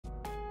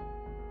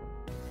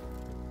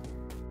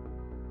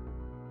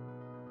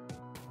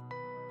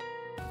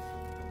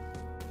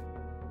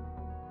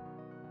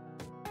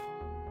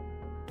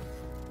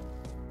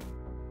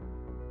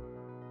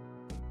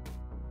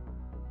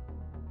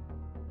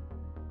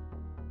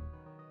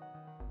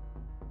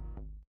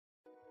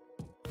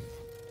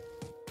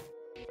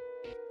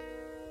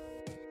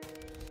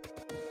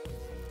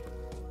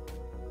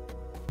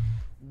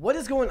What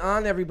is going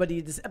on,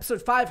 everybody? This is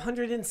episode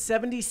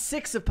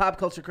 576 of Pop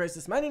Culture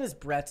Crisis. My name is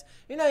Brett,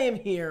 and I am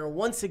here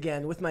once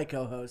again with my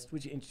co-host.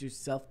 Would you introduce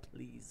yourself,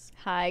 please?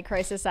 Hi,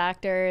 Crisis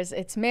Actors.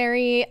 It's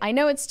Mary. I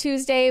know it's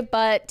Tuesday,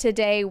 but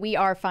today we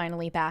are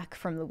finally back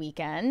from the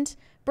weekend.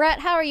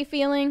 Brett, how are you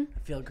feeling? I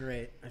feel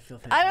great. I feel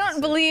fantastic. I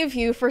don't believe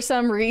you for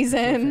some reason.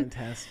 I feel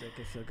fantastic.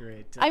 I feel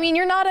great. I mean,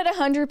 you're not at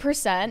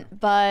 100%,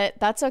 but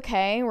that's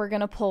okay. We're going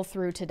to pull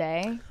through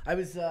today. I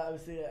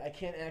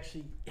can't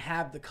actually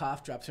have the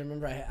cough drops. I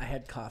remember I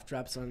had cough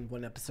drops on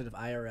one episode of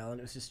IRL,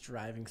 and it was just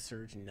driving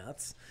Serge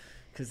nuts.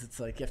 Because it's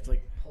like you have to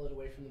pull it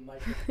away from the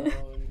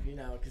microphone,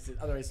 because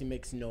otherwise he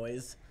makes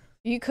noise.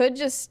 You could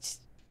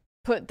just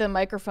put the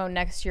microphone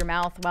next to your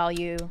mouth while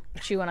you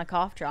chew on a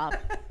cough drop.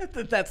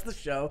 That's the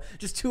show.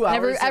 Just 2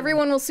 hours.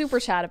 Everyone will super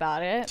chat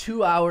about it.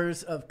 2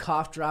 hours of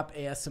cough drop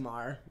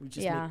ASMR. We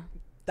just make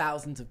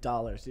thousands of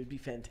dollars. It would be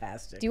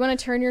fantastic. Do you want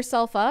to turn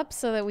yourself up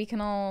so that we can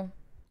all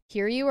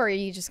hear you, or are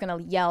you just going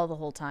to yell the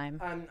whole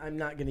time? I'm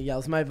not going to yell.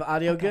 Is my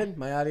audio good?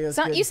 My audio is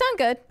good? You sound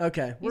good.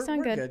 Okay. You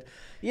sound good.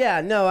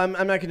 Yeah, no, I'm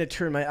not going to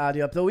turn my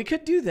audio up, though. We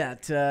could do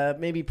that.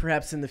 Maybe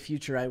perhaps in the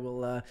future I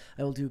will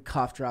do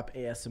cough drop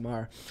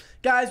ASMR.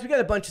 Guys, we got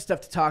a bunch of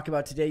stuff to talk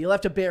about today. You'll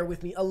have to bear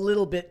with me a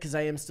little bit because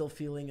I am still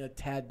feeling a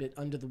tad bit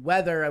under the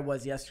weather. I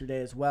was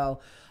yesterday as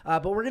well.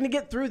 But we're going to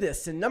get through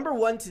this. And number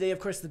one today, of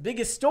course, the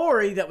biggest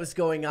story that was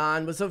going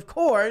on was, of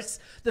course,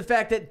 the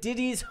fact that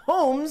Diddy's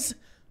homes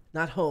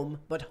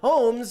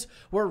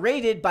were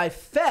raided by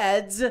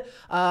feds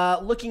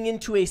looking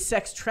into a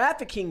sex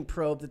trafficking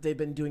probe that they've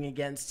been doing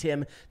against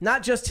him.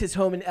 Not just his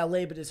home in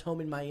LA, but his home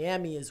in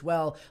Miami as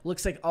well.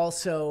 Looks like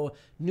also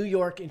New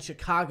York and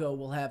Chicago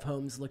will have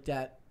homes looked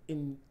at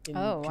in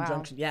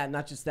conjunction. Wow. Yeah,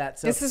 not just that.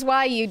 So this is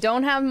why you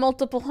don't have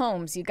multiple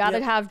homes. You got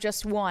to have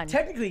just one.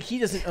 Technically, he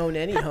doesn't own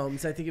any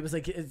homes. I think it was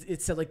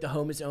it said the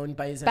home is owned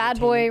by his Bad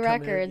Boy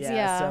Records.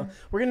 Yeah. So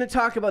we're going to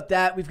talk about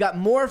that. We've got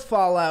more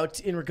fallout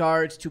in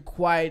regards to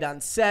Quiet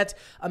on Set.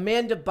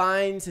 Amanda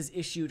Bynes has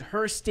issued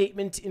her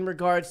statement in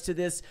regards to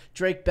this.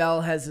 Drake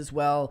Bell has as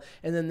well.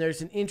 And then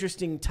there's an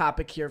interesting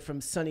topic here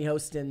from Sunny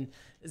Hostin.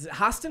 Is it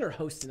Hostin or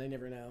Hostin? I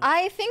never know.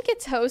 I think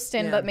it's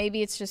Hostin, but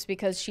maybe it's just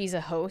because she's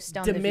a host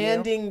on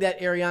demanding that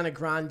Ariana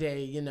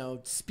Grande,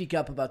 speak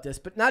up about this.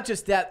 But not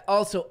just that,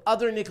 also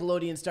other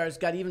Nickelodeon stars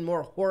got even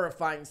more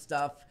horrifying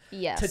stuff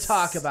to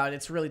talk about.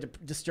 It's really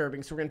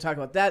disturbing, so we're going to talk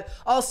about that.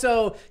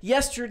 Also,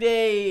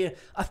 yesterday,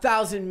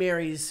 1,000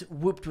 Marys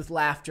whooped with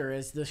laughter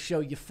as the show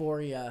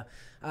Euphoria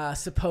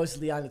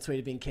supposedly on its way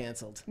to being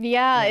canceled.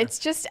 Yeah, it's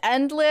just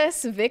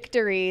endless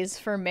victories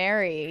for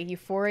Mary.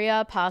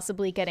 Euphoria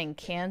possibly getting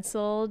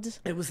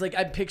canceled. It was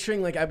I'm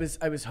picturing I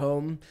was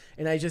home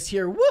and I just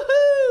hear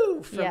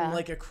woohoo from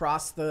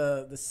across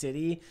the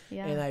city,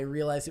 and I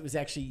realized it was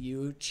actually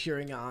you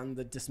cheering on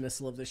the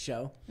dismissal of the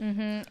show.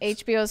 Mm-hmm.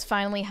 HBO's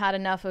finally had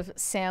enough of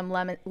Sam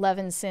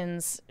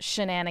Levinson's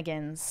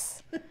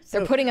shenanigans.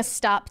 They're putting a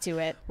stop to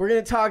it. We're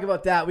going to talk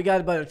about that. We got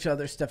a bunch of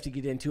other stuff to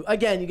get into.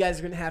 Again, you guys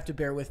are going to have to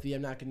bear with me.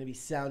 I'm not going to be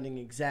sounding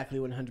exactly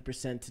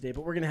 100% today,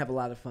 but we're going to have a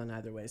lot of fun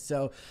either way.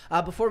 So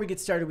before we get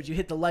started, would you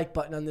hit the like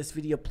button on this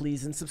video,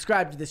 please, and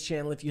subscribe to this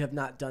channel if you have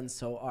not done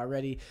so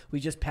already.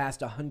 We just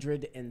passed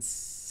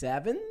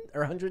 107 or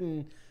 100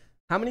 and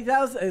how many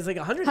thousand? It's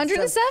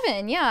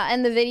 107, yeah.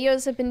 And the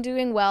videos have been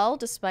doing well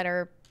despite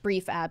our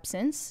brief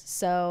absence.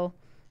 So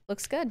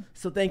looks good.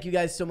 So thank you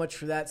guys so much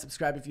for that.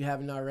 Subscribe if you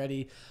haven't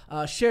already.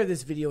 Share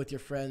this video with your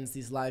friends,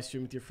 these live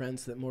stream with your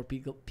friends, so that more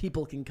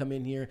people can come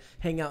in here,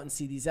 hang out, and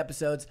see these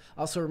episodes.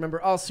 Also,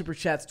 remember, all Super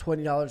Chats,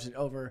 $20 and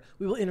over.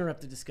 We will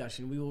interrupt the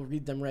discussion. We will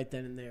read them right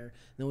then and there.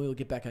 Then we will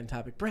get back on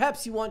topic.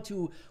 Perhaps you want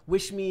to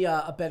wish me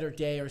a better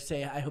day or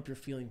say, I hope you're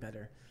feeling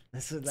better.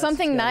 That's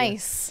something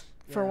nice.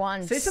 For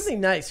once. Say something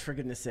nice, for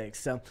goodness sakes.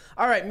 So,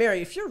 all right,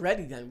 Mary, if you're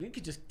ready, then we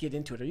could just get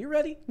into it. Are you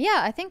ready?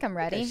 Yeah, I think I'm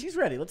ready. Okay, she's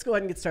ready. Let's go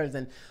ahead and get started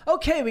then.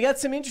 Okay, we got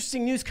some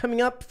interesting news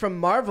coming up from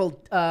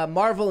Marvel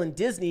and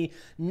Disney.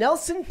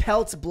 Nelson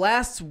Peltz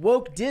blasts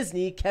woke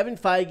Disney, Kevin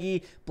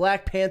Feige,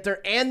 Black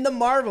Panther, and the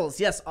Marvels.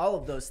 Yes, all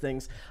of those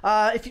things.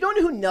 If you don't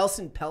know who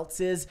Nelson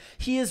Peltz is,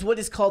 he is what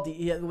is called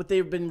what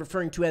they've been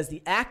referring to as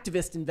the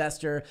activist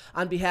investor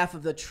on behalf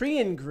of the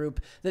Trian Group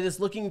that is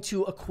looking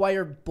to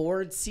acquire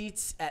board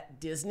seats at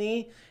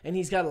Disney. And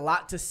he's got a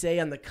lot to say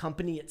on the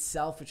company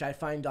itself, which I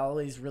find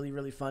always really,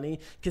 really funny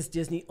because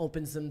Disney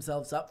opens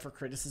themselves up for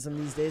criticism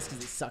these days because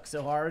they suck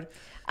so hard.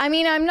 I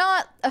mean, I'm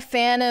not a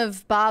fan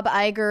of Bob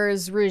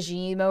Iger's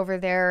regime over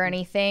there or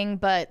anything,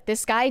 but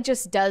this guy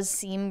just does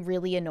seem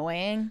really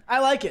annoying. I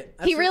like it.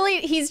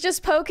 He's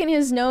just poking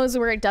his nose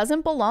where it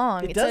doesn't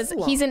belong. It says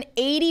he's an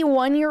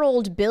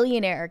 81-year-old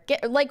billionaire.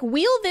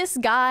 Wheel this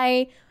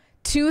guy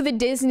to the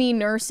Disney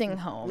nursing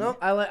home. No,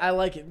 I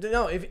like it.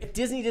 No, if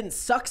Disney didn't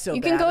suck so bad,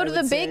 you can go to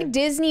the big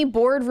Disney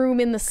boardroom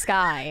in the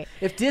sky.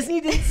 If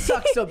Disney didn't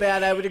suck so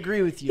bad, I would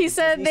agree with you. He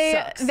said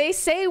they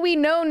say we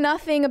know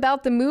nothing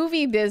about the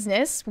movie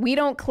business. We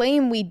don't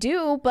claim we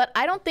do, but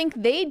I don't think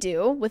they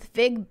do. With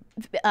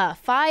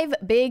 5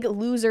 big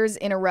losers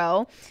in a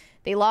row.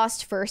 They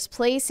lost first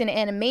place in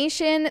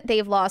animation.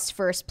 They've lost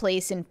first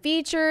place in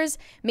features.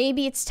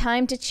 Maybe it's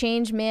time to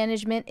change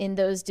management in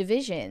those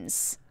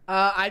divisions.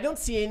 I don't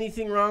see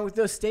anything wrong with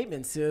those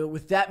statements.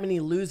 With that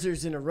many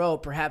losers in a row,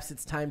 perhaps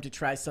it's time to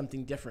try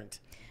something different.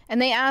 And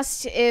they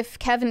asked if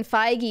Kevin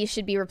Feige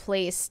should be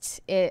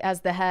replaced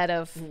as the head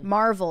of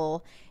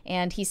Marvel.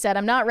 And he said,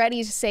 I'm not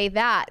ready to say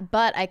that,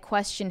 but I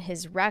question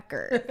his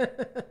record.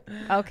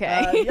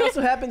 Okay. He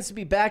also happens to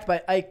be backed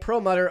by Ike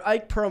Perlmutter.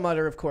 Ike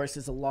Perlmutter, of course,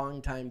 is a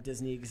longtime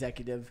Disney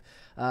executive,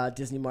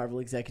 Disney Marvel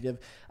executive,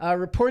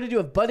 reported to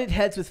have butted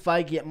heads with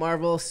Feige at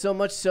Marvel, so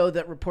much so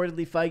that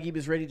reportedly Feige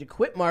was ready to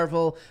quit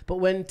Marvel, but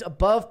went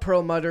above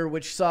Perlmutter,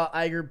 which saw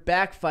Iger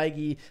back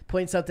Feige,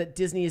 points out that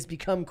Disney has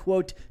become,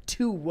 quote,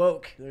 too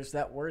woke. There's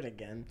that word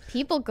again.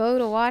 People go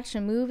to watch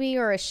a movie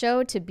or a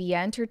show to be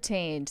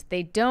entertained.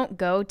 They don't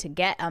go to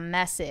get a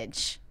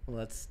message.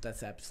 Well,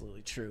 that's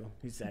absolutely true.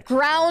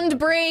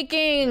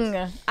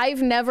 Groundbreaking.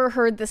 I've never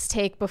heard this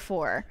take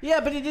before.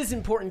 Yeah, but it is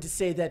important to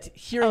say that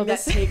hearing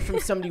that take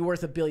from somebody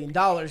worth $1 billion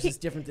is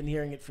different than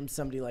hearing it from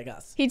somebody like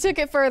us. He took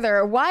it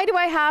further. Why do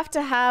I have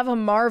to have a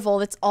Marvel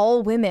that's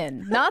all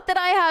women? Not that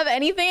I have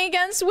anything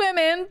against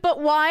women, but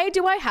why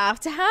do I have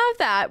to have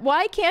that?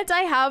 Why can't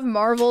I have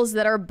Marvels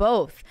that are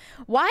both?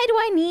 Why do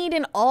I need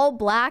an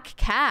all-black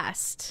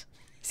cast?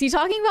 Is he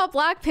talking about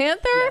Black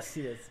Panther? Yes,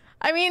 he is.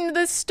 I mean,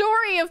 the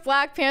story of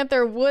Black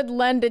Panther would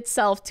lend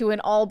itself to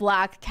an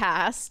all-black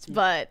cast,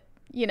 but,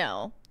 you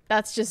know,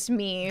 that's just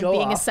me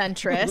being a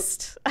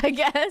centrist, I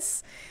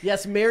guess.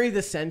 Yes, marry the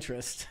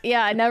centrist.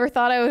 Yeah, I never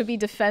thought I would be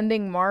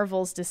defending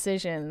Marvel's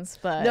decisions,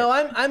 but no,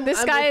 I'm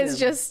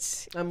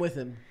with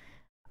him.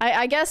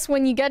 I guess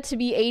when you get to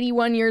be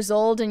 81 years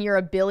old and you're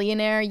a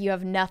billionaire, you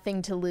have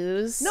nothing to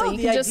lose. No, so you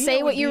can just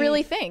say what you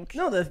really think.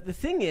 No, the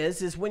thing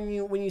is when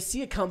you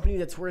see a company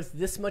that's worth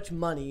this much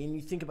money and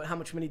you think about how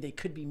much money they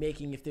could be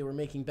making if they were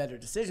making better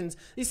decisions.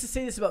 They used to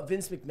say this about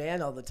Vince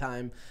McMahon all the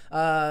time.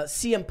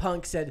 CM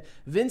Punk said,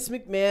 Vince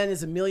McMahon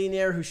is a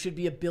millionaire who should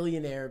be a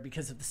billionaire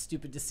because of the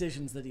stupid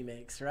decisions that he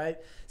makes, right?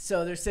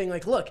 So they're saying,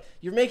 like, look,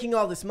 you're making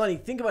all this money.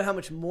 Think about how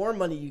much more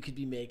money you could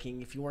be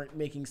making if you weren't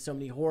making so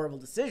many horrible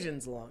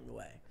decisions along the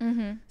way.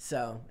 Mm-hmm.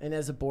 So, and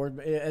as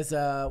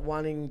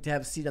wanting to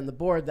have a seat on the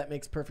board, that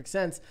makes perfect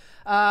sense.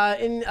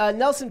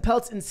 Nelson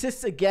Peltz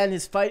insists again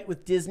his fight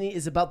with Disney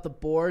is about the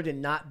board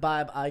and not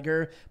Bob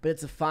Iger, but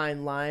it's a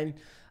fine line.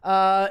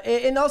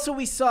 And also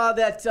we saw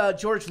that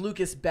George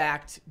Lucas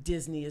backed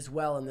Disney as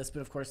well in this, but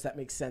of course that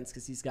makes sense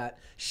because he's got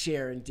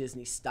share in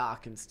Disney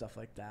stock and stuff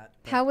like that.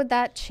 But how would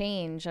that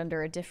change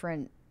under a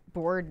different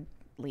board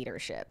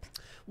leadership?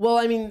 Well,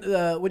 I mean,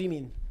 what do you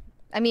mean?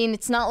 I mean,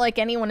 it's not like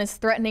anyone is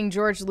threatening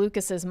George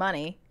Lucas's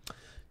money.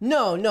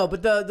 No,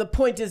 but the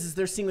point is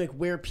they're seeing like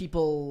where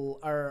people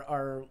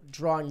are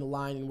drawing the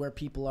line and where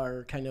people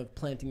are kind of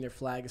planting their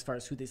flag as far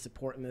as who they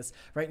support in this.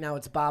 Right now,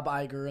 it's Bob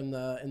Iger in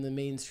the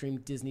mainstream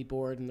Disney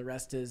board, and the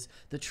rest is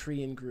the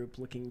Trian group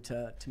looking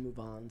to move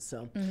on.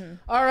 So,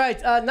 All right,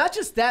 not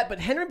just that, but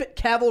Henry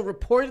Cavill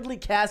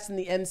reportedly cast in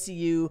the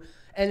MCU.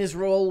 And his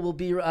role will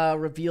be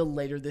revealed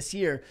later this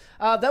year.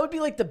 That would be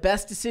like the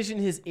best decision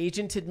his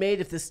agent had made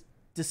if this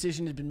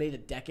decision had been made a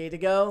decade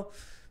ago,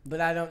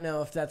 but I don't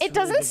know if that's. It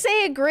doesn't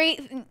say a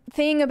great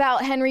thing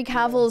about Henry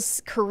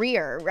Cavill's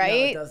career,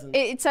 right? No, it doesn't.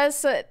 It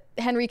says that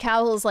Henry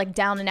Cavill is like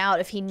down and out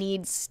if he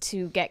needs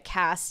to get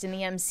cast in the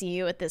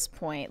MCU at this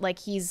point. Like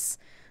he's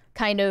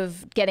kind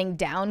of getting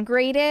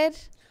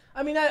downgraded.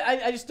 I mean,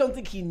 I just don't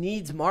think he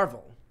needs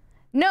Marvel.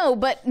 No,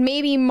 but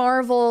maybe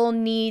Marvel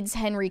needs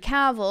Henry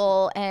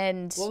Cavill,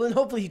 and well, then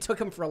hopefully he took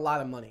him for a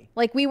lot of money.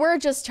 Like we were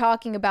just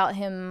talking about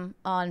him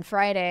on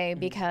Friday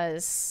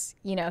because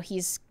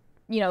he's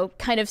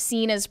kind of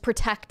seen as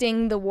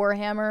protecting the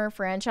Warhammer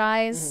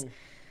franchise.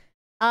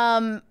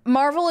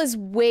 Marvel is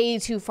way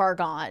too far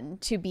gone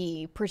to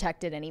be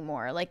protected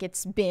anymore. Like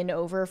it's been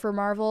over for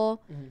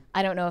Marvel.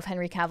 I don't know if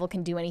Henry Cavill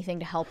can do anything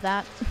to help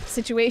that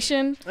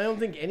situation. I don't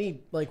think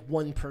any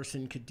one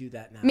person could do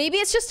that now. Maybe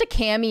it's just a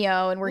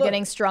cameo and we're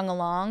getting strung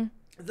along.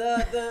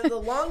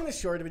 The long and the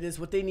short of it is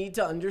what they need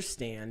to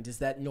understand is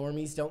that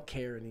normies don't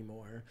care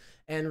anymore.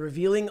 And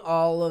revealing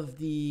all of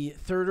the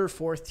third or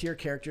fourth tier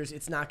characters,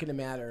 it's not going to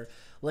matter.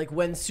 Like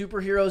when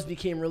superheroes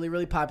became really,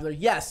 really popular,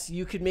 yes,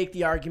 you could make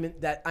the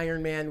argument that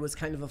Iron Man was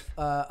kind of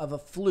a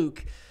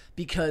fluke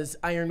because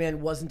Iron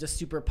Man wasn't a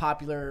super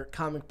popular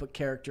comic book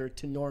character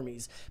to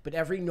normies. But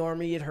every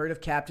normie had heard of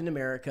Captain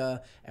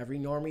America, every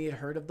normie had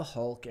heard of the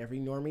Hulk, every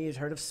normie had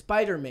heard of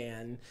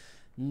Spider-Man.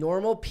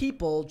 Normal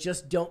people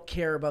just don't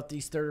care about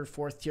these third or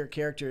fourth tier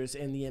characters,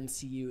 and the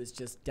MCU is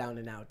just down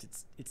and out.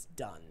 It's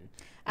done.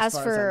 As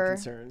for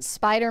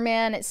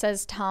Spider-Man, it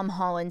says Tom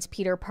Holland's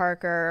Peter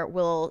Parker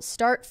will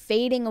start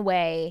fading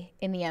away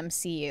in the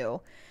MCU.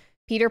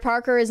 Peter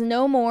Parker is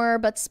no more,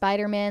 but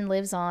Spider-Man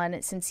lives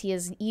on since he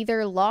has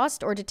either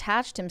lost or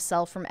detached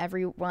himself from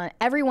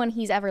everyone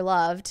he's ever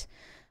loved.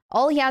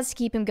 All he has to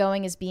keep him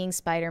going is being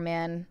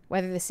Spider-Man,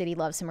 whether the city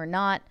loves him or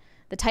not.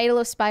 The title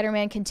of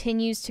Spider-Man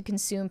continues to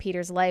consume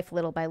Peter's life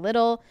little by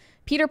little.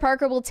 Peter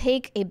Parker will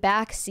take a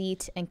back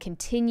seat and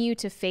continue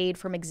to fade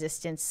from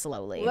existence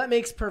slowly. Well, that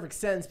makes perfect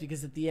sense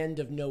because at the end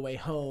of No Way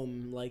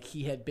Home, like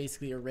he had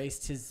basically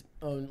erased his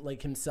own,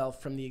 like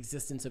himself from the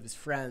existence of his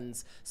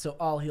friends. So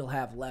all he'll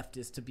have left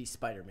is to be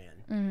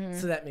Spider-Man.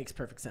 So that makes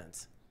perfect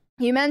sense.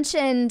 You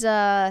mentioned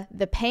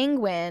the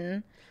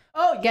Penguin.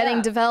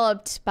 Getting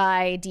developed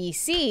by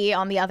DC,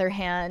 on the other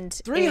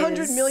hand,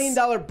 $300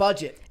 million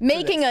budget.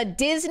 Making a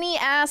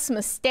Disney-ass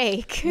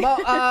mistake.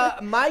 Well,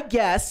 my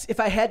guess, if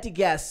I had to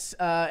guess,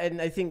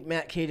 and I think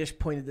Matt Kadish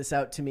pointed this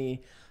out to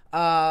me,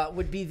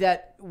 would be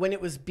that when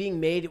it was being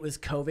made, it was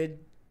COVID.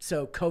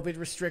 So COVID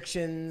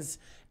restrictions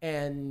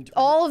and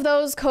all of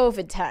those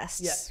COVID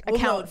tests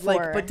account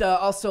for. But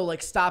also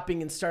like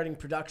stopping and starting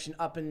production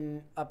up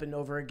and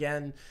over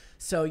again.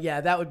 So yeah,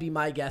 that would be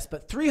my guess.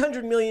 But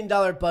 $300 million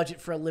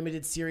budget for a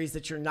limited series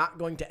that you're not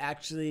going to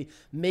actually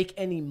make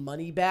any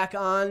money back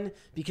on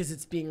because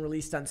it's being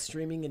released on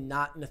streaming and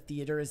not in a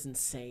theater is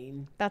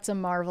insane. That's a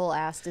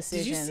Marvel-ass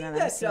decision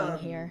that I'm seeing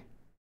here.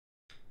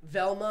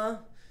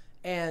 Velma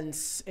and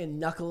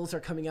Knuckles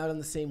are coming out on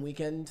the same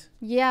weekend.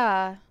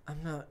 Yeah.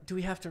 Do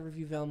we have to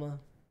review Velma?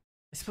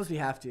 I suppose we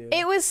have to.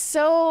 It was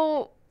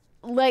so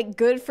like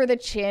good for the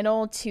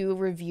channel to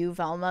review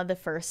Velma the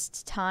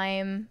first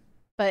time,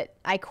 but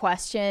I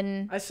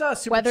question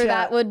whether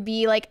that would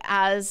be like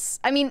as,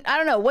 I mean, I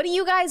don't know. What do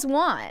you guys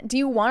want? Do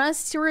you want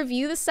us to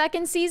review the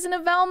second season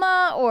of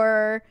Velma,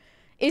 or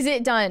is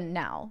it done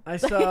now? I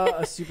saw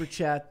a super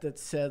chat that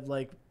said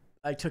like,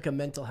 I took a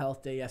mental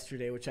health day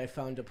yesterday, which I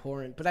found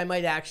abhorrent, but I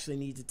might actually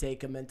need to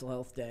take a mental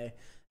health day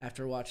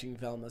after watching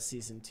Velma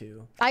season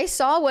 2. I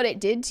saw what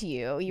it did to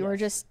you. You were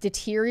just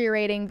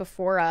deteriorating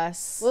before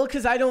us. Well,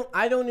 because I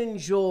don't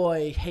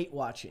enjoy hate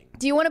watching.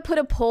 Do you want to put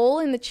a poll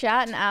in the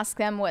chat and ask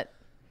them what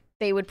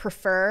they would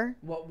prefer?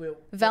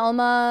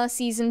 Velma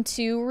season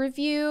 2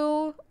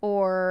 review,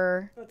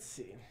 or let's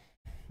see,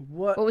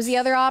 what was the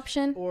other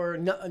option? Or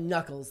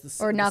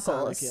Knuckles, Knuckles.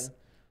 Sonic, yeah.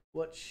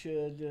 What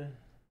should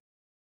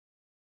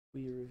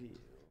we review?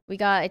 We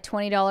got a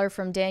 $20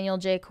 from Daniel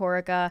J.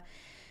 Corica.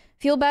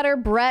 Feel better,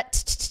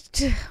 Brett.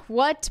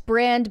 What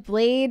brand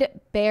blade,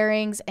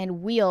 bearings,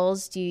 and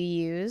wheels do you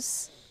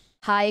use?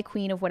 Hi,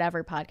 Queen of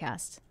Whatever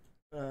podcast.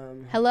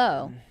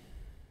 Hello.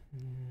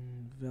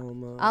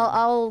 Velma.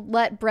 I'll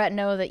let Brett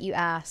know that you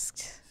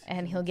asked,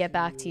 and he'll get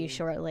back to you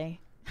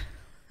shortly.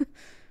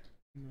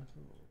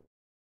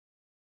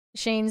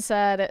 Shane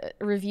said,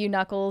 review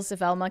Knuckles if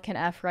Velma can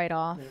F right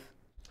off.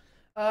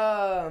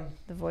 The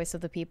voice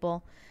of the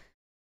people.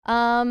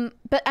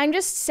 But I'm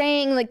just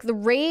saying, like, the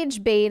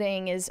rage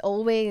baiting is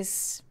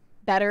always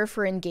better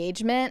for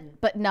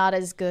engagement, but not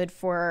as good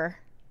for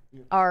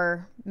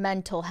our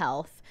mental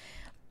health.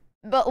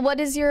 But what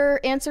is your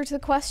answer to the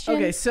question?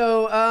 Okay,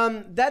 so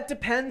that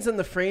depends on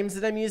the frames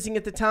that I'm using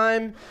at the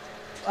time.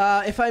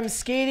 If I'm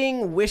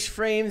skating Wish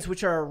frames,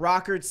 which are a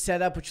rockered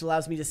setup, which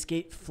allows me to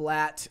skate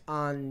flat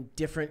on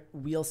different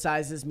wheel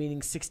sizes,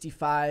 meaning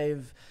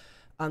 65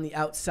 on the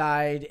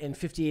outside and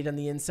 58 on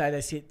the inside.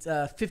 I skate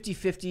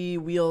 50-50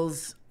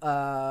 wheels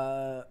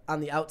on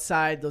the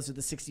outside. Those are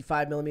the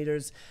 65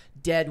 millimeters.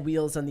 Dead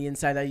wheels on the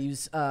inside. I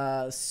use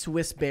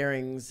Swiss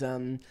bearings,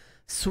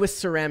 Swiss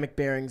ceramic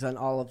bearings on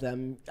all of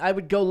them. I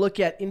would go look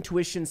at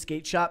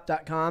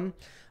intuitionskateshop.com.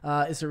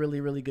 It's a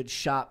really, really good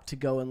shop to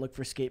go and look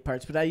for skate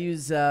parts. But I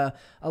use a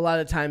lot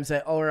of times,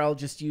 I'll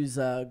just use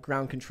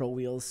ground control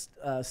wheels,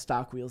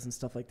 stock wheels and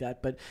stuff like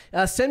that. But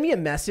send me a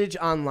message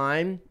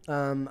online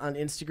on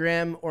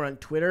Instagram or on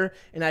Twitter,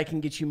 and I can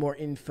get you more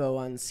info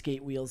on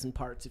skate wheels and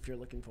parts if you're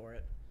looking for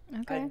it.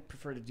 Okay. I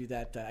prefer to do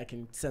that. I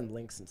can send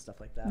links and stuff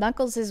like that.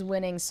 Knuckles is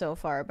winning so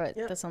far, but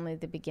that's only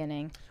the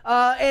beginning.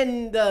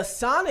 And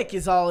Sonic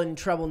is all in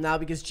trouble now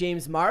because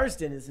James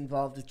Marsden is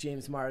involved with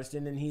James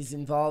Marsden, and he's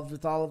involved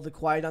with all of the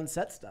quiet on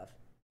set stuff.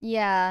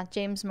 Yeah,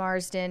 James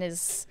Marsden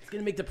is... It's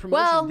going to make the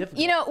promotion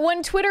difficult. You know,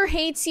 when Twitter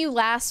hates you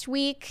last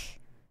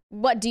week,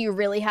 what do you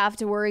really have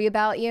to worry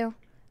about you?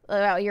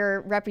 About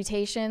your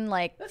reputation?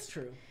 Like, that's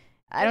true.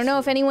 I don't know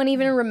if anyone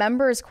even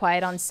remembers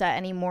Quiet on Set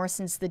anymore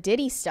since the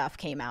Diddy stuff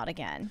came out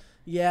again.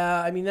 Yeah,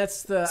 I mean,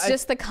 that's the... It's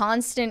just the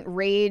constant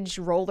rage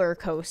roller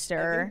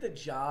coaster. I think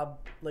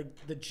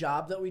the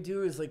job that we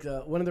do is like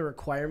one of the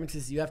requirements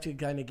is you have to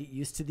kind of get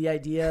used to the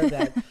idea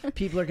that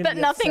people are going to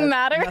be nothing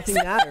matters. Nothing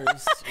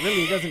matters.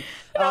 Really, it doesn't.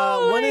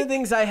 One of the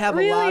things I have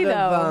a lot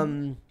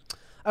of...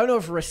 I don't know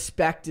if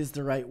respect is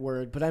the right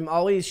word, but I'm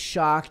always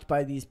shocked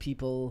by these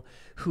people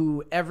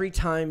who every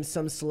time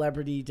some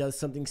celebrity does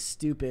something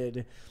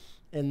stupid...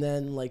 And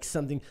then like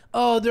something,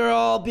 they're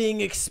all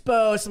being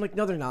exposed. I'm like,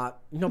 no, they're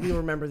not. Nobody will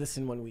remember this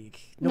in 1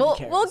 week. Nobody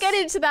cares. We'll get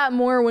into that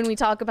more when we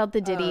talk about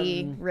the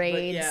Diddy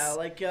raids. Yeah,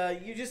 like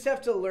you just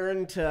have to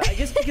learn to, I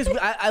guess, because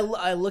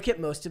I look at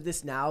most of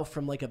this now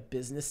from like a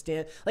business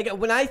stand. Like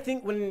when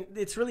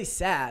it's really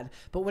sad,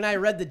 but when I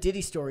read the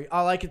Diddy story,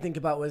 all I could think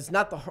about was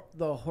not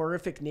the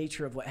horrific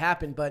nature of what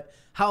happened, but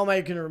how am I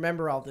going to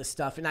remember all this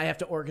stuff? And I have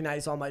to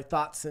organize all my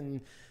thoughts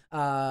and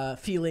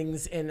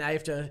feelings, and I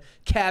have to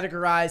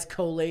categorize,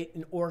 collate,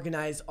 and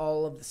organize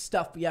all of the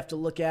stuff we have to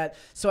look at.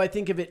 So I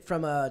think of it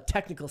from a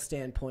technical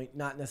standpoint,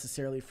 not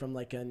necessarily from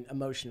like an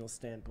emotional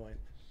standpoint.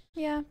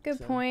 Yeah, good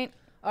point.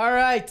 All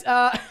right.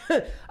 I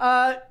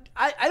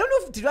don't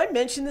know did I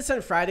mention this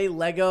on Friday?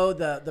 Lego,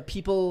 the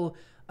people,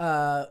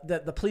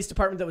 the police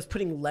department that was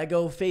putting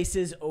Lego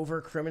faces over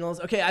criminals.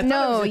 Okay, I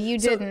thought you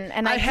didn't,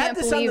 and I can't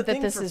believe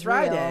that this is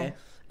Friday. real.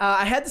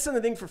 I had this on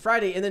the thing for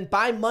Friday, and then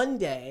by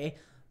Monday,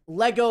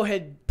 Lego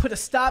had put a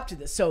stop to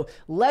this. So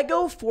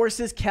Lego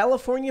forces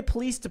California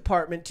Police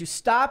Department to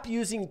stop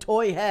using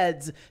toy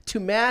heads to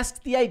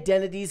mask the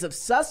identities of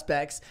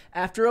suspects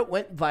after it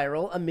went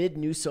viral amid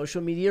new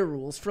social media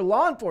rules for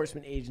law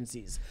enforcement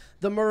agencies.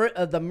 The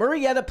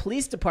Murrieta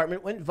Police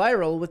Department went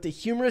viral with the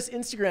humorous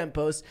Instagram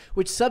post,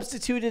 which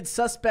substituted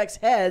suspects'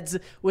 heads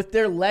with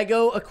their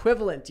Lego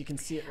equivalent. You can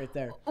see it right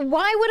there.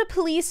 Why would a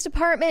police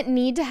department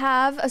need to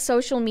have a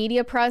social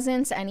media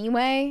presence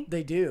anyway?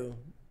 They do.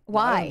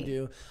 Why?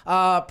 Do.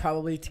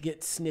 Probably to get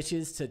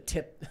snitches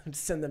to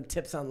send them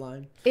tips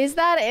online. Is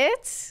that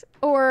it?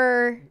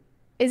 Or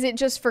is it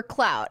just for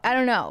clout? I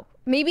don't know.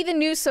 Maybe the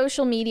new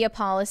social media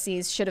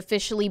policies should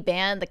officially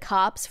ban the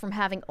cops from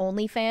having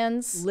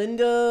OnlyFans.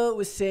 Linda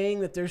was saying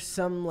that there's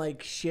some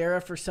like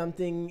sheriff or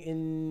something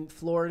in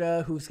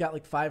Florida who's got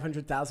like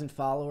 500,000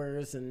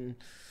 followers, and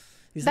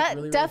he's that like,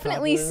 really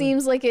definitely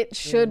seems like it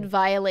should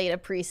violate a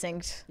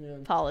precinct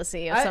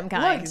policy of some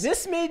kind. Look,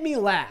 this made me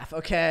laugh.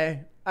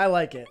 Okay. I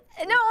like it.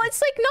 No,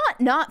 it's like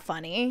not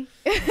funny,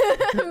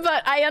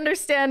 but I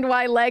understand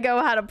why Lego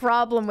had a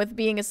problem with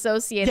being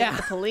associated with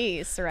the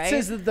police, right? It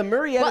says that the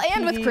Murrieta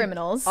and PD with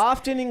criminals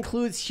often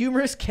includes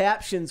humorous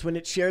captions when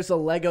it shares a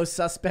Lego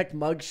suspect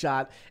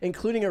mugshot,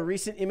 including a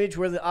recent image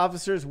where the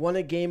officers won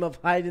a game of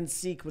hide and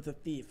seek with a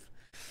thief.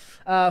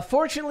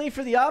 Fortunately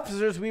for the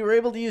officers, we were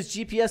able to use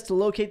GPS to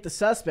locate the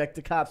suspect,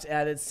 the cops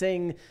added,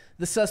 saying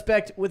the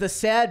suspect with a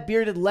sad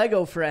bearded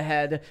Lego for a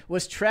head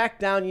was tracked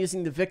down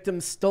using the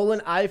victim's stolen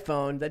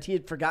iPhone that he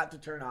had forgot to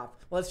turn off.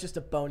 Well, that's just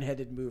a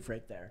boneheaded move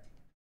right there.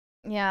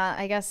 Yeah,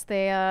 I guess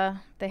they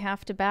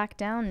have to back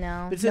down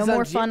now. No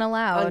more fun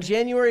allowed. On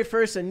January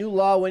 1st, a new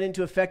law went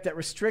into effect that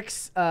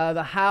restricts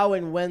the how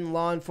and when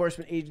law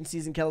enforcement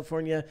agencies in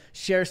California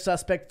share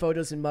suspect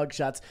photos and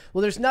mugshots.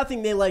 Well, there's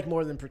nothing they like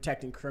more than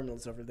protecting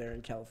criminals over there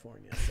in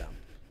California, so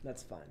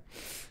that's fine.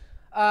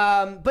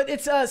 But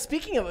it's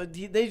speaking of,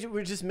 they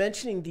were just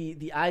mentioning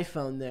the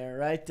iPhone there,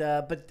 right?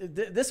 But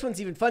this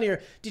one's even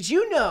funnier. Did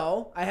you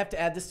know? I have to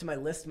add this to my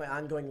list, my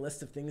ongoing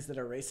list of things that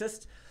are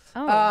racist.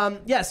 Oh,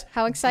 yes.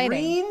 How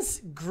exciting.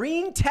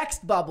 Green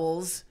text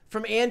bubbles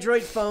from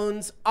Android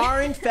phones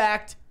are in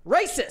fact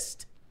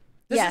racist.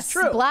 This is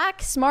true.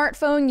 Black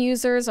smartphone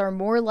users are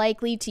more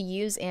likely to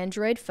use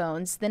Android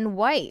phones than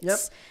whites. Yep.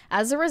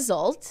 As a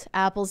result,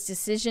 Apple's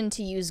decision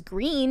to use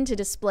green to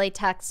display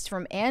text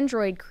from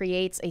Android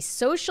creates a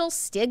social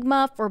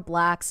stigma for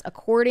blacks,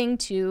 according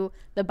to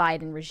the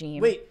Biden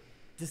regime. Wait,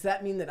 does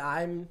that mean that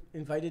I'm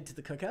invited to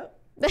the cookout?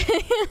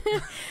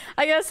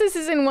 I guess this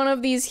is in one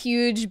of these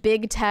huge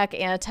big tech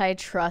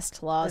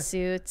antitrust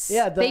lawsuits.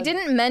 Yeah, they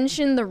didn't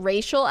mention the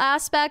racial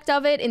aspect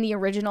of it in the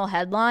original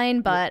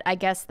headline, but I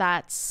guess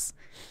that's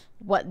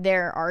what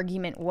their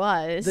argument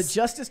was. The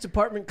Justice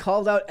Department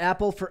called out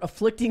Apple for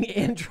afflicting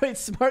Android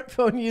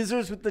smartphone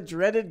users with the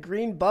dreaded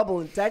green bubble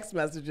in text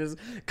messages,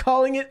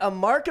 calling it a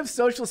mark of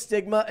social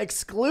stigma,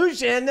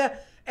 exclusion,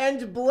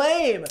 and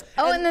blame.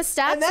 Oh, and the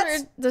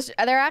stats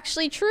they're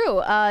actually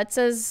true. It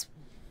says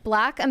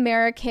Black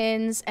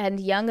Americans and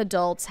young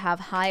adults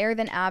have higher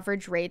than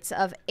average rates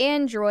of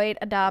Android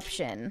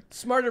adoption.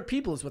 Smarter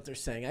people is what they're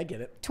saying. I get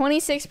it.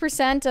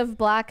 26% of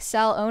Black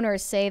cell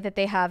owners say that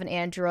they have an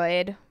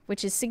Android,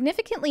 which is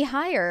significantly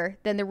higher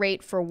than the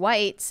rate for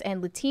whites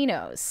and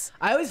Latinos.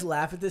 I always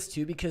laugh at this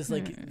too because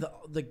like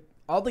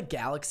all the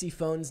Galaxy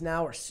phones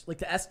now are like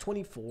the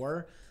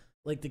S24,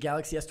 like the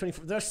Galaxy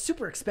S24, they're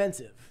super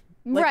expensive.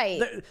 Like, right.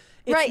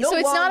 No so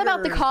it's not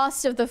about the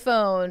cost of the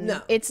phone.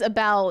 No. It's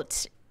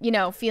about,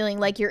 feeling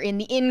like you're in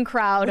the in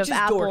crowd of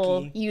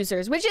Apple dorky.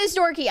 users, which is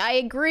dorky. I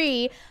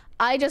agree.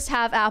 I just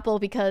have Apple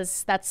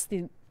because that's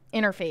the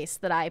interface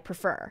that I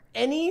prefer.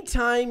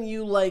 Anytime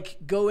you like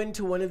go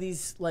into one of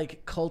these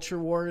like culture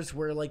wars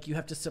where like you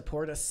have to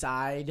support a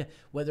side,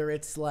 whether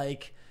it's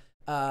like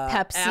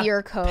Pepsi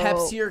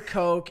or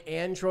Coke,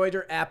 Android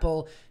or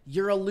Apple,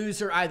 you're a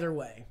loser either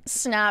way.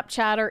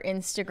 Snapchat or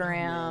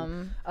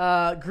Instagram.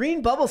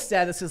 Green bubble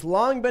status has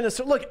long been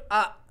look.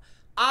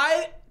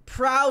 I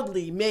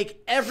proudly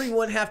make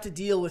everyone have to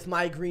deal with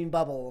my green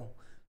bubble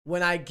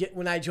when I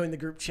join the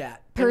group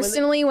chat.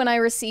 Personally, when I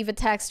receive a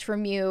text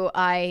from you,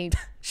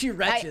 she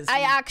retches. I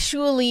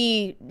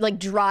actually like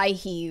dry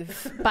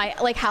heave by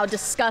like how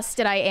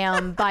disgusted I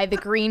am by the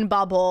green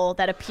bubble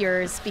that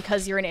appears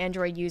because you're an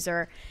Android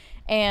user.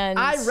 And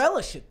I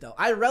relish it though.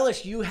 I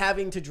relish you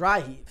having to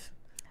dry heave.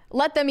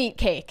 let them eat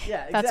cake.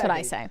 Yeah, exactly. That's what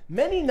I say.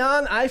 Many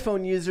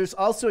non-iPhone users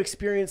also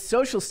experience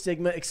social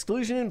stigma,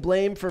 exclusion, and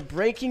blame for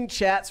breaking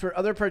chats where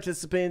other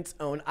participants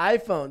own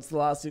iPhones, the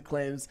lawsuit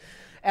claims,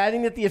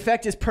 adding that the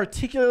effect is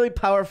particularly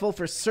powerful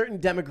for certain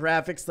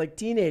demographics like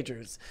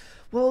teenagers.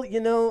 Well, you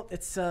know,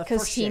 it's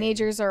because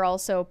teenagers are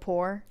also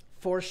poor.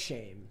 For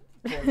shame.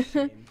 For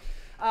shame.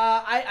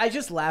 I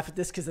just laugh at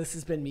this because this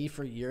has been me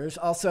for years.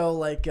 Also,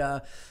 like,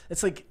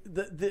 it's like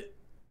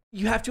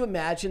you have to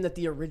imagine that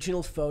the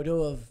original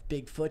photo of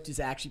Bigfoot is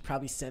actually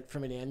probably sent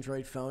from an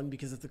Android phone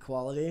because of the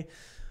quality.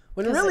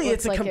 When really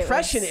it's a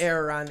compression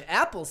error on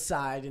Apple's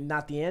side and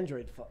not the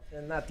Android fault,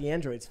 and not the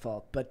Android's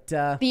fault. But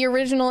the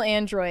original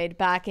Android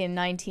back in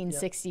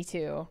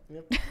 1962.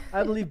 Yep.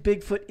 I believe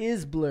Bigfoot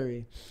is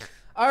blurry.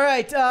 All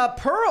right,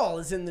 Pearl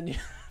is in the news.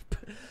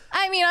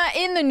 I mean,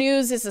 in the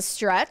news is a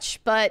stretch,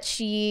 but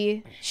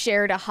she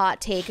shared a hot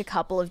take a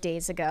couple of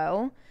days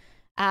ago.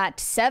 At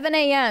 7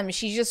 a.m.,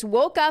 she just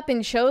woke up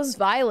and chose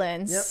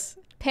violence.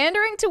 Yep.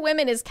 Pandering to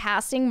women is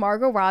casting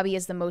Margot Robbie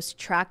as the most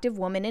attractive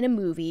woman in a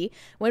movie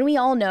when we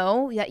all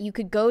know that you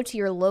could go to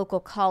your local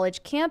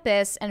college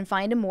campus and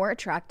find a more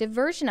attractive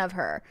version of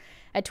her.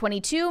 At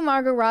 22,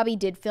 Margot Robbie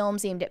did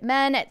films aimed at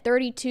men. At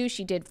 32,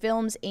 she did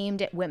films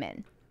aimed at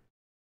women.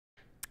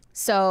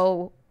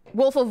 So,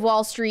 Wolf of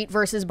Wall Street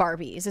versus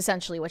Barbie is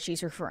essentially what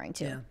she's referring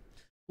to. Yeah.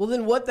 Well,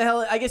 then what the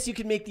hell? I guess you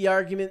could make the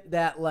argument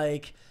that,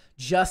 like,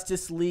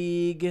 Justice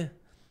League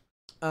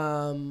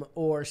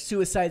or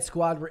Suicide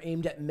Squad were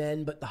aimed at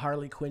men, but the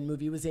Harley Quinn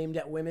movie was aimed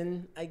at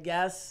women, I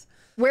guess.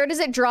 Where does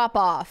it drop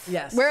off?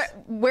 Yes.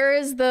 Where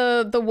is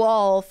the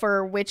wall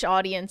for which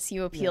audience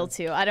you appeal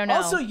to? I don't know.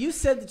 Also, you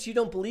said that you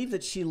don't believe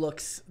that she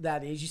looks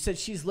that age. You said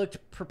she's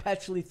looked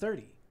perpetually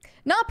 30.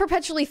 Not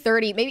perpetually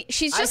 30. Maybe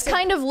she's just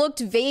kind of looked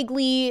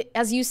vaguely,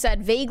 as you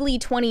said, vaguely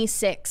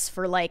 26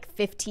 for like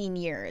 15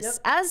 years. Yep.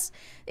 As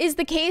is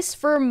the case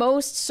for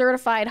most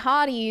certified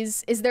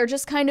hotties, is they're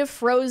just kind of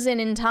frozen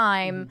in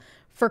time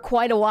for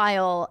quite a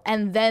while,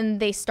 and then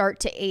they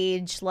start to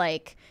age.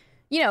 Like,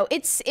 you know,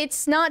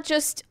 it's not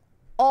just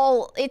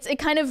all. It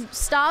kind of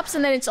stops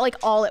and then it's like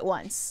all at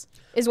once.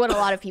 Is what a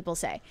lot of people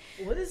say.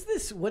 What is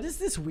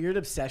this weird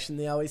obsession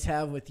they always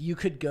have with you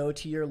could go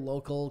to your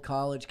local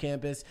college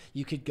campus,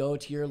 you could go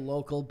to your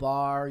local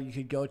bar, you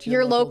could go to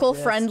your local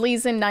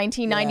Friendlies in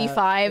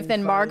 1995,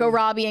 then Margot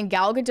Robbie and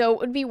Gal Gadot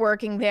would be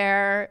working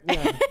there.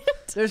 Yeah.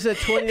 There's a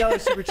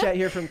 $20 super chat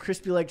here from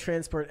Crispy Leg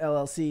Transport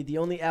LLC. The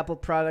only Apple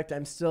product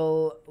I'm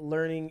still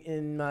learning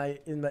in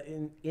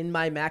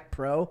my Mac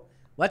Pro.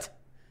 What?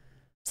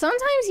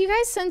 Sometimes you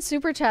guys send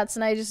super chats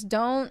and I just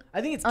don't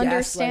I think it's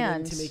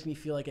understand. gaslighting to make me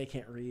feel like I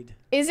can't read.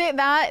 Is it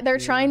that they're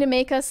trying to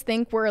make us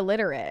think we're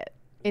illiterate?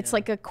 It's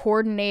like a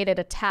coordinated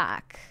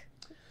attack.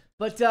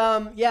 But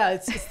yeah,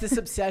 it's this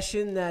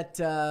obsession that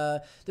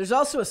there's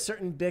also a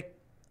certain big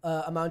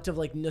amount of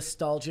like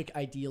nostalgic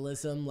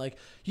idealism. Like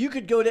you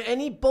could go to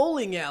any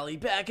bowling alley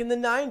back in the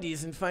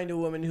 90s and find a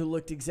woman who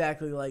looked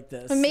exactly like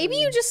this. But maybe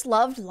you just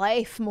loved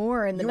life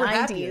more in the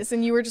 90s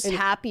and you were just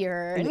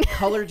happier. And it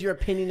colored your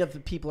opinion of the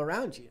people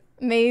around you.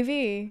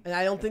 Maybe. And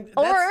I don't think that's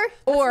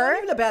not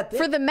even a bad thing.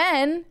 For the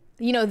men,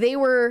 you know, they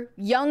were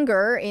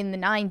younger in the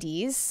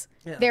 90s,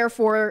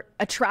 therefore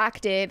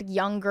attracted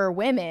younger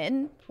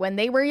women when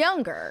they were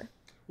younger.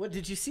 What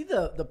did you see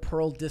the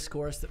Pearl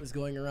discourse that was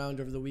going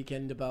around over the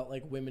weekend about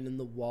like women in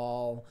the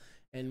wall,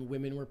 and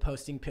women were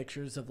posting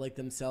pictures of like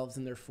themselves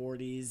in their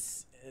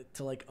 40s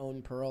to like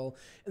own Pearl,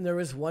 and there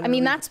was one. I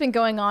mean, that's been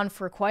going on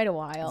for quite a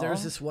while.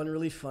 There's this one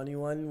really funny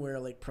one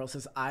where like Pearl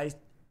says,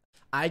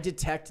 "I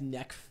detect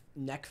neck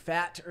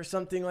fat" or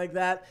something like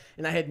that,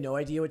 and I had no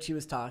idea what she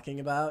was talking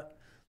about.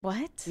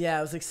 What? Yeah,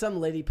 it was like some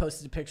lady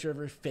posted a picture of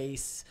her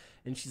face,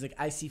 and she's like,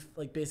 "I see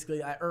like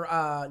basically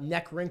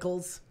neck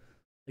wrinkles."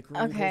 Like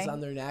wrinkles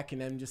on their neck,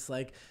 and I'm just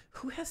like,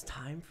 who has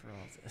time for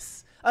all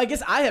this? I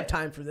guess I have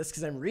time for this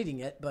because I'm reading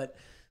it, but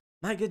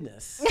my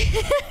goodness.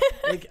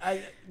 Like,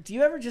 do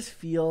you ever just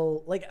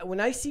feel like when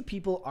I see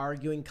people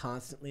arguing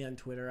constantly on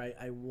Twitter,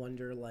 I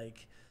wonder,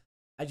 like,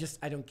 I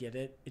don't get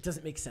it. It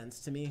doesn't make sense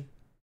to me.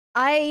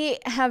 I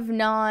have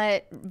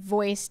not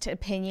voiced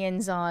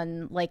opinions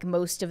on like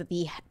most of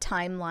the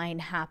timeline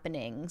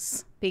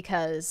happenings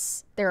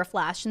because they're a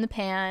flash in the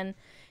pan.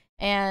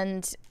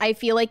 And I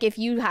feel like if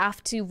you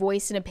have to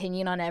voice an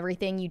opinion on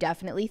everything, you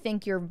definitely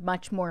think you're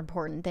much more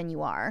important than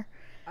you are.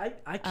 I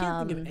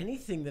can't think of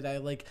anything that I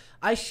like.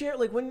 I share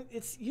like when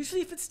it's usually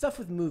if it's stuff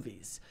with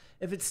movies.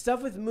 If it's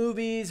stuff with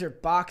movies or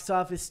box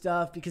office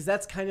stuff, because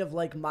that's kind of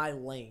like my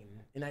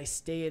lane, and I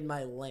stay in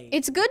my lane.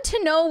 It's good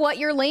to know what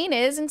your lane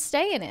is and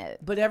stay in it.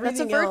 But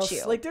everything that's a else,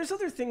 virtue. like there's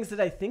other things that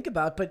I think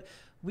about, but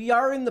we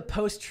are in the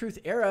post-truth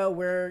era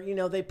where, you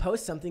know, they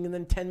post something and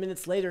then 10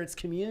 minutes later it's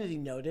community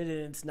noted and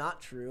it's not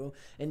true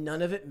and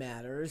none of it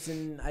matters.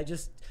 And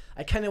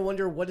I kind of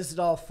wonder, what is it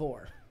all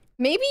for?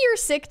 Maybe your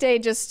sick day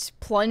just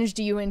plunged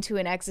you into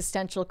an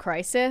existential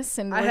crisis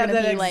and we're going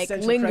to be like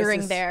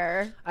lingering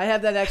there. I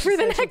have that for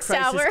the existential next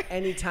crisis hour.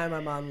 anytime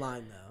I'm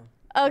online though.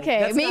 Okay,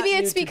 That's maybe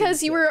not it's new to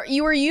because being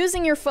you were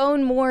using your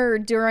phone more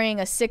during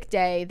a sick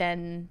day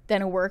than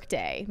a work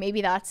day.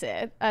 Maybe that's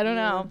it. I don't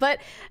know. But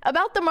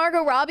about the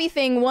Margot Robbie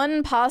thing,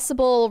 one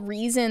possible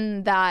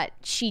reason that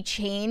she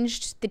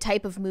changed the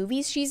type of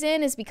movies she's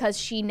in is because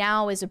she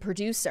now is a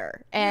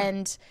producer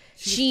and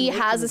she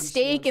has a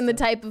stake in the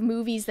type of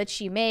movies that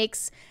she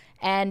makes.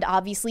 And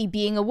obviously,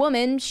 being a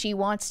woman, she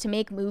wants to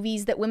make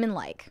movies that women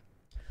like.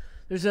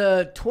 There's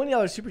a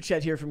 $20 super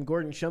chat here from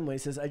Gordon Shumway.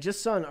 Says, I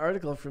just saw an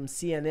article from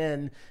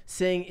CNN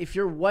saying if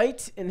you're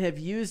white and have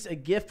used a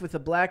GIF with a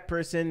black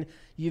person,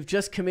 you've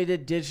just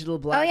committed digital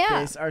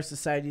blackface. Our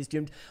society is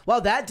doomed.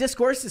 Well, that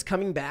discourse is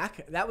coming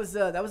back. That was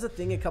a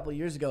thing a couple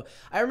years ago.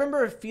 I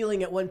remember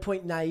feeling at one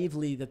point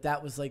naively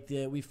that was like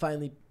we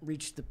finally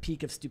reached the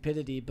peak of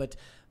stupidity, but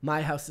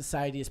my house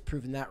society has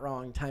proven that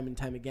wrong time and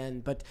time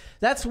again. But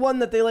that's one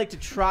that they like to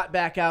trot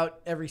back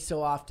out every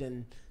so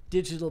often.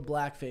 Digital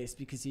blackface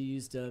because you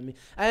used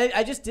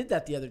I just did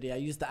that the other day. I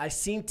used the I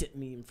synced it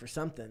meme for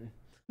something.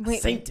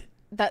 Wait, I synced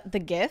it. The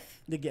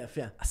GIF? The GIF,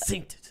 yeah. I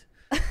synced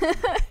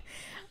it.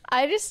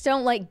 I just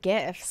don't like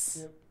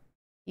GIFs,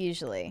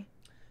 usually.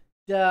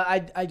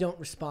 I don't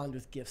respond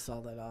with GIFs all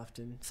that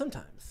often.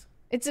 Sometimes.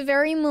 It's a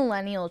very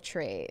millennial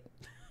trait.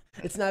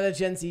 It's not a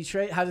Gen Z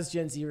trait? How does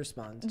Gen Z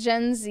respond?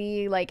 Gen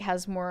Z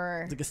has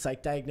more like a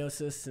psych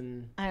diagnosis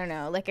and I don't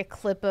know, like a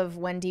clip of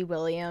Wendy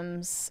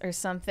Williams or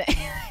something.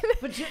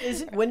 But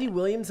isn't Wendy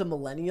Williams a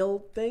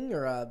millennial thing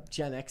or a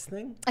Gen X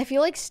thing? I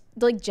feel like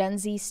Gen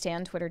Z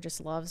stan Twitter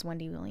just loves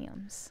Wendy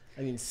Williams.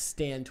 I mean,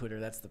 stan Twitter,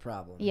 that's the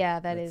problem.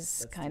 Yeah,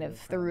 that's kind of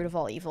the root of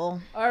all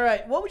evil. All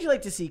right, what would you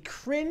like to see,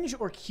 cringe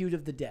or cute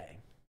of the day?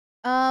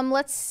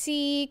 Let's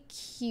see,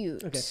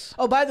 cute. Okay.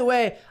 Oh, by the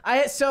way,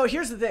 so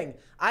here's the thing.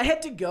 I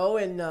had to go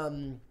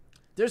and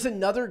there's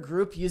another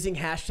group using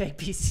hashtag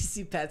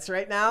PCC Pets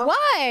right now.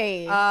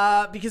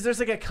 Why? Because there's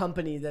like a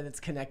company that it's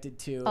connected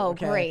to. Oh,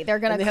 okay? great. They're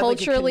going to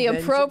culturally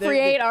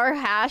appropriate our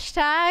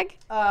hashtag?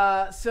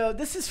 So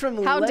this is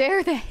from How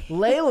dare they?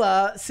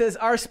 Layla says,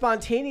 our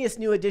spontaneous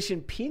new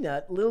addition,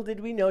 Peanut. Little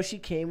did we know she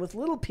came with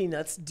little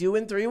peanuts due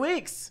in 3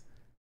 weeks.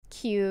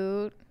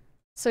 Cute.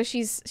 So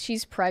she's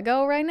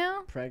preggo right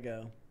now?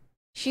 Preggo.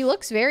 She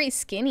looks very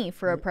skinny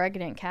for a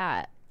pregnant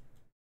cat.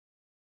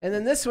 And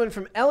then this one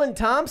from Ellen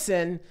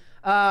Thompson.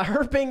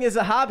 Herping is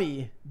a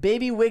hobby.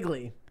 Baby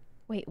Wiggly.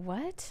 Wait,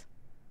 what?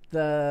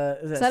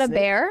 Is that a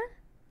bear?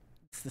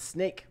 It's the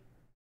snake.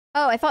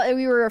 Oh, I thought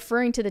we were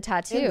referring to the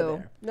tattoo. And the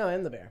bear. No,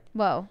 and the bear.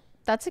 Whoa,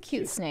 that's a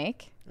cute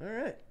snake. All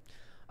right.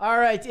 All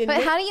right.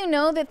 But how do you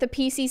know that the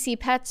PCC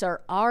pets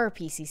are our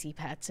PCC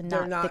pets and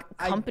not the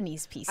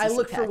company's PCC pets? I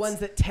look for ones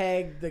that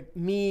tag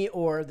me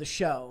or the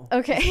show.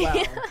 Okay.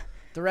 As well.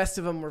 The rest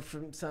of them were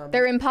from some.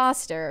 They're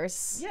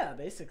imposters. Yeah,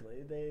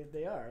 basically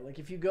they are. Like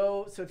if you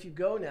go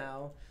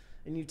now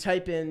and you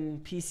type in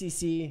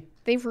PCC.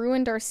 They've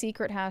ruined our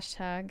secret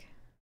hashtag.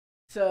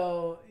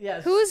 So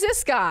yes. Who is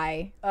this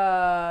guy?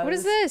 What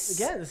is this?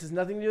 Again, this has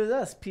nothing to do with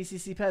us.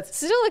 PCC Pets.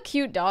 Still a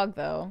cute dog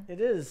though. It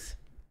is.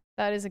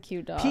 That is a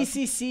cute dog.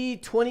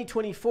 PCC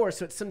 2024,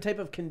 so it's some type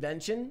of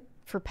convention.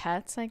 For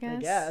pets, I guess? I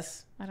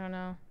guess. I don't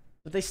know.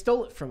 But they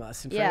stole it from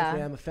us, and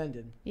frankly, I'm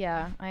offended.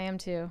 Yeah, I am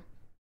too.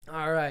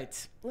 All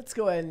right. Let's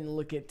go ahead and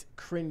look at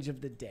cringe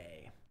of the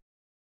day.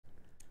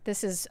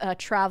 This is a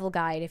travel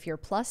guide if you're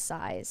plus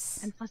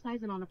size. I'm plus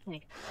size and on a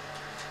plane.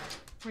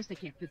 Of course I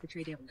can't put the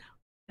tray table down.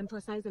 I'm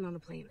plus size and on a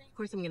plane. Of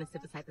course I'm going to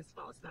sit beside the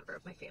smallest member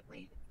of my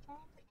family.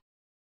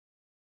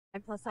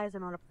 I'm plus size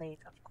and on a plane.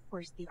 Of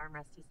course the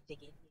armrest is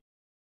sticky.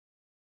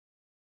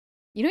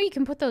 You know you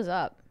can put those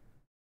up.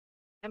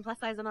 I'm plus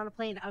size and on a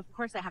plane. Of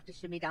course I have to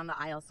shimmy down the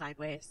aisle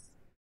sideways.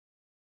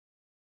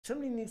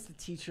 Somebody needs to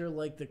teach her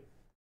like the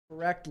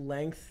correct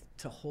length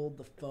to hold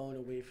the phone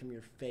away from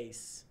your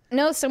face.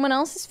 No, someone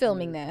else is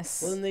filming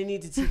this. Well, then they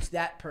need to teach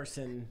that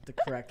person the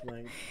correct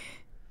length.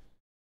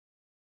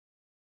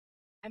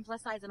 I'm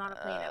plus size and on a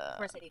plane. Of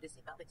course I need a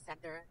seatbelt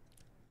extender.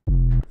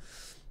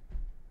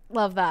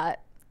 Love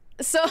that.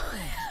 So,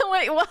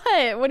 wait, what?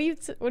 What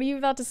are you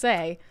about to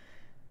say?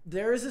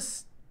 There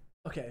is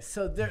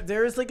so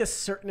there is like a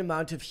certain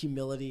amount of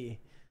humility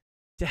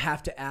to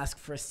have to ask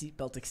for a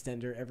seatbelt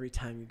extender every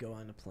time you go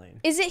on a plane.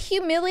 Is it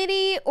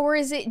humility or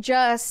is it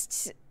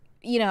just,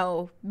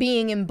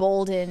 being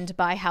emboldened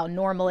by how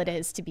normal it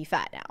is to be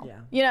fat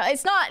now? Yeah.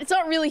 It's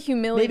not really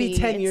humility. Maybe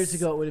 10 years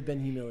ago it would have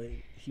been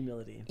humility.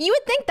 You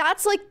would think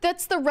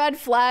that's the red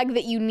flag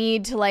that you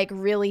need to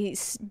really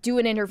do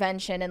an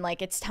intervention and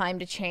it's time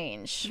to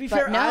change. To be but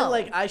fair, no.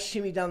 I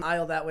shimmy down the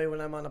aisle that way when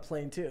I'm on a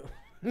plane too.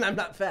 I'm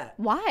not fat.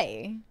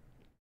 Why?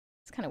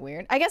 It's kind of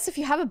weird. I guess if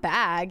you have a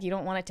bag, you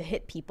don't want it to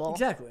hit people.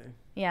 Exactly.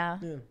 Yeah.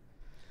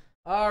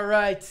 All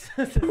right.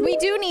 We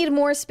do need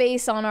more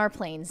space on our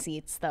plane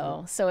seats,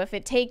 though. So if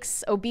it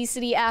takes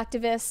obesity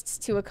activists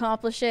to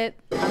accomplish it,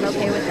 I'm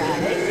okay with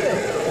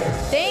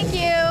that. Thank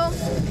you.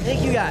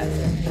 Thank you. Thank you, guys.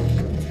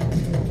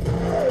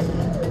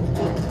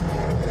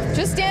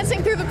 Just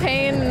dancing through the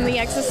pain and the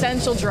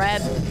existential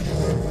dread.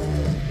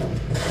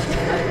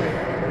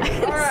 I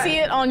can see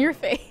it on your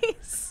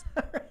face.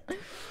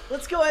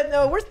 Let's go ahead.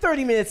 No, we're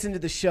 30 minutes into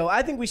the show.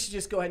 I think we should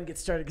just go ahead and get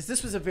started because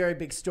this was a very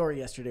big story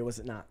yesterday, was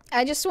it not?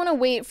 I just want to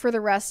wait for the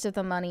rest of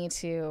the money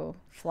to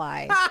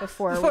fly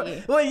before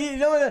we... Well, you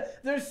know what?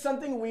 There's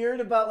something weird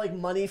about like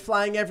money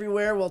flying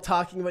everywhere while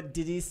talking about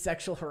Diddy's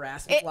sexual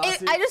harassment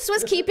lawsuit. I just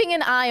was keeping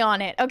an eye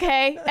on it,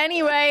 okay?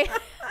 Anyway...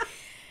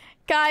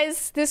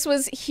 Guys, this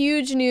was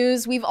huge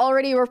news. We've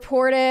already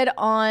reported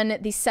on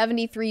the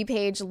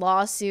 73-page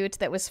lawsuit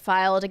that was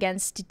filed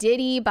against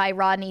Diddy by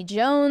Rodney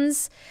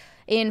Jones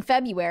in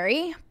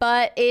February,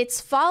 but it's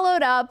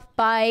followed up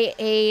by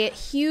a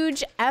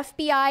huge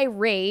FBI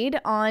raid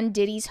on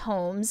Diddy's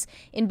homes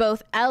in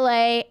both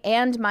LA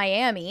and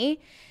Miami.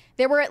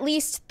 There were at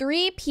least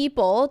 3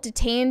 people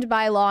detained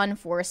by law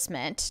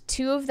enforcement.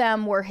 2 of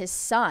them were his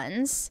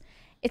sons.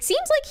 It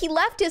seems like he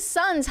left his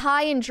sons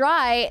high and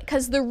dry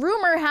because the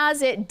rumor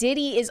has it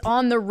Diddy is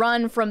on the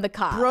run from the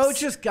cops. Bro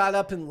just got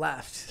up and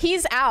left.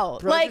 He's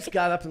out. Bro just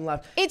got up and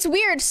left. It's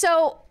weird.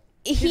 So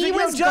he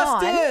was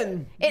gone.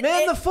 Justin,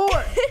 man the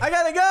fort. I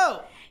gotta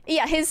go.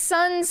 Yeah, his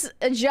sons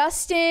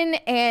Justin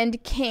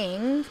and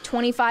King,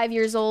 25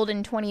 years old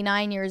and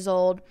 29 years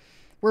old,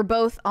 were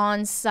both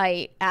on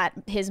site at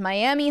his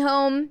Miami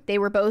home. They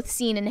were both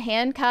seen in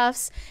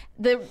handcuffs.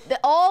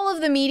 All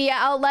of the media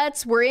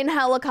outlets were in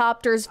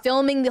helicopters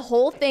filming the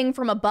whole thing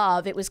from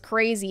above. It was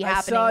crazy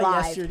happening live.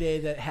 I saw yesterday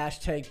that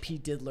hashtag P.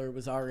 Diddler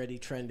was already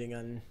trending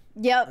on...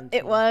 Yep, on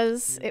it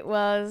was. It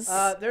was.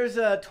 There's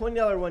a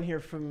 $20 one here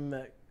from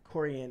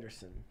Corey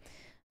Anderson.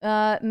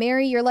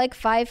 Mary, you're like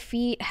 5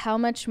 feet. How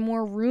much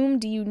more room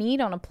do you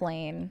need on a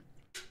plane?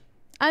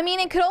 I mean,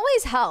 it could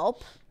always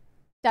help.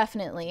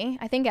 Definitely.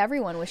 I think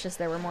everyone wishes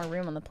there were more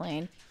room on the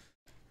plane.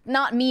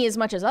 Not me as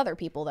much as other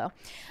people, though.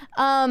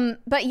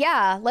 But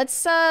yeah,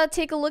 let's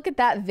take a look at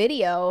that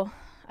video,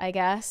 I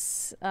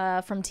guess,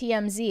 from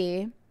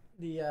TMZ.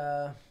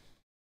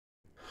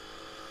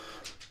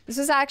 This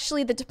is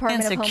actually the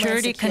Department of Homeland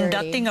Security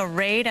conducting a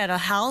raid at a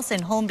house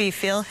in Holmby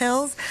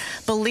Hills,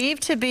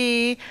 believed to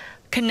be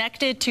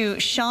connected to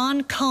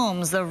Sean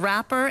Combs, the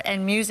rapper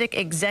and music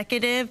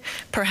executive,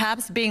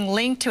 perhaps being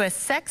linked to a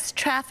sex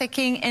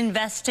trafficking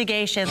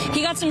investigation.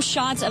 He got some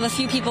shots of a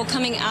few people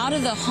coming out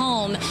of the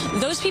home.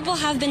 Those people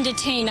have been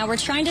detained. Now, we're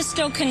trying to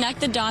still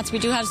connect the dots. We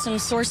do have some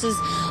sources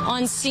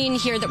on scene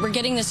here that we're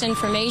getting this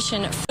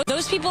information.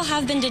 Those people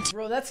have been detained.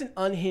 Bro, that's an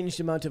unhinged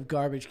amount of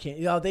garbage cans.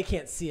 You know, they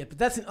can't see it, but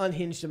that's an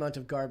unhinged amount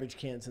of garbage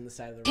cans on the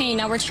side of the road.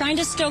 Now, we're trying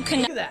to still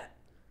connect. Look at that.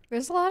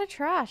 There's a lot of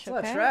trash,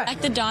 okay?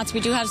 Connect the dots. We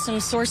do have some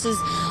sources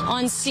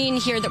on scene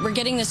here that we're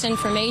getting this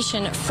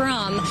information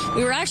from.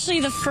 We were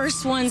actually the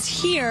first ones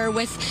here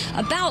with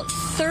about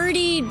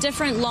 30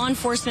 different law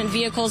enforcement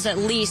vehicles at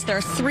least. There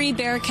are 3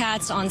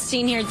 Bearcats on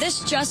scene here.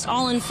 This just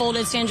all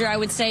unfolded, Sandra, I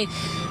would say,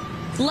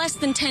 less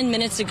than 10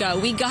 minutes ago.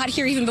 We got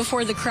here even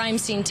before the crime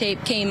scene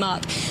tape came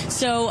up.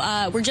 So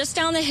we're just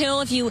down the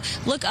hill. If you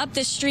look up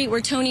this street where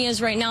Tony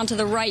is right now to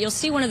the right, you'll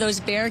see one of those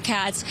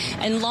Bearcats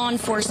and law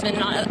enforcement.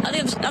 And on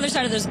the other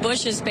side of those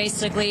bushes,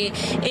 basically,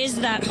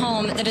 is that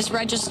home that is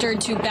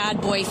registered to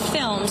Bad Boy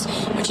Films,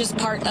 which is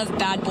part of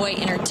Bad Boy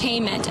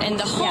Entertainment. And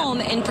the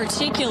home in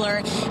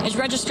particular is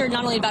registered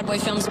not only to Bad Boy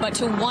Films, but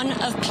to one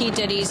of P.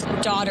 Diddy's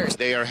daughters.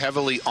 They are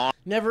heavily on.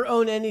 Never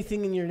own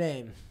anything in your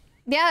name.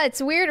 Yeah,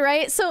 it's weird,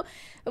 right? So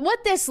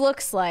what this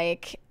looks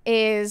like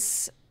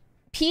is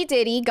P.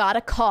 Diddy got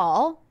a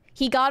call.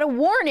 He got a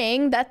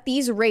warning that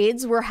these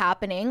raids were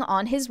happening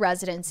on his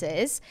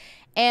residences,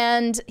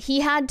 and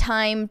he had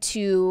time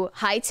to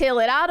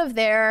hightail it out of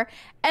there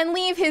and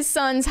leave his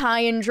sons high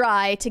and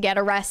dry to get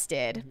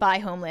arrested by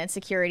Homeland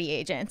Security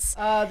agents.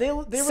 They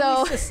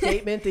released a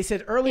statement. They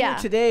said earlier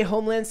today,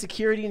 Homeland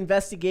Security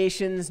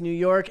Investigations New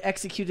York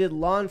executed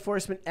law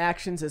enforcement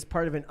actions as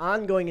part of an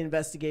ongoing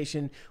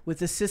investigation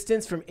with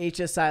assistance from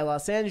HSI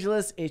Los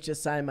Angeles,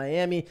 HSI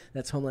Miami,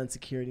 that's Homeland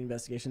Security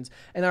Investigations,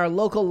 and our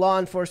local law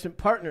enforcement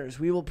partners.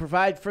 We will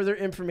provide further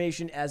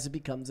information as it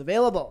becomes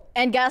available.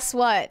 And guess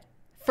what?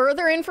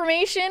 Further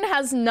information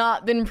has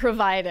not been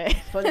provided.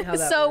 Funny how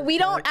that so works, we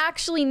don't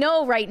actually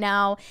know right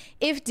now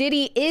if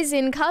Diddy is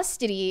in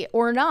custody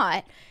or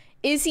not.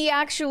 Is he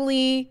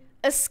actually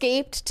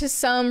escaped to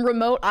some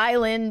remote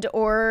island,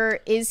 or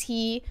is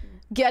he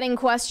getting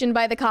questioned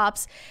by the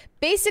cops?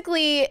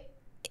 Basically,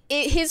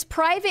 his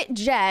private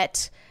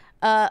jet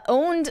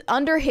owned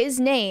under his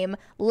name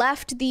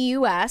left the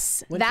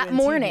U.S. that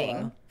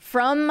morning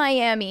from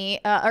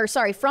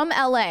from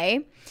LA.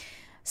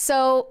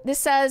 So this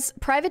says,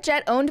 private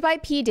jet owned by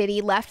P.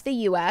 Diddy left the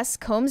U.S.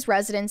 Combs'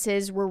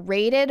 residences were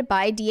raided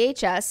by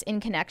DHS in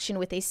connection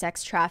with a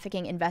sex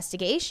trafficking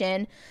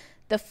investigation.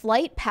 The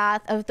flight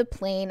path of the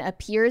plane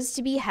appears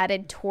to be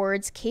headed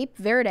towards Cape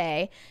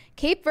Verde.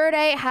 Cape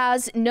Verde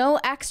has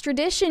no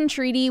extradition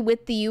treaty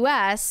with the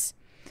U.S.,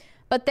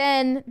 but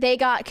then they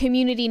got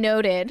community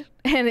noted,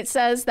 and it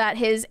says that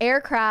his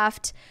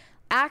aircraft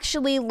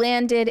actually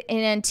landed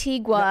in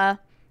Antigua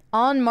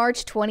on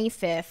March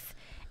 25th.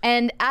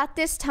 And at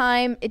this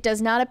time, it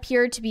does not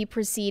appear to be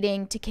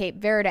proceeding to Cape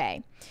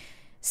Verde.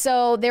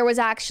 So there was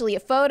actually a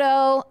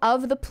photo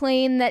of the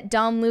plane that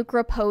Don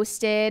Lucra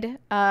posted.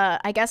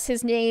 I guess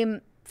his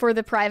name for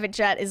the private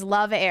jet is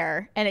Love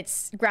Air, and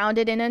it's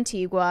grounded in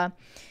Antigua.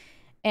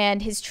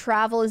 And his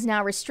travel is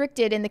now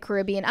restricted in the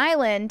Caribbean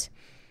island.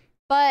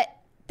 But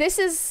this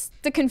is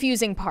the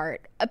confusing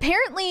part.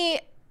 Apparently,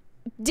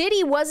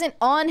 Diddy wasn't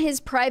on his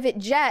private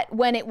jet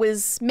when it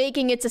was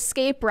making its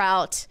escape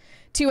route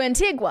to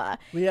Antigua.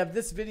 We have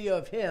this video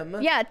of him.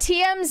 Yeah,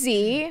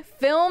 TMZ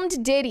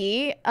filmed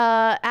Diddy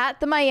at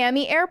the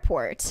Miami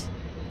airport.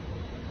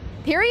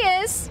 Here he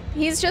is.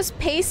 He's just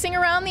pacing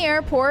around the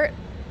airport,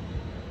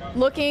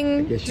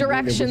 looking directionless.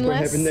 What's gonna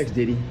happen next,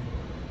 Diddy?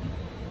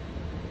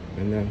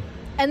 I know.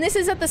 And this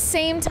is at the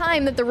same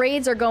time that the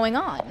raids are going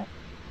on.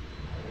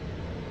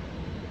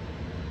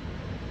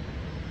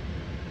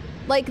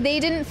 Like, they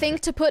didn't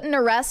think to put an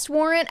arrest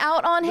warrant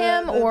out on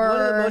him, or...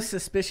 One of the most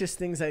suspicious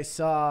things I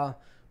saw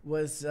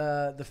was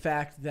the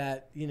fact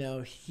that, you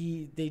know,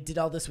 they did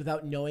all this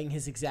without knowing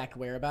his exact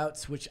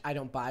whereabouts, which I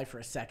don't buy for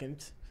a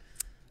second.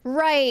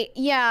 Right,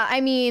 yeah. I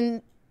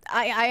mean,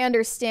 I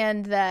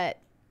understand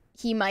that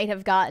he might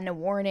have gotten a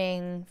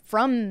warning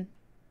from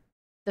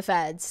the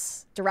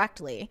feds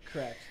directly.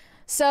 Correct.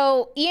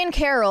 So Ian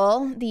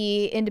Carroll,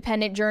 the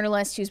independent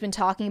journalist who's been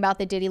talking about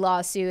the Diddy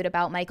lawsuit,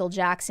 about Michael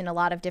Jackson, a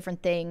lot of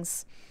different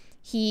things,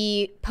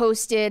 he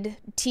posted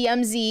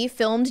TMZ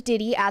filmed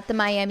Diddy at the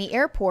Miami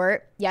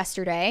airport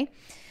yesterday.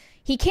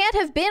 He can't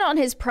have been on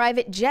his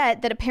private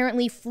jet that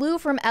apparently flew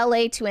from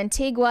LA to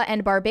Antigua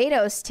and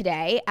Barbados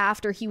today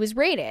after he was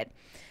raided.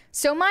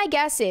 So my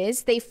guess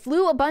is they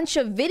flew a bunch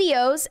of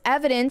videos,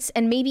 evidence,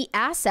 and maybe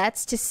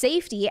assets to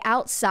safety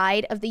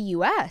outside of the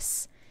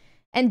US.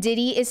 And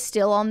Diddy is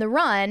still on the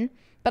run,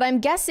 but I'm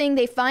guessing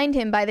they find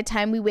him by the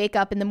time we wake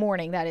up in the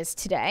morning, that is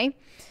today.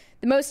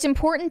 The most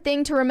important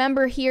thing to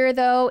remember here,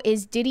 though,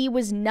 is Diddy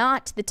was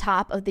not the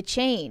top of the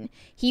chain.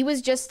 He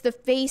was just the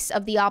face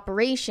of the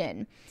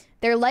operation.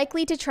 They're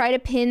likely to try to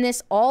pin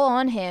this all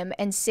on him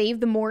and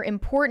save the more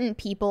important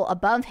people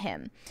above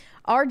him.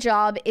 Our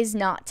job is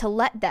not to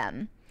let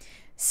them.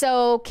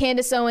 So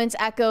Candace Owens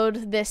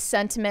echoed this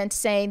sentiment,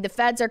 saying the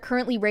feds are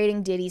currently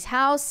raiding Diddy's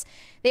house.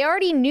 They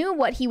already knew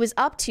what he was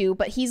up to,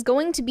 but he's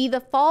going to be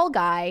the fall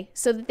guy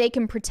so that they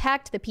can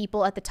protect the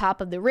people at the top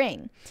of the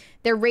ring.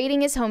 They're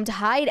raiding his home to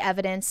hide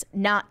evidence,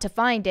 not to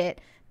find it.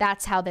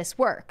 That's how this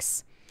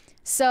works.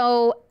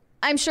 So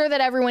I'm sure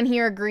that everyone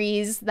here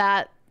agrees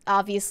that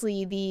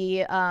obviously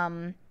the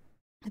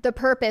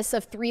purpose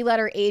of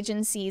three-letter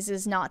agencies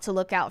is not to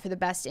look out for the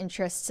best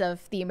interests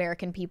of the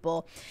American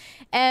people.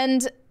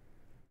 And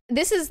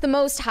this is the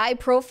most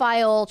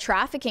high-profile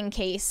trafficking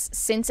case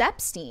since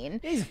Epstein.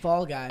 He's a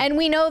fall guy. And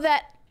we know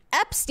that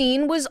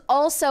Epstein was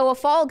also a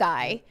fall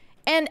guy.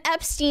 And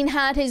Epstein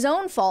had his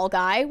own fall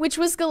guy, which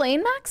was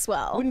Ghislaine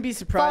Maxwell. Wouldn't be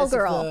surprised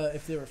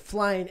if they were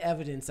flying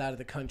evidence out of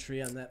the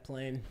country on that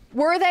plane.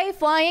 Were they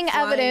flying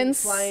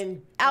evidence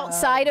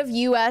outside of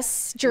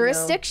U.S.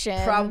 jurisdiction? You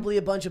know, probably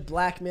a bunch of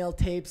blackmail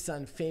tapes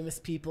on famous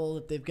people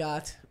that they've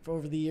got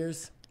over the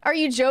years. Are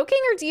you joking,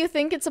 or do you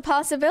think it's a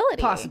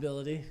possibility?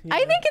 Possibility. Yeah. I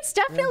think it's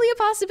definitely a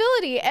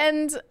possibility.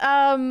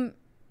 And,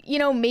 you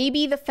know,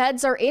 maybe the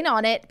feds are in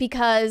on it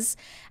because,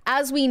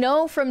 as we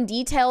know from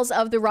details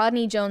of the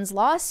Rodney Jones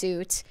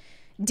lawsuit,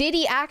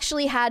 Diddy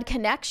actually had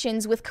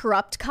connections with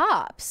corrupt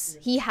cops.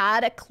 He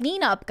had a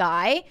cleanup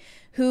guy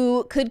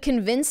who could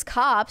convince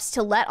cops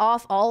to let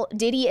off all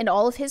Diddy and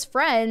all of his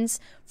friends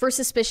for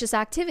suspicious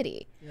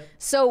activity. Yep.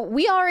 So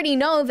we already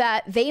know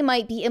that they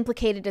might be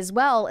implicated as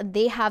well, and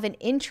they have an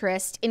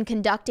interest in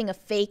conducting a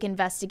fake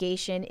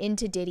investigation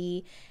into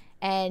Diddy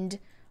and,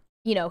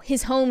 you know,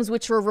 his homes,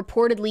 which were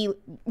reportedly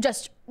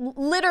just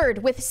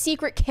littered with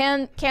secret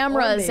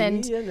cameras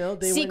and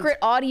secret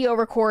audio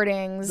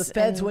recordings. The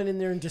feds went in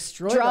there and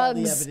destroyed all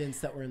the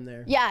evidence that were in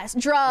there. Yes,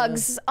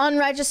 drugs,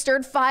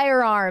 unregistered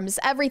firearms,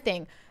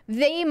 everything.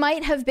 They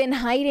might have been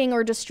hiding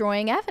or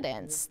destroying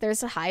evidence.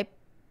 There's a high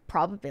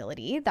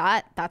probability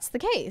that that's the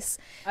case.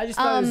 I just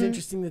thought it was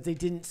interesting that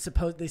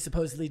they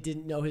supposedly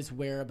didn't know his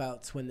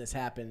whereabouts when this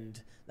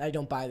happened. I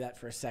don't buy that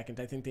for a second.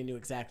 I think they knew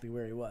exactly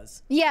where he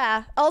was.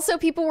 Yeah. Also,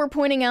 people were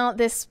pointing out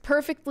this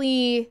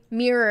perfectly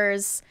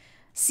mirrors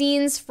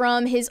scenes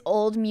from his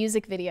old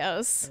music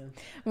videos.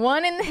 Yeah.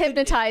 One in the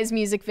Hypnotize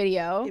music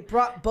video.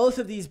 Both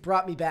of these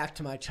brought me back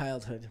to my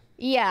childhood.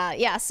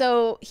 Yeah.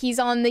 So he's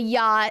on the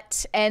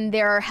yacht, and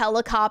there are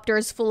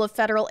helicopters full of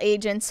federal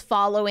agents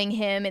following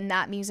him in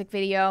that music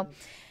video.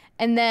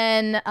 And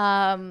then,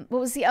 what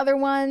was the other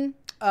one?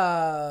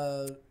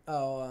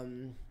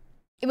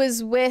 It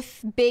was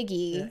with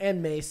Biggie.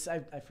 And Mace,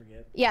 I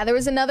forget. Yeah, there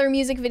was another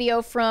music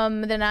video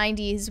from the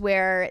 90s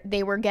where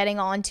they were getting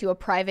onto a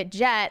private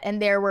jet,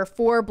 and there were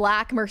 4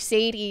 black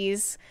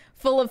Mercedes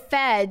full of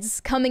feds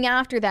coming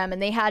after them,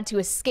 and they had to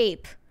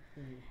escape.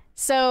 Mm-hmm.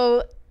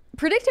 So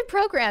predictive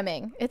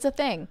programming, it's a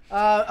thing.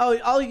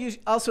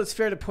 Also, it's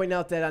fair to point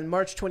out that on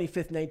March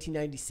 25th,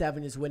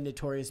 1997 is when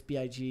Notorious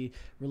B.I.G.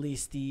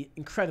 released the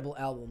incredible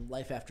album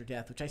Life After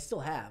Death, which I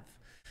still have.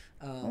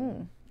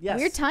 Yes.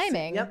 Weird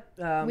timing. Yep.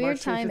 Weird March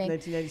 25th, timing.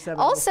 1997.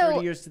 Also,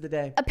 30 years to the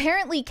day.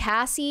 Apparently,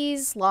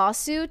 Cassie's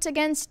lawsuit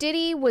against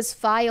Diddy was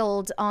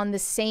filed on the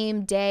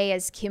same day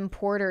as Kim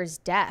Porter's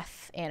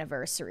death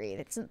anniversary.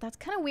 That's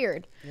kind of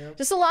weird. Yep.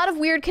 Just a lot of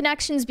weird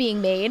connections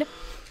being made.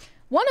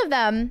 One of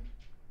them,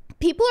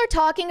 people are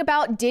talking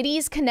about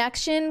Diddy's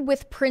connection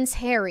with Prince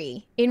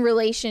Harry in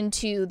relation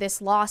to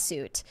this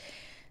lawsuit.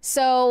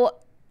 So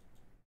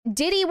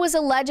Diddy was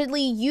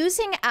allegedly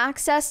using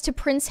access to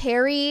Prince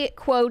Harry,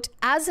 quote,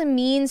 as a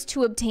means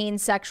to obtain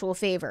sexual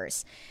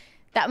favors.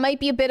 That might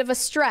be a bit of a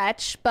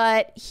stretch,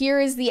 but here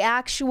is the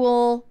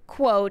actual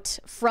quote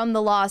from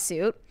the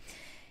lawsuit.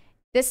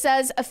 This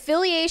says,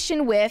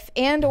 affiliation with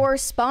and or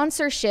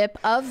sponsorship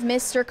of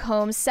Mr.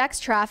 Combs' sex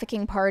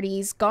trafficking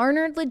parties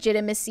garnered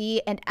legitimacy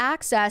and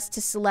access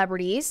to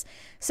celebrities,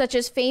 such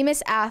as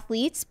famous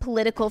athletes,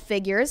 political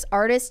figures,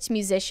 artists,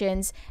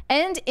 musicians,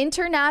 and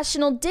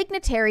international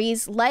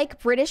dignitaries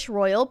like British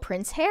Royal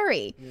Prince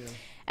Harry. Yeah.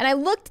 And I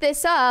looked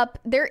this up.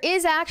 There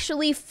is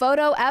actually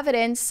photo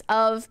evidence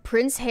of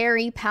Prince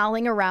Harry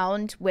palling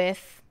around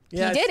with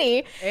Yes.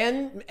 Diddy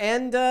and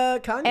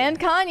Kanye. And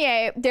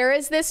Kanye. There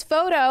is this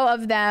photo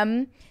of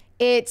them.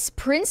 It's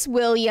Prince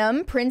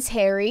William, Prince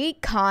Harry,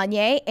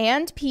 Kanye,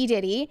 and P.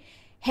 Diddy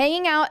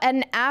hanging out at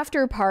an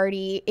after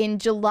party in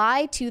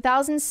July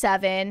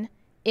 2007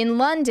 in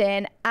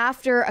London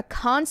after a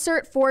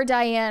concert for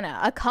Diana,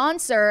 a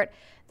concert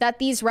that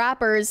these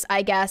rappers,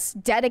 I guess,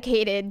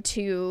 dedicated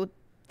to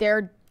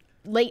their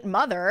late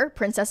mother,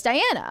 Princess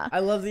Diana. I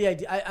love the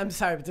idea. I'm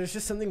sorry, but there's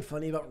just something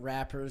funny about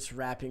rappers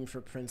rapping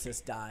for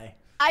Princess Di.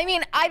 I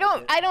mean, I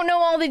don't know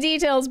all the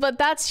details, but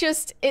that's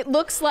just, it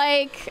looks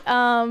like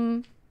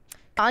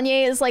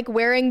Kanye is like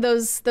wearing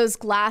those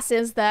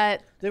glasses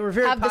that they were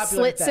very have the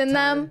slits in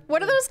them.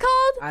 What are those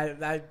called?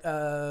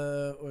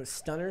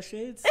 Stunner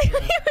shades. He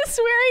was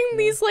wearing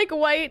these like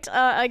white,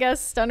 I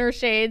guess, stunner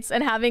shades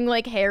and having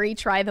like Harry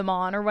try them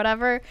on or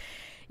whatever.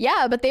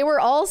 Yeah, but they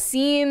were all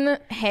seen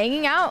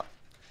hanging out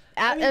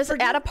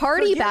at a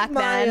party back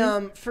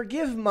then.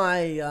 Forgive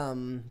my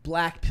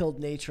black-pilled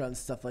nature on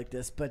stuff like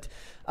this, but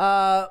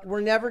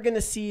we're never going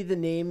to see the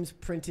names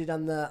printed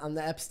on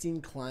the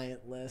Epstein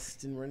client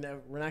list, and we're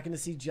not going to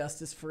see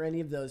justice for any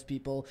of those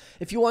people.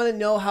 If you want to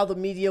know how the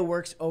media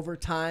works over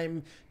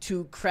time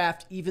to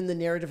craft even the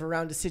narrative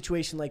around a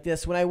situation like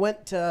this, when I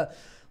went to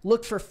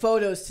look for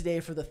photos today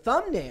for the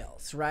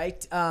thumbnails,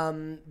 right?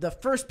 The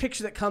first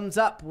picture that comes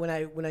up when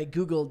I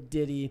Googled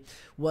Diddy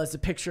was a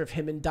picture of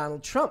him and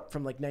Donald Trump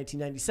from like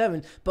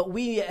 1997. But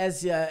we,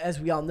 as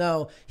we all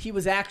know, he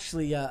was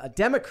actually a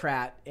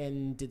Democrat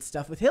and did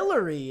stuff with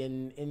Hillary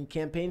and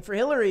campaigned for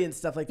Hillary and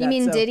stuff like that. You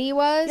mean Diddy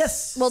was?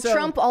 Yes. Well,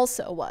 Trump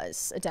also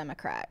was a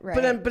Democrat,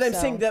 right? But I'm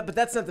saying that, but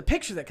that's not the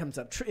picture that comes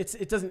up.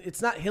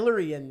 It's not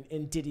Hillary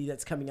and Diddy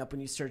that's coming up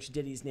when you search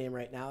Diddy's name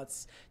right now.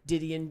 It's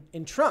Diddy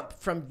and Trump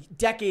from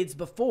decades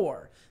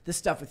before the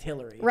stuff with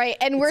Hillary. Right,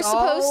 and we're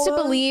supposed to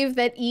believe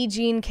that E.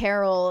 Jean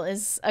Carroll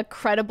is a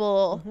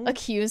credible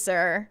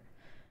accuser.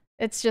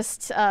 It's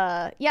just,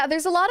 yeah,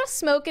 there's a lot of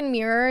smoke and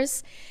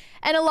mirrors.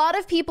 And a lot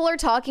of people are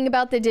talking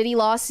about the Diddy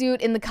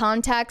lawsuit in the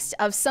context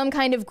of some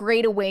kind of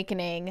great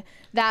awakening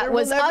that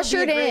was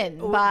ushered in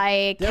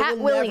by Cat Williams.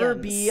 There will never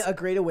be a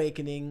great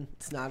awakening.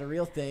 It's not a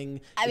real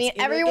thing. I mean,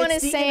 everyone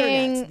is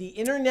saying... The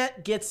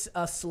internet gets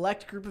a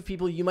select group of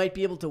people. You might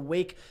be able to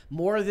wake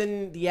more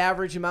than the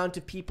average amount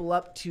of people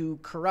up to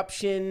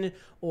corruption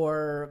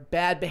or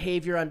bad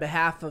behavior on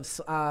behalf of,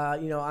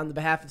 on the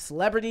behalf of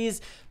celebrities.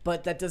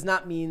 But that does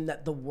not mean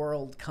that the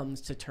world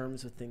comes to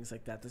terms with things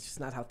like that. That's just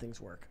not how things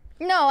work.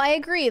 No, I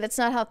agree. That's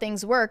not how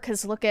things work,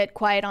 because look at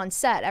Quiet on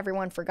Set.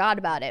 Everyone forgot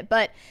about it.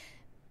 But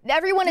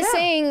everyone is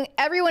saying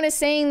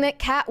that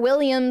Cat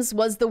Williams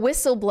was the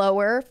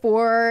whistleblower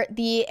for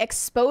the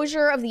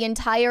exposure of the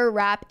entire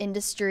rap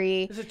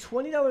industry. There's a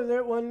 $20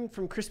 there one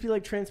from Crispy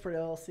Lake Transport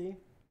LLC.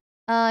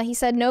 He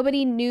said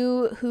nobody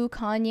knew who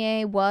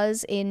Kanye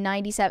was in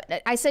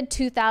 97. I said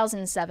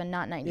 2007,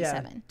 not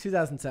 97. Yeah,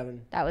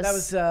 2007. That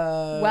was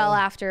well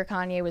after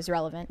Kanye was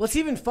relevant. Well, it's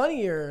even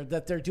funnier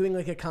that they're doing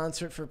like a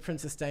concert for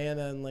Princess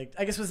Diana, and like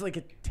I guess it was like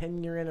a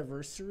 10-year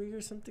anniversary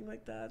or something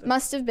like that.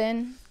 Must have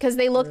been, because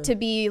they look to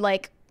be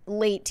like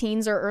late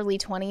teens or early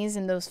 20s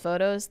in those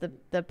photos.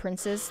 The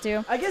princes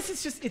do. I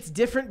guess it's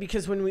different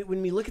because when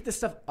we look at this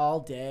stuff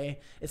all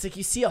day, it's like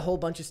you see a whole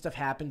bunch of stuff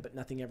happen, but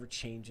nothing ever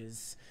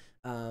changes.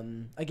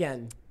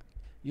 Again,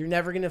 you're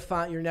never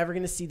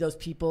gonna see those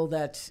people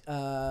that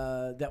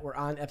were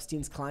on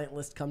Epstein's client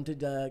list come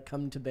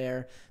to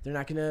bear. They're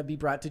not gonna be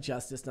brought to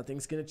justice.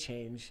 Nothing's gonna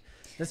change.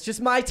 That's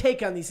just my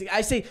take on these things. I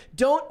say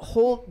don't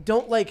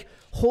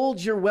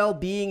hold your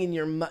well-being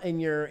in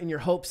your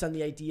hopes on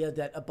the idea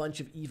that a bunch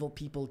of evil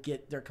people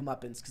get their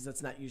comeuppance, because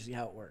that's not usually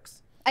how it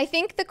works. I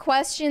think the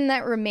question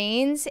that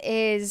remains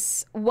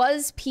is,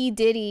 was P.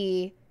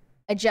 Diddy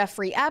a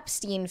Jeffrey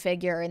Epstein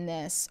figure in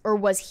this, or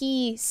was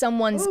he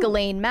someone's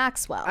Ghislaine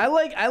Maxwell? I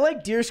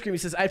like Deer Scream. He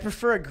says, I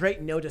prefer a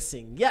great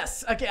noticing.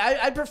 Yes. Okay.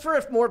 I prefer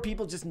if more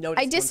people just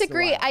notice. I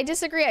disagree.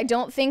 I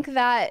don't think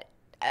that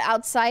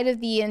outside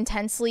of the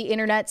intensely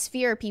internet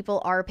sphere,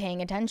 people are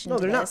paying attention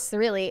to this.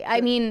 Really,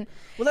 I mean,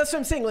 well, that's what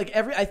I'm saying. Like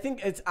I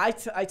think it's I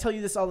tell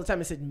you this all the time.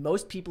 I said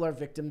most people are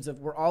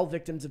we're all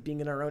victims of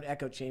being in our own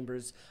echo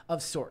chambers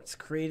of sorts,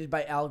 created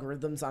by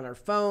algorithms on our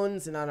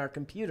phones and on our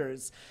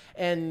computers.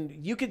 And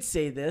you could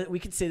say this, we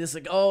could say this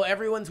like, oh,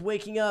 everyone's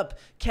waking up.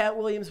 Cat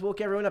Williams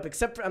woke everyone up,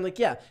 except for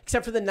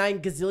except for the 9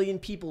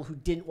 gazillion people who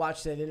didn't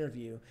watch that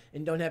interview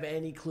and don't have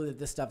any clue that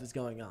this stuff is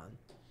going on.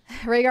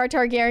 Rhaegar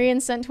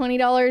Targaryen sent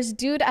 $20.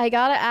 Dude, I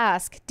gotta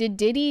ask, did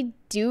Diddy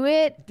do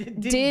it?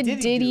 Did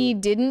Diddy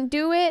didn't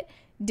do it?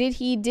 Did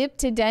he dip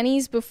to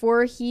Denny's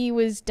before he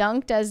was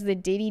dunked as the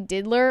Diddy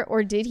Diddler,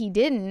 or did he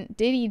didn't?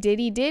 Did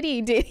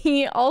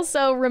he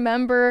also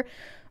remember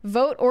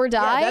vote or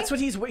die? Yeah, that's what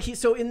he's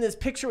so in this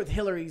picture with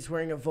Hillary, he's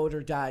wearing a vote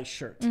or die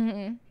shirt.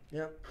 Mm-hmm.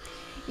 Yeah.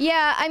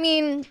 Yeah, I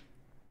mean,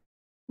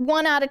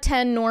 1 out of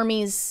 10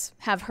 normies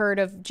have heard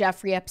of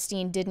Jeffrey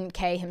Epstein didn't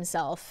K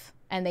himself,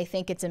 and they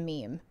think it's a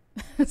meme.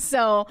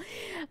 So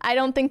I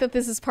don't think that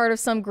this is part of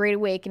some great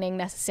awakening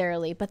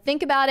necessarily, but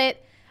think about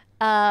it,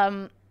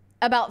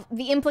 about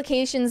the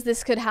implications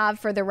this could have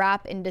for the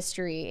rap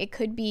industry. It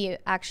could be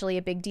actually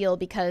a big deal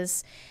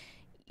because,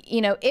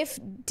 you know, if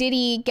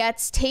Diddy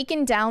gets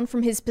taken down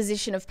from his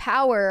position of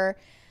power,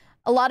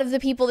 a lot of the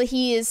people that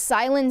he is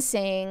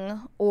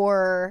silencing,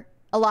 or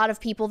a lot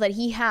of people that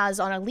he has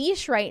on a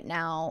leash right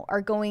now,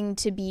 are going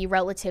to be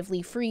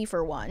relatively free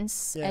for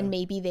once, and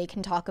maybe they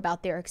can talk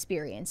about their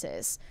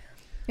experiences.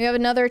 We have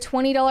another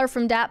 $20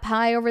 from Dat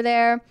Pie over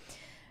there.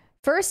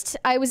 First,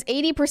 I was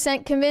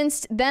 80%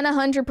 convinced, then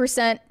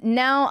 100%.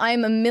 Now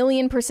I'm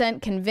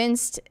 1,000,000%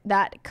 convinced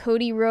that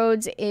Cody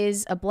Rhodes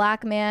is a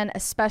black man,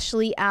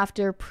 especially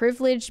after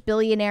privileged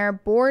billionaire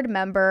board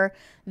member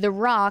The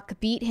Rock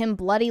beat him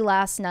bloody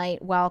last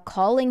night while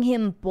calling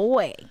him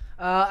boy.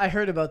 I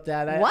heard about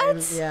that. What?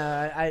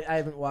 I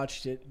haven't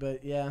watched it,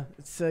 but yeah,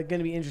 it's going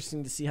to be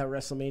interesting to see how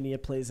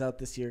WrestleMania plays out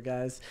this year,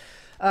 guys.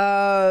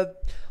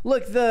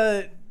 Look,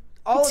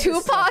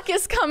 Tupac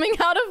is coming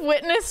out of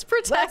witness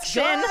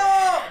protection.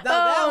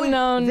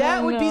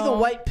 That would be the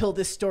white pill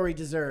this story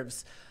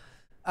deserves.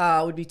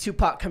 Would be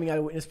Tupac coming out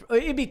of witness.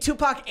 It'd be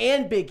Tupac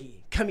and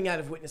Biggie coming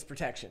out of witness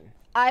protection.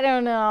 I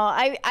don't know.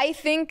 I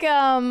think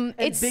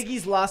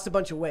Biggie's lost a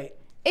bunch of weight.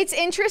 It's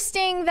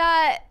interesting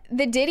that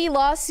the Diddy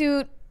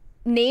lawsuit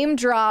name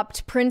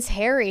dropped Prince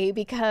Harry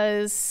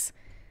because,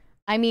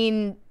 I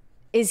mean,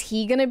 is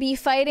he going to be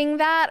fighting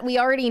that? We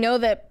already know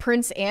that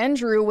Prince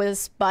Andrew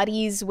was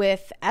buddies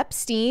with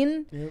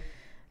Epstein. Yep.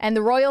 And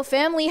the royal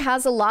family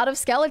has a lot of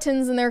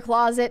skeletons in their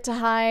closet to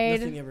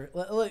hide. Nothing ever.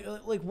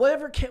 Like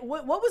whatever.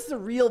 What was the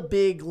real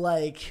big,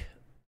 like,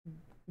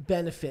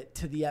 benefit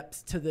to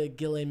the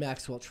Ghislaine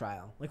Maxwell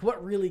trial? Like,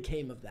 what really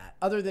came of that?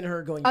 Other than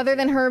her going... Other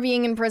than her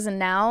being in prison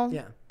now?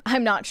 Yeah.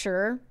 I'm not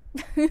sure.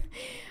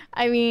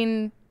 I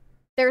mean...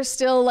 They're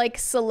still like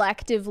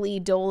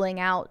selectively doling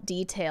out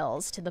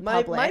details to the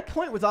public. My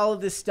point with all of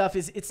this stuff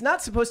is it's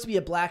not supposed to be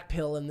a black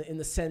pill in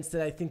the sense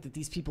that I think that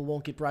these people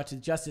won't get brought to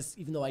justice,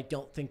 even though I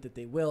don't think that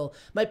they will.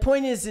 My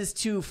point is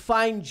to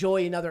find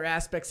joy in other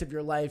aspects of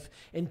your life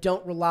and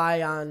don't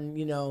rely on,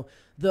 you know,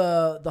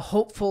 the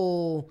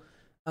hopeful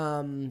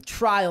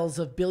trials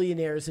of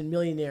billionaires and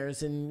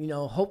millionaires and, you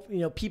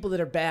know, people that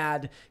are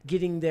bad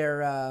getting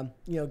their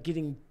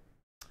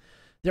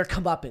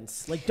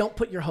comeuppance. Like, don't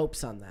put your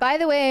hopes on that. By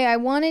the way, I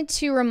wanted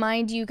to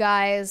remind you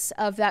guys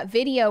of that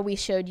video we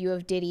showed you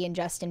of Diddy and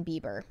Justin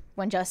Bieber.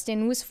 When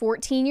Justin was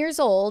 14 years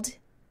old,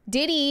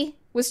 Diddy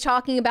was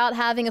talking about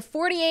having a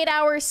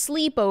 48-hour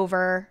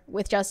sleepover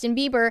with Justin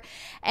Bieber.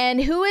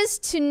 And who is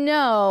to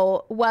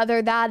know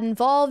whether that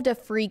involved a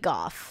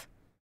freak-off?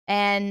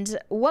 And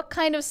what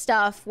kind of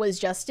stuff was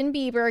Justin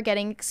Bieber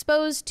getting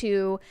exposed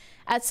to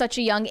at such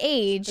a young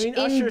age in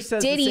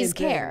Diddy's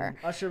care?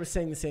 Usher was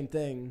saying the same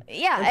thing.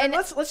 Yeah, and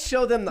let's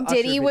show them the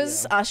Diddy Usher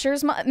was video.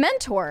 Usher's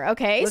mentor.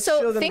 Okay,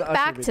 so think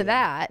back to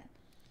that.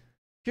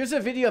 Here's a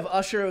video of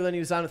Usher when he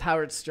was on with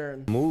Howard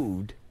Stern.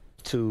 Moved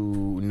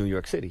to New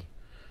York City.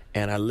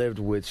 And I lived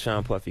with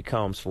Sean Puffy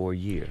Combs for a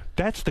year.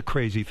 That's the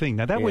crazy thing.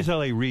 Now, that was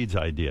L.A. Reid's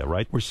idea,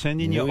 right? We're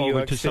sending you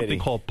over to something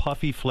called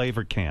Puffy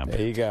Flavor Camp.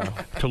 There you go.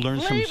 To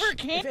learn some...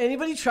 If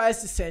anybody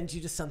tries to send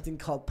you to something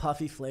called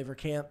Puffy Flavor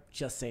Camp,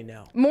 just say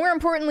no. More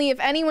importantly, if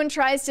anyone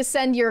tries to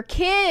send your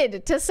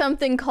kid to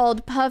something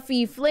called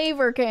Puffy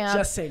Flavor Camp...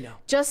 just say no.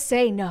 Just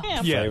say no.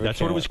 Yeah,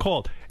 that's what it was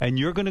called. And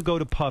you're going to go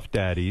to Puff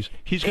Daddy's.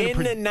 He's going in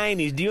the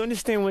 90s. Do you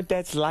understand what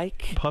that's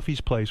like?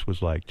 Puffy's place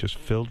was like just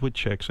filled with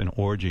chicks and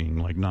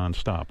orgying like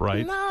nonstop,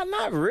 right? No,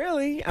 not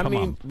really. I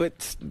mean,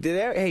 but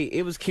hey,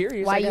 it was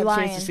curious. Why I got you a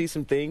lying? chance to see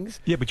some things.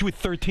 Yeah, but you were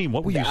 13.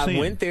 What were you seeing? I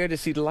went there to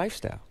see the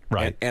lifestyle.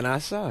 Right. And I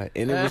saw it.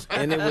 And it was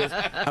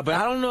but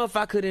I don't know if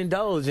I could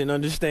indulge and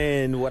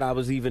understand what I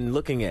was even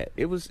looking at.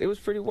 It was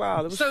pretty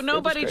wild. So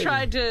nobody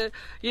tried to,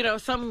 you know,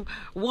 some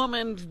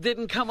woman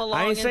didn't come along.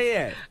 I didn't say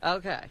that.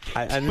 Okay.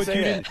 I didn't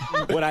say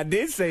that. What I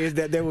did say is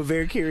that there were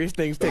very curious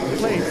things taking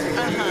place.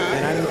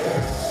 And I didn't...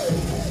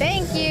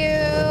 Thank you.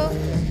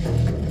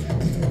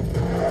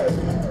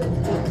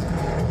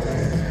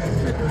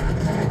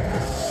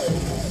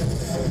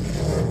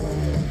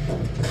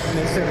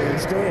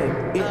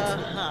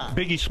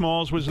 Biggie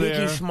Smalls was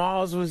there. Biggie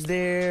Smalls was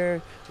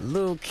there.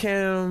 Lil'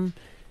 Kim,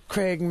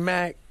 Craig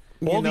Mack.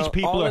 All these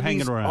people are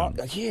hanging around.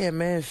 Yeah,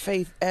 man.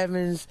 Faith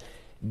Evans.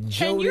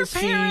 And your Jodeci,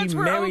 parents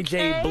were Mary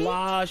okay? J.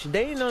 Blige.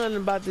 They didn't know nothing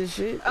about this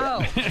shit.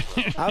 Oh.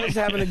 I was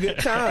having a good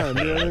time.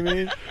 You know what I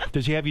mean?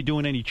 Does he have you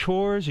doing any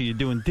chores? Are you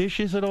doing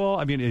dishes at all?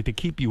 I mean, to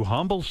keep you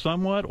humble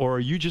somewhat? Or are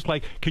you just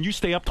like, can you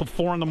stay up till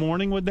 4 in the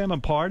morning with them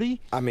and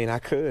party? I mean, I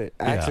could.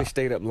 I actually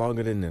stayed up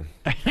longer than them.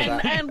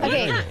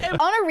 Okay,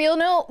 on a real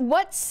note,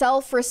 what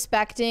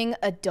self-respecting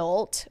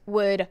adult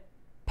would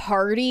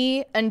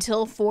party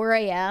until 4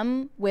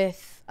 a.m.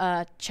 with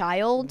a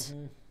child?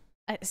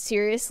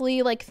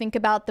 Seriously, like, think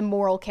about the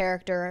moral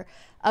character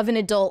of an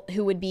adult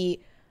who would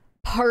be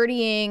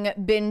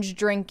partying, binge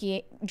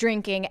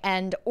drinking,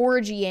 and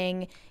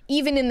orgying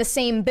even in the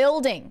same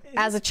building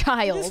as a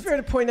child. It's fair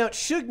to point out,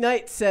 Suge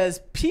Knight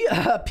says,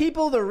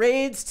 people, the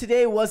raids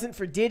today wasn't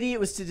for Diddy. It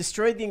was to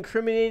destroy the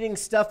incriminating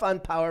stuff on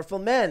powerful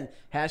men.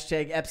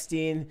 Hashtag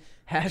Epstein,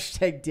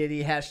 hashtag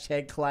Diddy,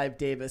 hashtag Clive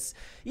Davis.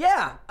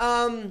 Yeah,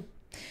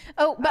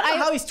 Oh, but I don't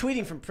know how he's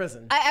tweeting from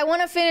prison. I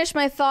want to finish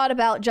my thought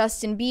about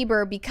Justin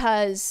Bieber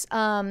because,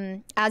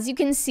 as you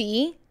can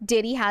see,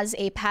 Diddy has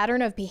a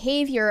pattern of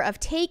behavior of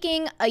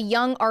taking a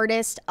young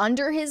artist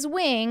under his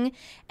wing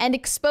and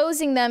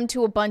exposing them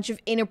to a bunch of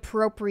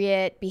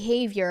inappropriate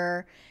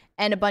behavior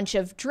and a bunch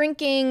of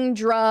drinking,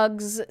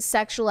 drugs,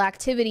 sexual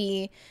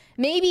activity,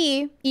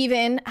 maybe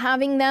even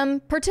having them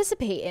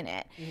participate in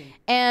it.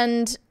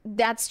 And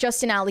that's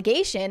just an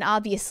allegation,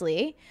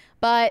 obviously.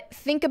 But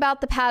think about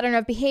the pattern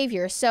of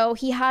behavior. So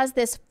he has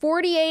this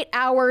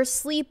 48-hour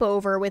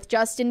sleepover with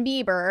Justin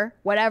Bieber,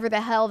 whatever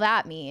the hell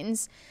that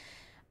means.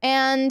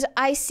 And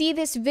I see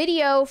this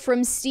video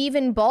from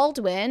Stephen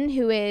Baldwin,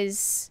 who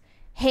is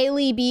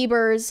Hailey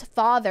Bieber's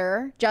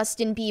father,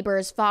 Justin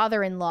Bieber's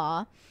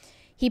father-in-law.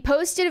 He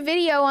posted a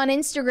video on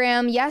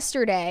Instagram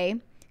yesterday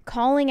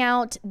calling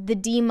out the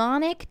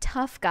demonic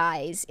tough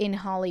guys in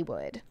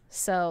Hollywood.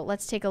 So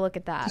let's take a look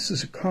at that. This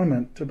is a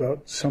comment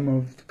about some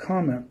of the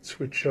comments,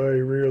 which I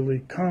rarely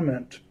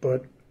comment,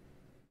 but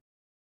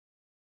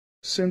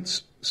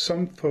since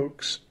some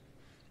folks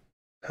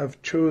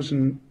have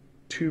chosen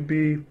to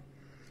be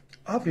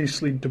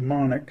obviously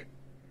demonic,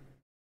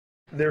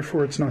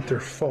 therefore it's not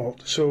their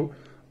fault. So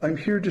I'm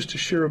here just to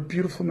share a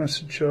beautiful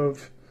message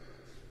of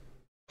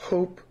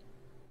hope,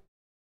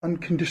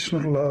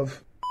 unconditional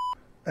love,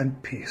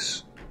 and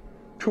peace.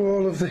 To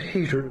all of the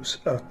haters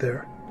out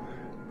there,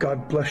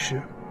 God bless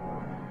you.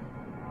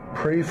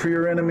 Pray for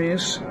your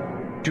enemies.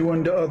 Do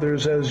unto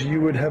others as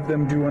you would have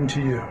them do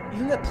unto you.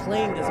 Even the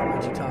plane doesn't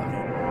want you talking.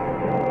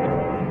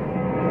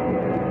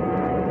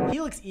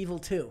 He looks evil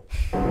too.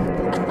 A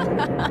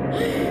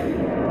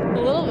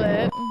little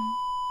bit.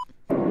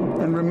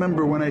 And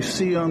remember, when I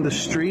see you on the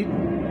street,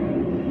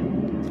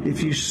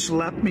 if you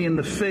slap me in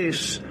the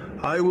face,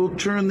 I will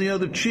turn the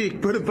other cheek.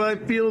 But if I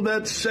feel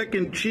that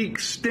second cheek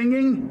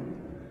stinging,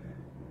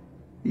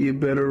 you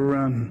better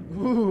run.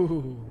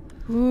 Ooh.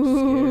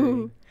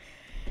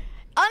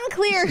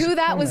 Unclear who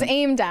that was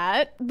aimed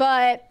at,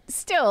 but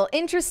still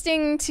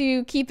interesting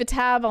to keep a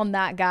tab on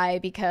that guy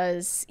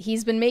because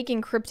he's been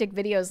making cryptic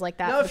videos like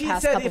that for the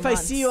past couple months. If I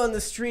see you on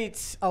the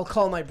streets, I'll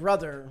call my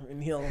brother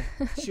and he'll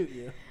shoot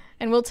you.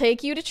 And we'll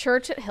take you to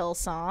church at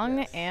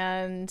Hillsong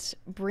and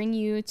bring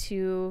you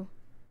to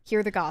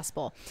hear the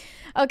gospel.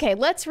 Okay,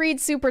 let's read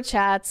Super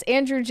Chats.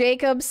 Andrew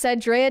Jacobs said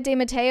Drea De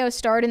Matteo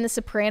starred in The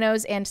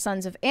Sopranos and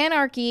Sons of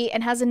Anarchy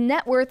and has a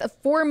net worth of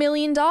 $4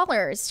 million.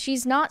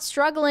 She's not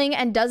struggling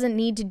and doesn't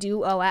need to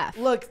do OF.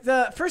 Look,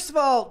 first of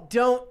all,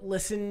 don't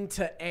listen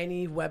to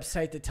any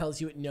website that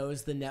tells you it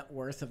knows the net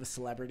worth of a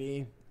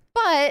celebrity.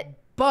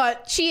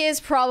 But she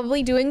is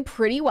probably doing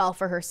pretty well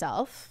for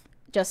herself,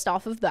 just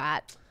off of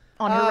that.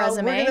 On her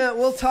resume.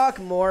 We'll talk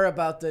more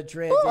about the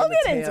Drea De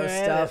Matteo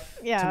stuff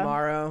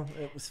tomorrow.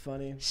 It was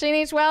funny. Shane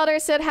H. Wilder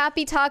said,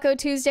 Happy Taco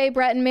Tuesday,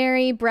 Brett and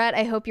Mary. Brett,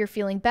 I hope you're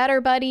feeling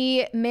better,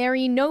 buddy.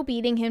 Mary, no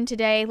beating him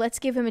today. Let's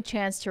give him a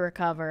chance to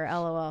recover.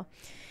 LOL.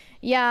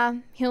 Yeah,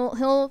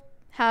 he'll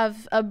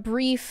have a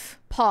brief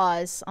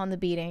pause on the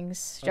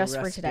beatings just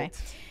for today.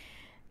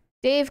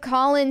 Dave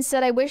Collins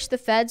said, I wish the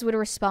feds would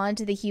respond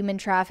to the human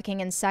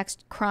trafficking and sex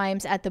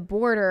crimes at the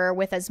border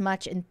with as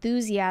much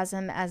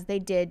enthusiasm as they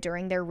did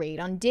during their raid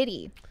on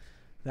Diddy.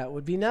 That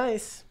would be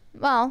nice.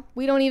 Well,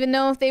 we don't even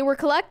know if they were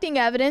collecting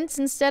evidence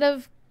instead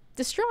of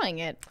destroying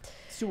it.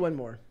 Let's do one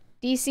more.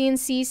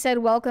 DCNC said,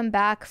 welcome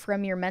back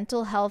from your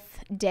mental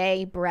health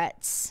day,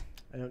 Bretts.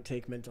 I don't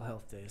take mental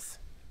health days.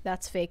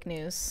 That's fake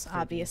news,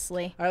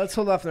 obviously. All right, let's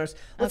hold off on ours.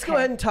 Let's go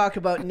ahead and talk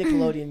about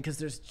Nickelodeon because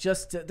there's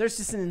just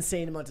an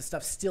insane amount of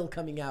stuff still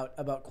coming out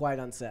about Quiet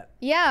on Set.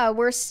 Yeah,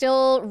 we're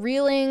still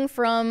reeling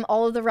from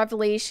all of the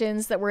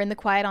revelations that were in the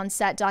Quiet on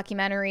Set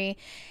documentary.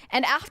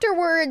 And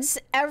afterwards,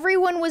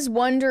 everyone was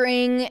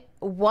wondering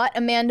what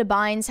Amanda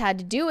Bynes had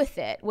to do with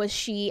it. Was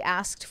she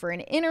asked for an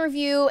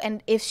interview?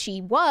 And if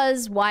she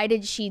was, why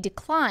did she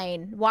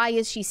decline? Why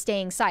is she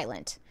staying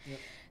silent? Yep.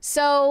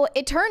 So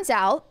it turns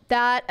out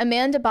that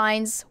Amanda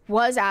Bynes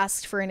was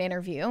asked for an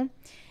interview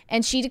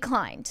and she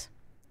declined.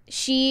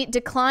 she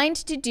declined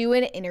to do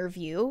an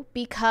interview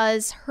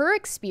because her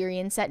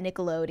experience at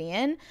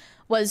Nickelodeon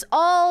was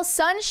all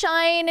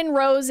sunshine and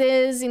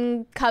roses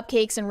and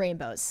cupcakes and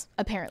rainbows,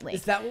 apparently.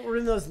 Is that what we're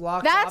in those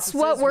locked That's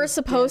what we're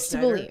supposed to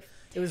believe.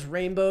 It was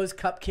rainbows,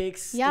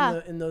 cupcakes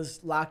in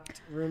those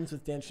locked rooms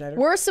with Dan Schneider?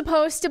 We're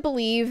supposed to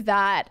believe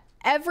that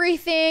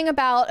everything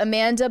about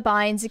Amanda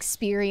Bynes'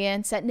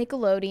 experience at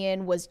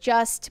Nickelodeon was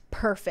just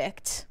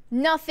perfect.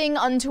 Nothing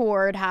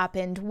untoward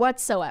happened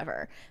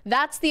whatsoever.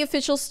 That's the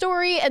official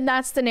story, and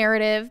that's the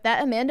narrative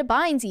that Amanda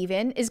Bynes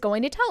even is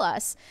going to tell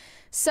us.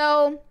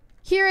 So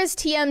here is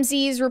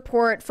TMZ's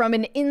report from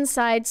an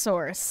inside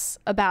source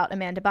about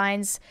Amanda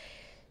Bynes.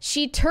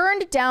 She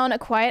turned down a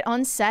quiet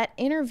on set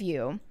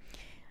interview.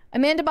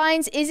 Amanda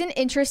Bynes isn't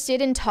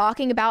interested in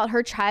talking about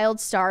her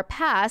child star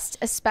past,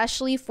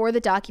 especially for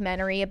the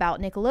documentary about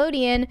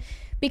Nickelodeon,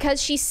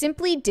 because she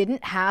simply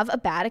didn't have a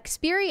bad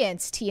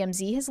experience,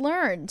 TMZ has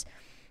learned.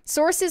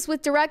 Sources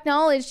with direct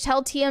knowledge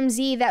tell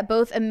TMZ that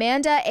both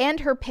Amanda and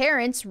her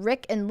parents,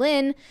 Rick and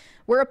Lynn,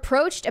 were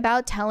approached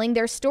about telling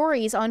their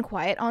stories on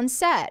Quiet on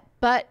Set,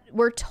 but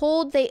were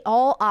told they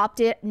all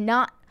opted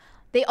not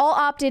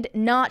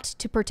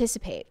to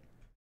participate.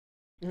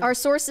 Our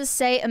sources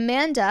say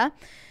Amanda,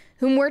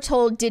 whom we're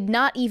told did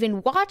not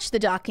even watch the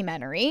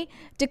documentary,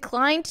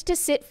 declined to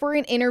sit for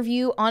an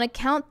interview on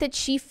account that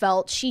she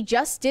felt she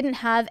just didn't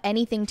have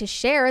anything to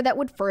share that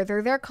would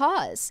further their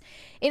cause.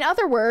 In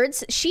other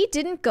words, she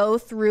didn't go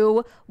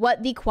through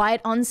what the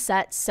Quiet on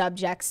Set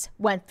subjects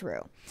went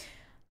through.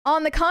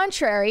 On the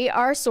contrary,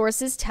 our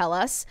sources tell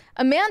us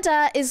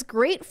Amanda is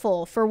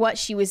grateful for what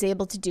she was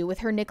able to do with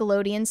her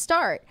Nickelodeon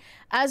start.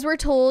 As we're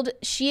told,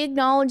 she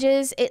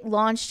acknowledges it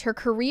launched her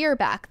career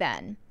back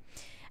then.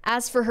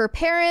 As for her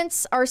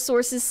parents, our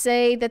sources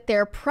say that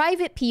they're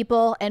private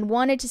people and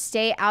wanted to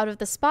stay out of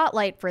the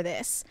spotlight for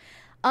this.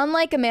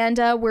 Unlike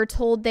Amanda, we're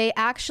told they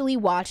actually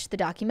watched the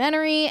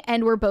documentary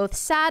and were both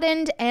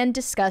saddened and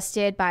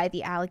disgusted by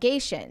the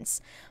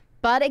allegations.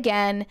 But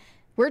again,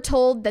 we're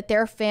told that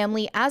their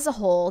family as a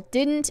whole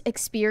didn't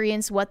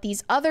experience what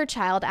these other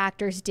child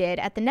actors did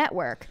at the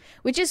network,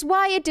 which is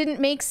why it didn't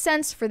make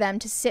sense for them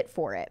to sit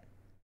for it.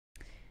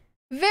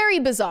 Very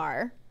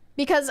bizarre,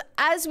 because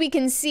as we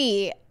can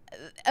see,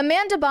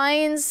 Amanda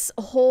Bynes'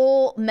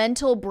 whole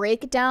mental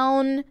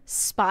breakdown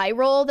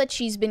spiral that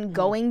she's been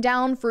going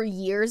down for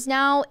years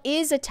now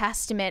is a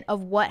testament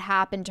of what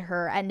happened to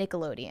her at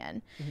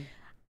Nickelodeon.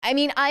 I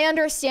mean, I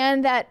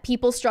understand that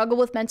people struggle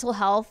with mental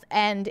health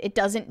and it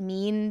doesn't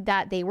mean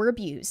that they were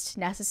abused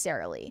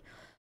necessarily.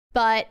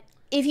 But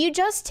if you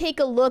just take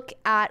a look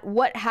at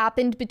what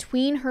happened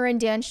between her and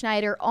Dan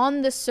Schneider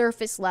on the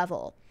surface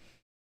level,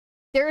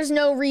 there's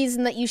no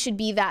reason that you should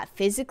be that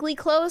physically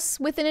close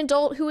with an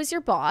adult who is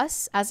your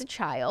boss as a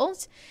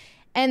child.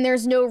 And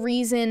there's no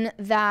reason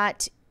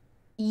that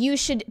you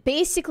should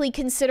basically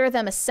consider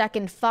them a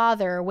second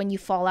father when you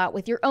fall out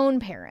with your own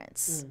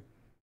parents.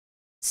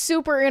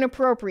 Super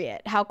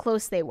inappropriate how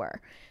close they were.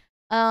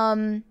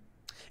 So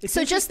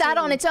just that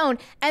on its own.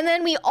 And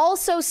then we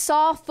also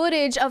saw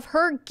footage of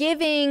her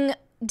giving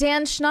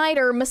Dan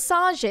Schneider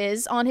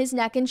massages on his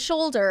neck and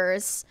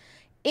shoulders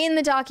in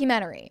the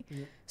documentary.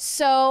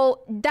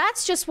 So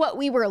that's just what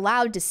we were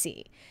allowed to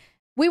see.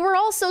 We were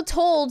also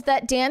told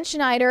that Dan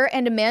Schneider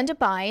and Amanda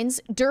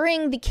Bynes,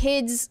 during the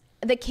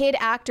kid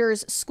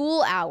actors'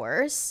 school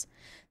hours,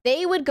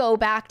 they would go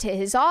back to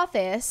his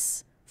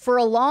office for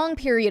a long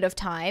period of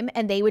time,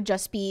 and they would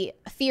just be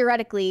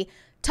theoretically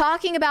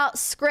talking about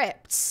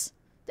scripts,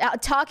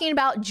 talking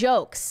about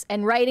jokes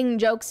and writing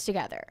jokes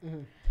together.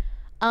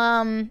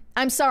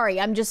 I'm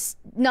sorry, I'm just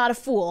not a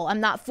fool.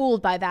 I'm not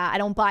fooled by that. I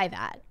don't buy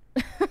that.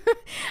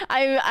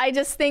 I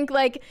just think,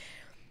 like,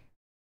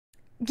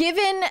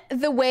 given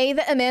the way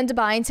that Amanda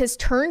Bynes has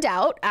turned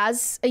out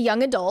as a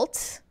young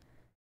adult,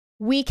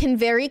 we can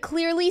very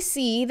clearly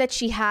see that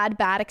she had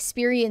bad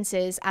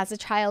experiences as a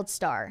child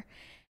star.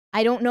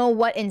 I don't know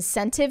what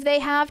incentive they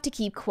have to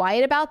keep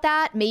quiet about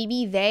that.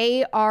 Maybe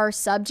they are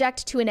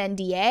subject to an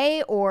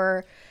NDA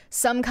or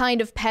some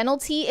kind of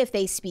penalty if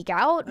they speak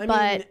out. I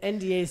mean,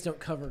 NDAs don't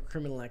cover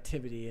criminal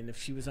activity, and if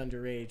she was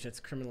underage,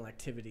 that's criminal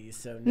activity.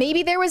 So no.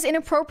 Maybe there was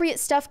inappropriate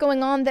stuff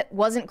going on that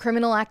wasn't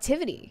criminal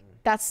activity.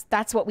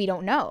 That's what we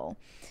don't know.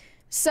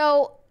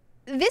 So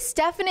this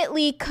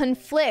definitely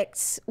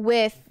conflicts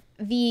with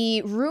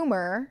the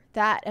rumor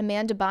that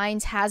Amanda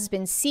Bynes has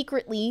been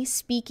secretly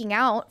speaking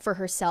out for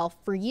herself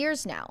for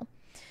years now.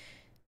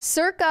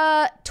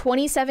 Circa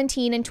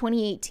 2017 and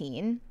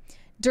 2018,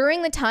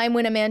 during the time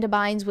when Amanda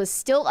Bynes was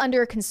still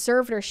under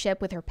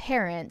conservatorship with her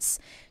parents,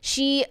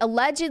 she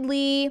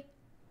allegedly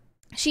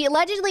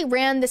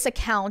ran this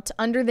account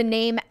under the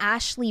name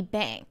Ashley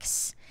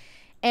Banks.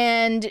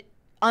 And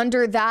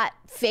under that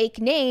fake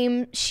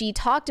name, she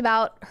talked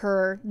about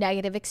her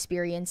negative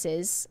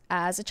experiences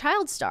as a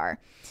child star.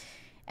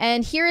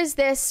 And here is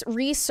this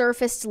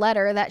resurfaced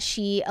letter that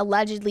she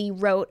allegedly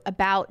wrote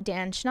about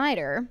Dan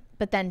Schneider,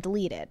 but then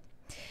deleted.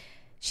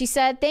 She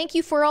said, "Thank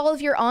you for all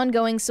of your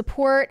ongoing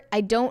support.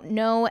 I don't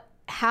know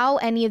how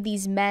any of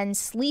these men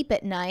sleep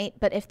at night,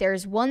 but if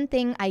there's one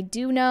thing I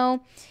do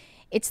know,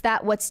 It's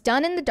that what's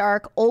done in the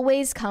dark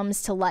always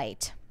comes to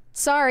light.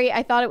 Sorry,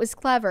 I thought it was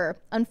clever.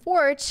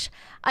 Unfortunately,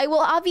 I will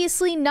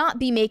obviously not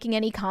be making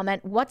any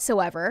comment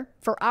whatsoever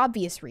for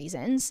obvious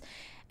reasons.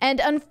 And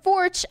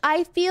unfortunately,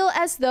 I feel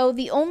as though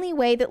the only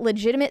way that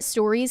legitimate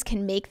stories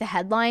can make the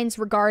headlines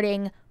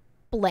regarding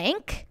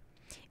blank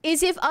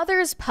is if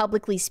others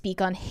publicly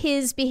speak on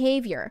his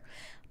behavior.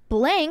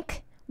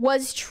 Blank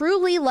was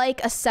truly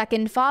like a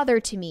second father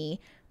to me,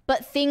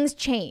 but things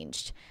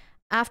changed.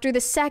 After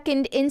the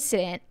second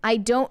incident, I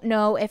don't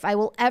know if I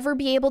will ever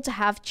be able to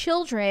have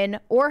children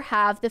or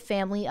have the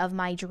family of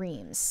my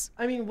dreams.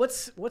 I mean,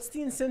 what's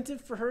the incentive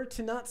for her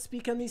to not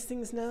speak on these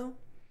things now?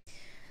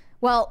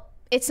 Well,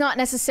 it's not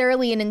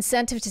necessarily an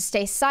incentive to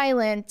stay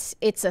silent.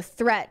 It's a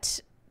threat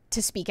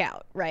to speak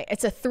out, right?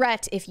 It's a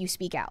threat if you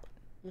speak out.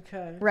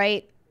 Okay.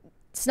 Right?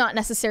 It's not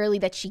necessarily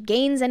that she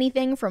gains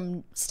anything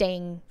from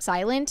staying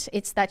silent.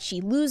 It's that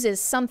she loses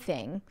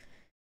something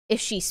if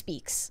she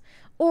speaks.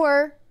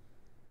 Or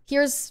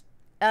here's,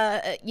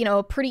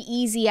 a pretty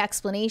easy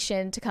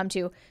explanation to come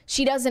to.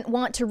 She doesn't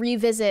want to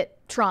revisit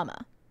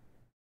trauma.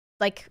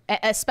 Like,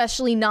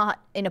 especially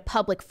not in a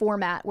public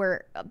format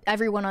where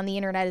everyone on the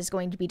internet is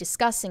going to be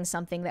discussing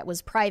something that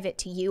was private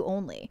to you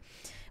only,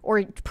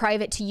 or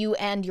private to you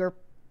and your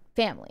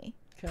family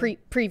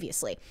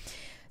previously.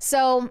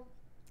 So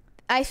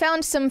I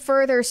found some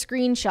further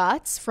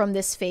screenshots from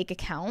this fake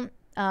account,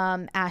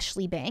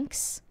 Ashley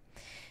Banks.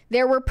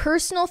 There were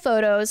personal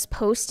photos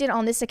posted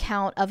on this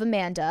account of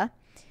Amanda,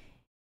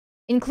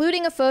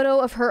 including a photo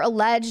of her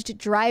alleged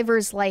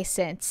driver's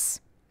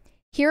license.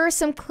 Here are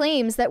some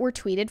claims that were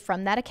tweeted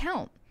from that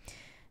account.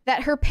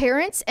 That her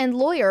parents and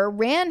lawyer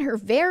ran her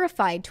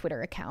verified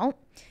Twitter account.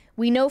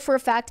 We know for a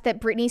fact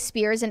that Britney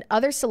Spears and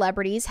other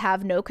celebrities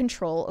have no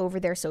control over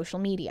their social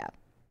media.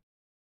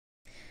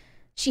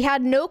 She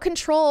had no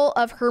control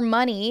of her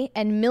money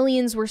and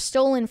millions were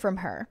stolen from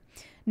her,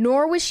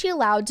 nor was she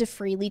allowed to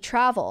freely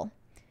travel.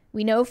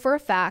 We know for a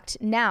fact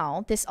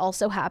now this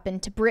also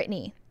happened to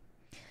Britney.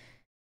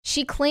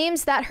 She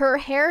claims that her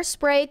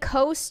Hairspray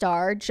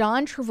co-star,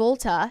 John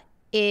Travolta,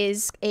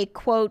 is a,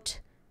 quote,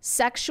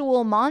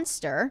 sexual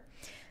monster,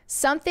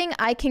 something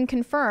I can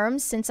confirm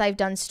since I've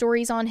done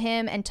stories on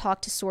him and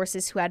talked to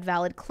sources who had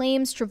valid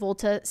claims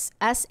Travolta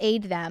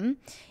SA'd them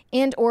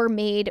and or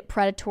made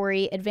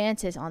predatory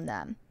advances on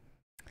them.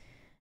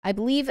 I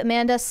believe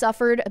Amanda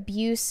suffered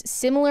abuse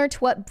similar to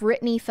what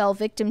Britney fell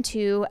victim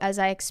to, as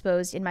I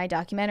exposed in my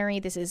documentary.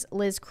 This is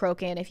Liz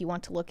Crokin, if you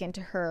want to look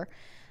into her.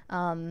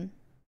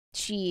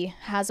 She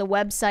has a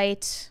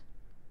website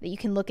that you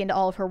can look into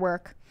all of her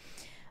work.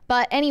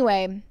 But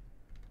anyway,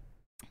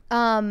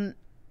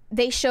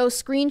 they show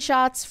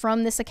screenshots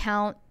from this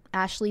account,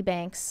 Ashley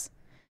Banks.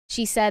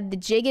 She said, "The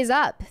jig is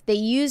up. They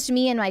used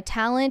me and my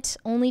talent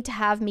only to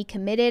have me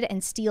committed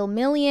and steal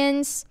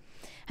millions.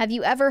 Have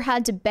you ever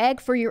had to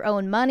beg for your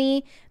own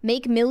money,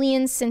 make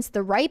millions since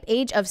the ripe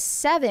age of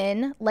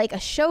 7, like a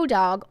show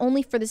dog,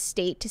 only for the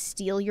state to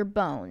steal your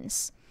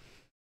bones?"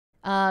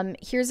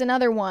 Here's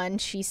another one.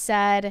 She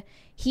said,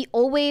 he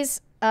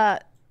always,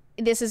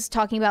 this is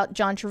talking about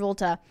John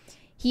Travolta.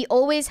 He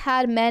always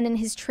had men in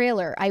his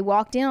trailer. I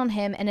walked in on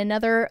him and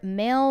another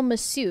male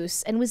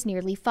masseuse and was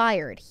nearly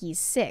fired. He's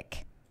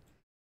sick.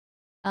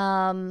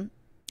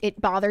 It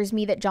bothers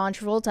me that John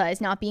Travolta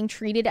is not being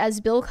treated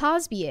as Bill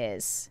Cosby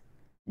is.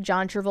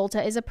 John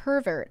Travolta is a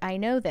pervert. I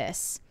know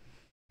this.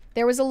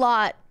 There was a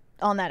lot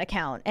on that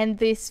account. And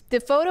the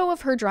photo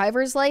of her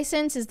driver's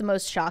license is the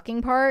most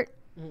shocking part.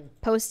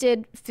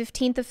 Posted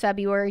 15th of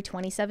February,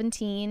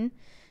 2017.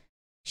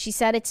 She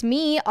said, "It's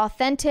me,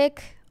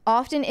 authentic,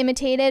 often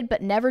imitated,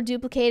 but never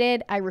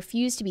duplicated. I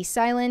refuse to be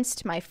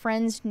silenced. My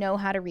friends know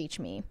how to reach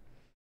me."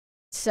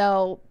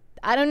 So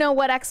I don't know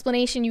what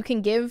explanation you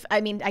can give. I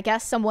mean, I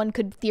guess someone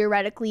could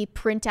theoretically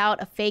print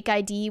out a fake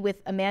ID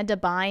with Amanda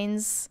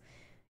Bynes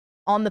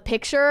on the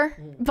picture,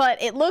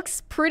 but it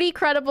looks pretty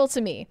credible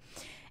to me.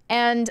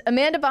 And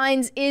Amanda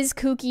Bynes is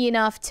kooky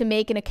enough to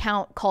make an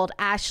account called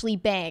Ashley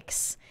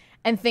Banks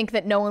and think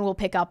that no one will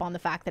pick up on the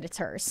fact that it's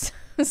hers.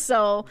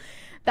 So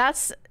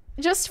that's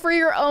just for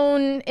your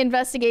own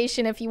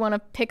investigation if you want to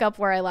pick up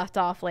where I left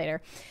off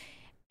later.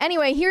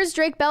 Anyway, here's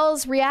Drake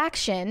Bell's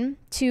reaction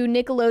to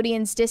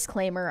Nickelodeon's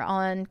disclaimer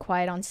on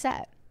Quiet on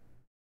Set.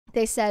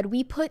 They said,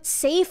 "We put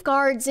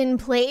safeguards in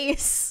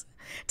place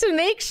to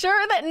make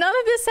sure that none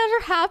of this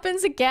ever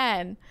happens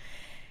again."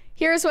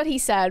 Here's what he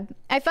said.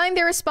 "I find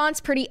their response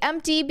pretty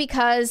empty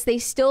because they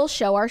still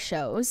show our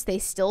shows. They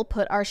still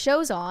put our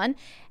shows on.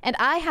 And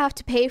I have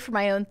to pay for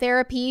my own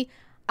therapy.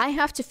 I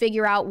have to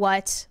figure out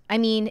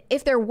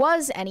if there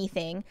was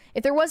anything,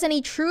 if there was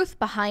any truth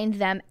behind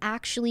them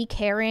actually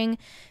caring,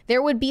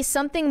 there would be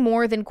something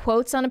more than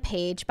quotes on a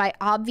page by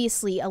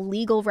obviously a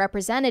legal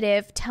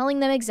representative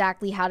telling them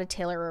exactly how to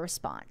tailor a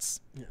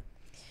response." Yeah.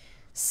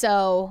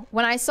 So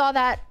when I saw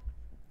that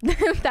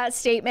that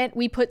statement,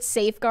 "We put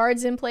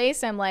safeguards in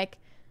place," I'm like,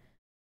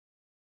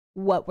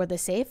 what were the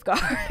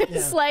safeguards?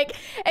 Yeah. Like,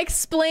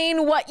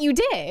 explain what you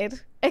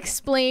did.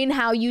 Explain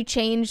how you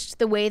changed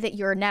the way that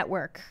your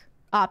network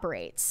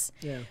operates.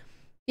 Yeah.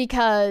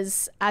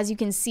 because as you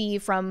can see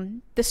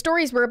from the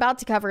stories we're about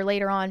to cover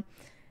later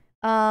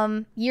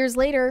on, years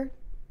later,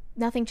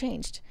 nothing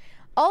changed.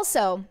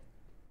 Also,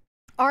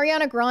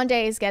 Ariana Grande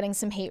is getting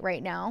some hate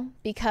right now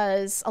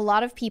because a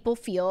lot of people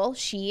feel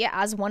she,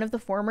 as one of the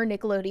former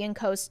Nickelodeon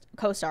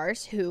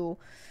co-stars who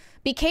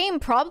became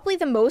probably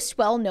the most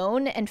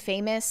well-known and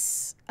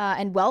famous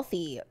and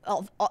wealthy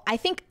of, I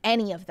think,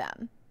 any of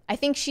them. I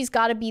think she's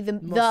got to be the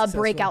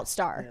breakout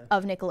star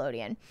of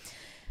Nickelodeon.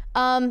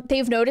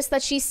 They've noticed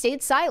that she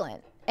stayed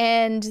silent,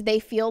 and they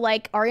feel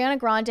like Ariana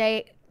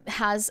Grande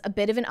has a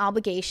bit of an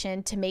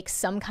obligation to make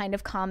some kind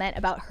of comment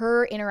about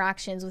her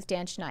interactions with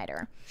Dan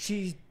Schneider.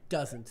 She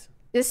doesn't.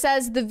 This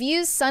says, The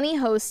View's Sunny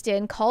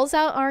Hostin calls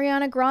out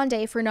Ariana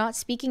Grande for not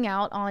speaking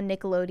out on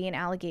Nickelodeon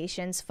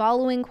allegations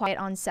following Quiet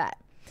on Set.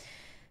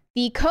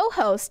 The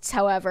co-hosts,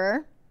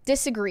 however,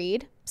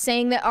 disagreed,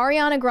 saying that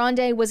Ariana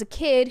Grande was a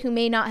kid who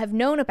may not have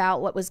known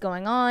about what was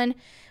going on,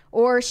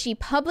 or she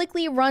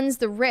publicly runs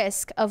the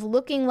risk of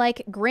looking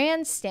like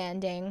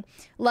grandstanding,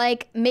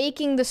 like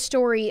making the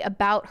story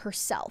about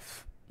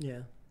herself.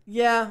 Yeah.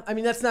 Yeah, I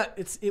mean, that's not,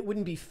 it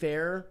wouldn't be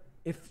fair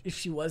if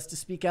she was to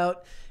speak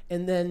out.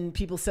 And then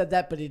people said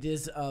that, but it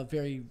is a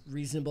very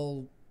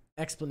reasonable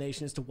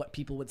explanation as to what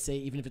people would say,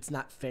 even if it's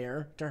not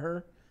fair to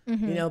her.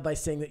 Mm-hmm. You know, by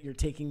saying that you're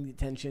taking the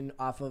attention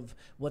off of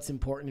what's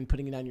important and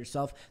putting it on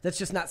yourself. That's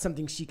just not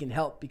something she can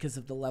help because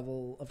of the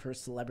level of her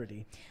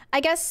celebrity. I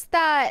guess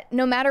that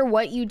no matter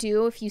what you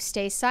do, if you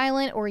stay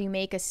silent or you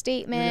make a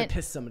statement, you're going to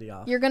piss somebody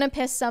off. You're going to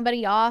piss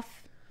somebody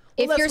off.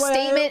 Well, if your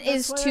statement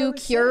is too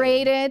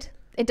curated,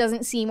 it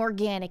doesn't seem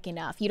organic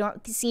enough. You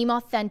don't seem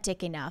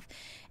authentic enough.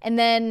 And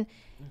then,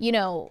 you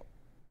know,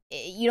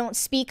 you don't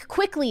speak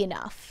quickly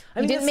enough.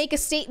 You didn't make a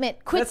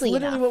statement quickly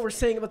enough. That's literally what we're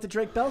saying about the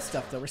Drake Bell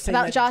stuff, though. We're saying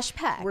about that Josh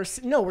Peck. We're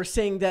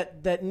saying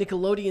that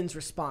Nickelodeon's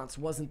response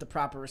wasn't the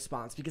proper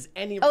response because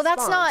any response... Oh,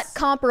 that's not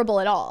comparable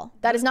at all.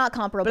 That is not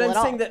comparable at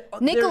all. Saying that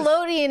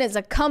Nickelodeon is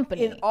a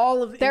company.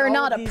 They're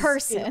not a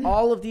person. In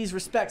all of these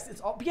respects, it's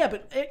all... Yeah,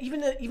 but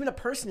even a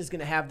person is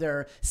going to have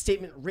their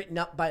statement written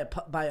up by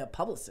a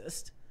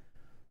publicist.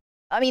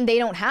 I mean, they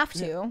don't have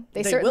to. Yeah,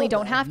 they certainly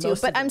don't have to.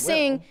 But I'm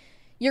saying...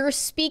 You're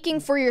speaking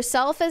for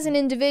yourself as an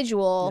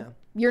individual.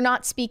 Yeah. You're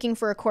not speaking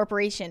for a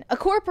corporation. A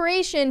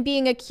corporation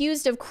being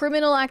accused of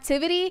criminal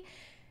activity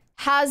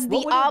has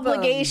the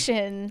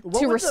obligation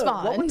to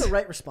respond. What would the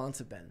right response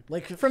have been?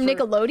 Like from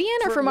Nickelodeon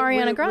or from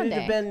Ariana Grande? Would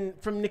it have been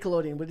from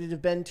Nickelodeon? Would it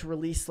have been to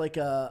release like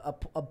a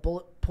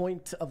bullet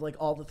point of like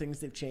all the things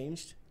they've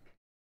changed?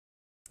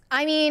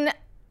 I mean,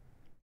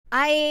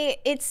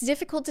 it's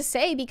difficult to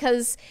say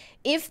because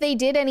if they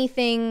did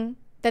anything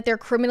that they're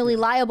criminally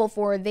liable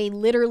for, they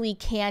literally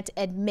can't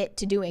admit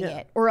to doing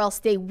it, or else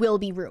they will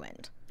be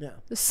ruined. Yeah.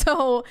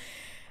 So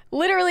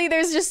literally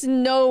there's just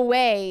no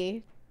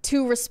way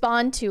to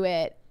respond to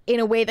it in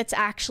a way that's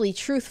actually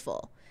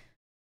truthful.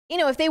 You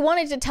know, if they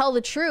wanted to tell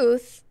the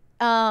truth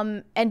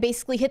and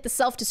basically hit the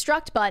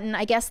self-destruct button,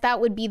 I guess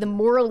that would be the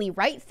morally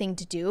right thing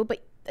to do,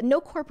 but no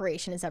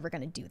corporation is ever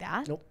going to do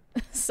that. Nope.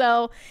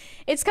 So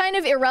it's kind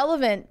of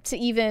irrelevant to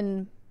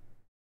even,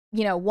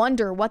 you know,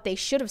 wonder what they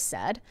should have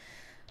said.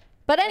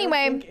 But anyway,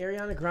 I don't think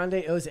Ariana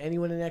Grande owes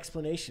anyone an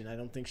explanation. I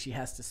don't think she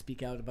has to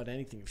speak out about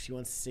anything. If she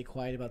wants to stay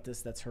quiet about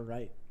this, that's her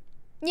right.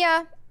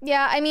 Yeah.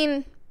 I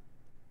mean,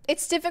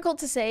 it's difficult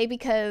to say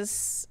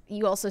because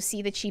you also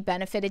see that she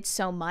benefited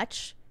so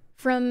much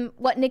from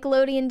what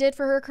Nickelodeon did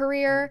for her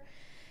career.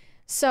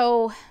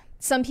 So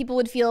some people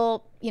would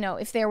feel, you know,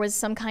 if there was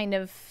some kind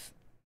of...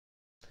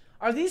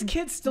 Are these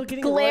kids still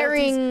getting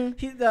glaring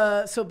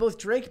royalties? So both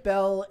Drake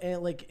Bell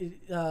and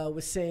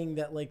was saying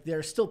that like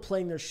they're still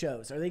playing their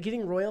shows. Are they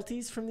getting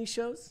royalties from these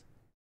shows?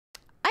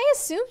 I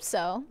assume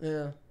so.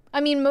 Yeah.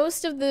 I mean,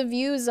 most of the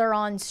views are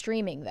on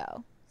streaming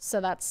though, so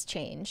that's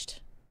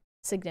changed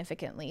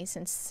significantly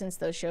since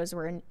those shows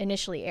were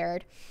initially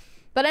aired.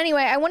 But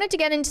anyway, I wanted to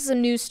get into some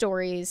news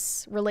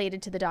stories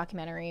related to the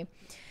documentary.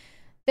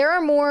 There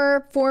are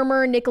more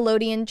former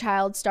Nickelodeon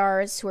child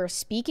stars who are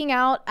speaking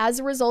out as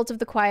a result of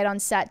the Quiet on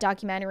Set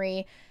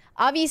documentary.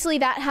 Obviously,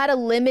 that had a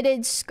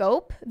limited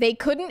scope. They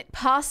couldn't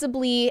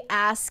possibly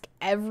ask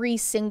every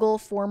single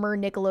former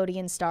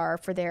Nickelodeon star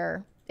for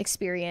their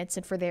experience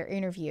and for their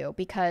interview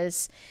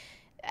because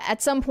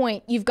at some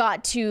point, you've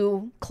got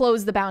to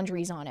close the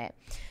boundaries on it.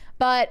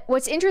 But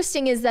what's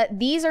interesting is that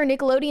these are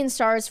Nickelodeon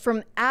stars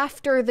from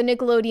after the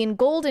Nickelodeon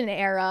Golden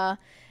Era,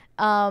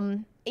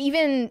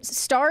 even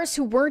stars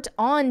who weren't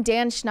on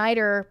Dan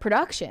Schneider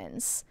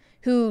productions,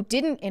 who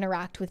didn't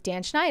interact with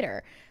Dan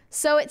Schneider.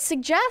 So it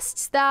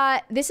suggests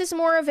that this is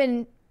more of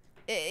an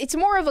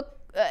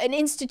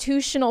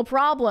institutional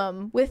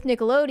problem with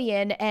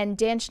Nickelodeon, and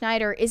Dan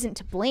Schneider isn't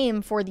to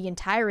blame for the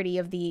entirety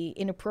of the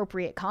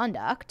inappropriate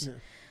conduct.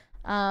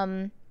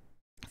 Yeah.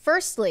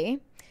 Firstly,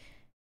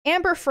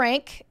 Amber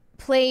Frank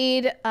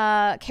played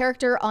a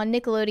character on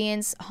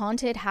Nickelodeon's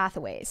Haunted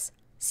Hathaways.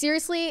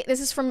 Seriously, this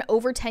is from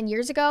over 10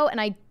 years ago,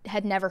 and I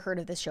had never heard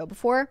of this show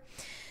before.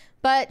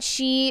 But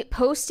she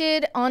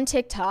posted on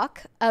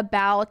TikTok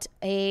about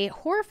a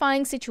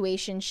horrifying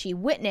situation she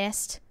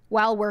witnessed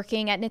while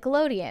working at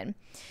Nickelodeon.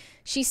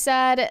 She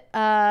said,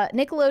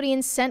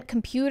 Nickelodeon sent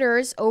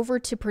computers over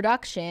to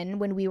production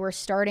when we were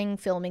starting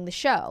filming the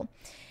show.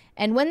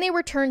 And when they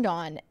were turned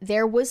on,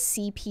 there was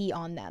CP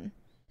on them.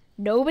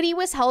 Nobody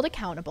was held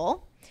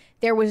accountable.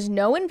 There was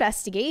no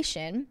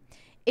investigation.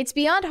 It's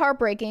beyond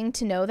heartbreaking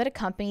to know that a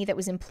company that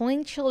was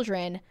employing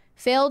children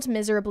failed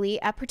miserably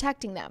at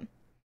protecting them.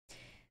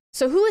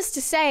 So who is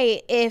to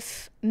say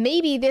if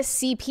maybe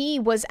this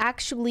CP was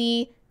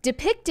actually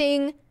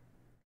depicting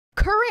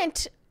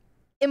current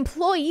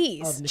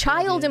employees,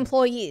 child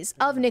employees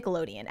of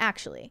Nickelodeon,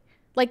 actually?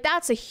 Like,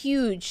 that's a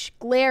huge,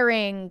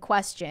 glaring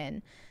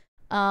question.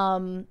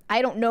 I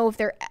don't know if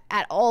they're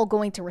at all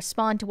going to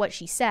respond to what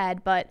she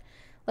said, but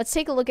let's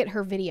take a look at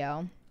her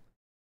video.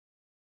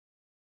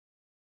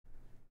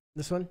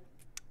 This one?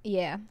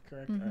 Yeah.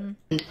 Correct.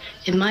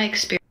 In my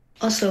experience,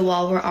 also,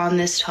 while we're on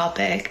this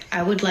topic,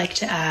 I would like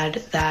to add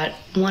that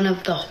one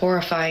of the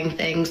horrifying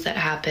things that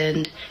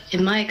happened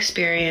in my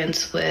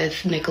experience with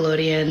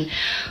Nickelodeon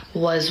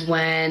was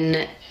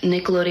when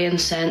Nickelodeon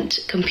sent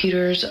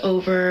computers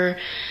over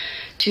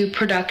to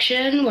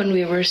production when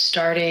we were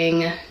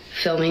starting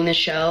filming the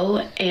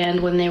show, and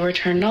when they were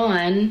turned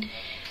on,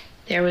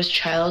 there was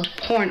child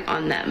porn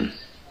on them.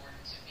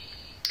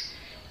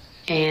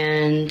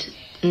 And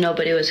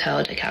nobody was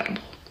held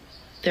accountable.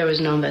 There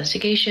was no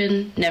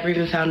investigation, never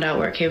even found out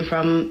where it came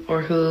from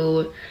or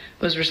who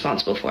was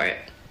responsible for it.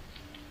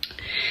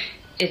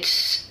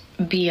 It's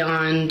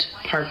beyond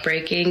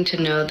heartbreaking to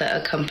know that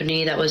a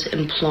company that was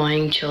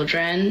employing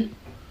children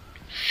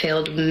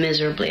failed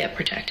miserably at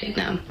protecting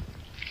them.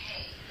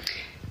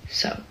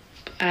 So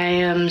I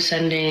am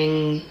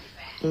sending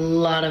a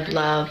lot of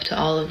love to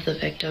all of the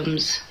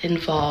victims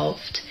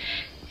involved,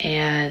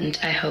 and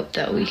I hope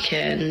that we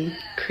can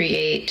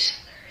create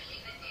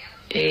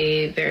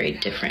a very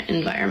different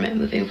environment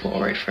moving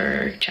forward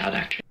for child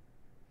actors.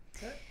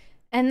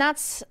 And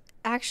that's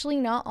actually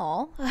not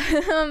all,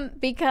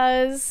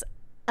 because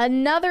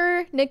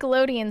another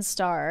Nickelodeon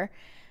star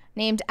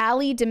named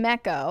Ali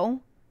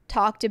D'Ameco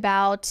talked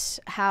about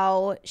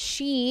how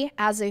she,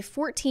 as a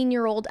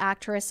 14-year-old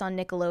actress on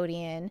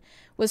Nickelodeon,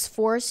 was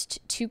forced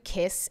to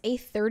kiss a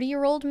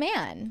 30-year-old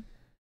man.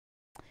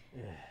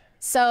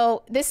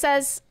 So this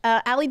says,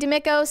 Ali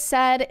D'Ameco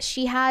said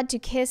she had to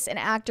kiss an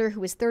actor who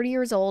was 30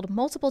 years old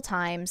multiple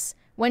times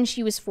when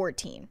she was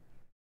 14.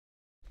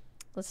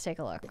 Let's take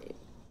a look.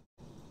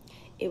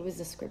 It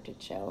was a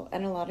scripted show,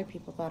 and a lot of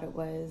people thought it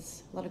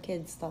was, a lot of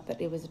kids thought that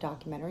it was a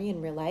documentary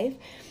in real life,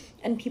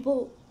 and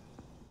people,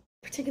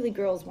 particularly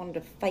girls, wanted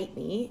to fight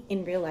me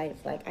in real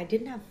life. Like, I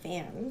didn't have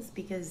fans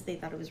because they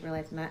thought it was real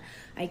life, and that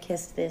I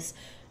kissed this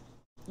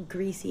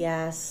greasy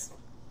ass,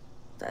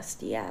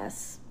 dusty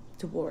ass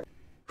dwarf.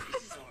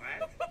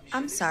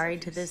 I'm sorry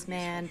to this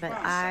man, but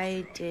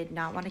I did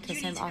not want to kiss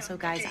him. Also,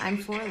 guys, I'm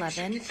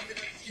 4'11".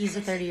 He's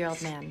a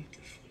 30-year-old man.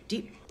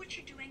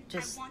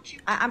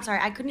 I'm sorry,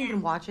 I couldn't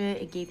even watch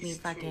it. It gave me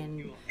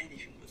fucking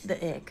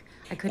the ick.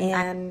 I couldn't.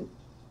 And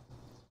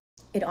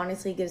it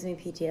honestly gives me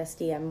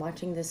PTSD. I'm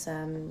watching this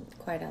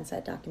Quiet on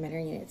Set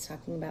documentary, and it's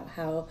talking about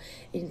how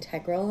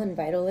integral and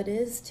vital it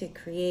is to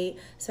create,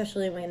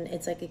 especially when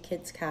it's like a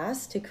kids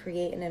cast, to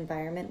create an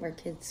environment where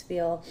kids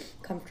feel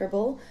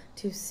comfortable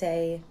to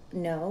say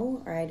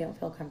no, or I don't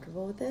feel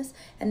comfortable with this.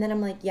 And then I'm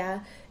like,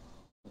 yeah,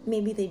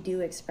 maybe they do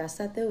express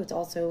that, though. It's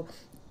also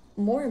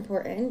more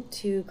important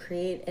to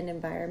create an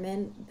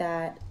environment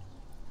that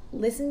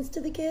listens to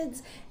the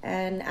kids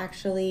and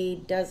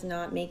actually does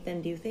not make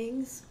them do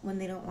things when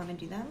they don't want to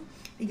do them,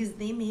 because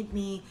they made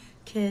me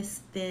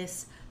kiss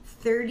this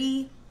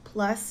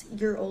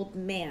 30-plus-year-old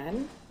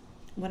man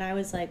when I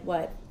was like,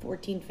 what,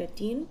 14,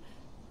 15?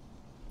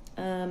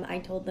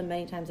 I told them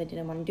many times I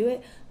didn't want to do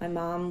it. My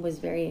mom was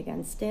very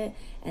against it,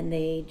 and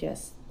they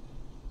just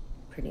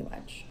pretty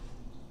much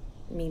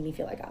made me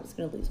feel like I was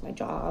going to lose my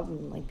job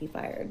and like be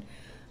fired.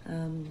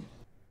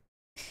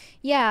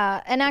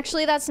 Yeah, and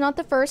actually that's not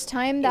the first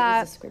time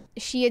that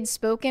she had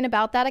spoken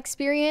about that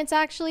experience,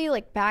 actually.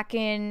 Like, back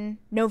in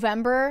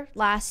November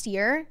last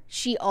year,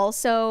 she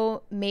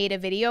also made a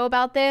video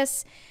about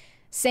this,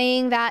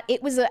 saying that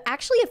it was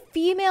actually a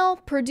female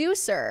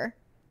producer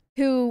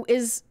who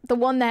is the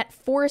one that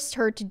forced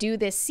her to do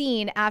this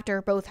scene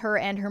after both her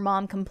and her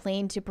mom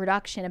complained to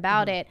production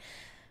about it.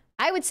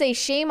 I would say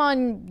shame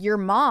on your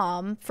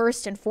mom,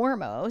 first and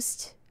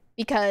foremost,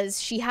 because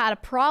she had a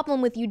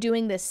problem with you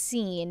doing this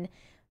scene,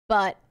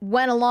 but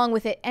went along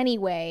with it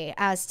anyway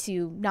as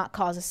to not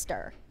cause a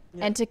stir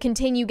and to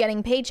continue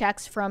getting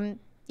paychecks from,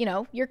 you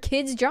know, your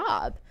kid's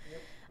job.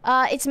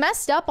 It's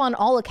messed up on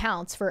all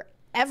accounts for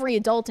every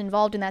adult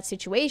involved in that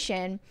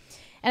situation.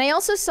 And I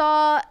also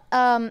saw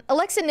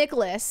Alexa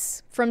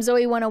Nicholas from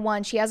Zoe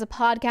 101. She has a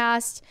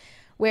podcast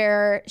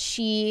where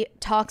she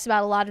talks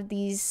about a lot of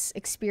these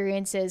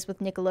experiences with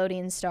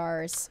Nickelodeon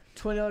stars.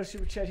 $20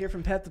 super chat here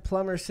from Pat the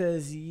Plumber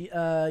says,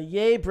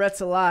 yay,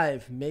 Brett's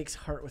alive. Makes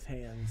heart with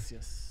hands.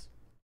 Yes.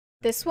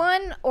 This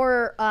one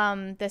or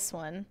this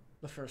one?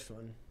 The first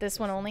one. This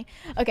one only?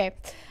 Okay.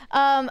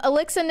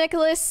 Alexa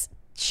Nicholas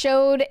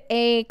showed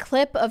a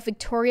clip of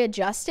Victoria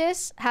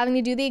Justice having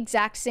to do the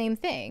exact same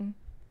thing.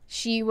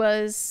 She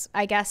was,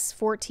 I guess,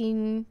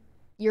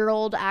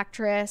 14-year-old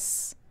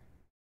actress.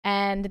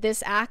 And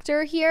this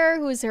actor here,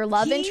 who is her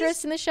love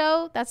interest in the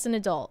show, that's an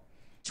adult.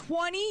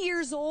 20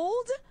 years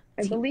old?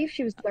 I believe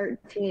she was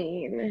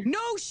 13.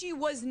 No, she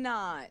was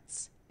not.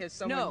 Is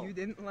someone you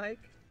didn't like?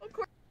 Of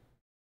course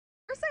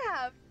I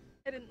have.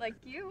 I didn't like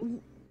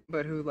you.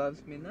 But who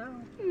loves me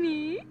now?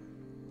 Me?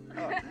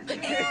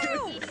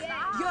 Ew!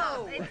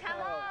 Yo!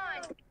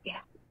 Yeah.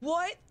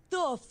 What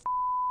the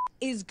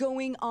is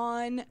going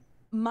on?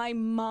 My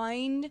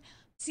mind.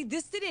 See,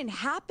 this didn't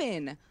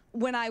happen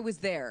when I was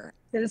there.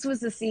 This was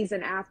the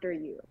season after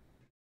you.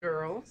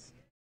 Girls.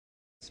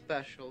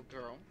 Special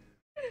girl.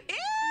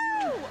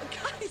 Ew!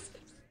 Guys,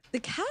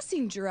 the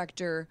casting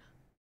director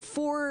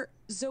for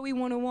Zoe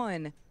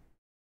 101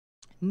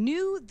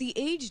 knew the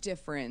age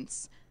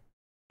difference,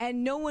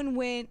 and no one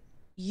went,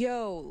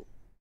 yo,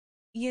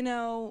 you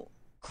know,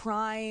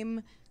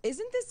 crime.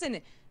 Isn't this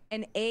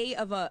an A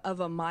of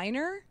a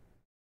minor?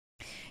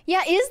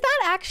 Yeah, is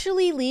that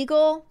actually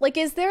legal? Like,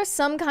 is there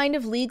some kind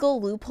of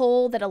legal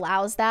loophole that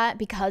allows that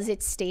because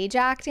it's stage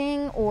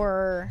acting,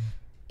 or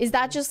is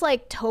that just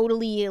like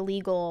totally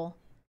illegal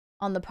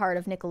on the part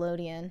of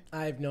Nickelodeon?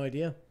 I have no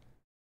idea.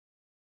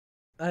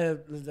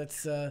 I've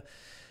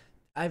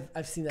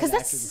seen that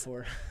actor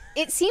before.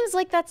 It seems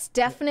like that's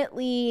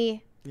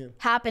definitely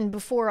happened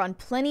before on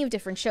plenty of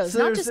different shows,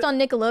 not just on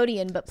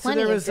Nickelodeon, but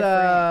plenty of different. So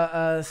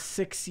there was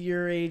a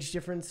 6-year age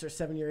difference or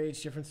 7-year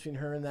age difference between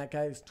her and that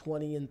guy who's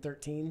 20 and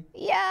 13.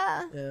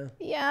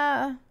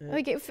 Yeah.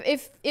 Like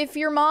if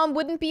your mom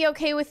wouldn't be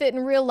okay with it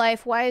in real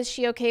life, why is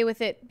she okay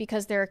with it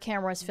because there are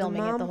cameras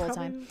filming it the whole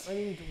time? I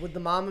mean, would the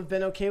mom have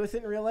been okay with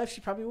it in real life?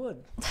 She probably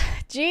would.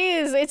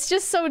 Jeez, it's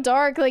just so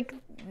dark. Like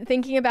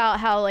thinking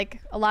about how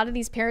like a lot of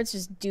these parents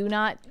just do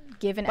not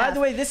give an F. By the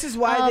way, this is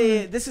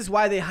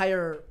why they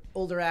hire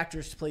older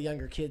actors to play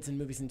younger kids in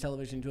movies and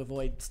television to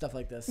avoid stuff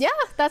like this. Yeah,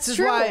 that's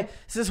true.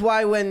 This is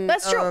why when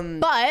that's true.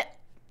 But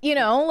you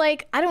know,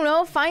 like I don't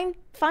know, find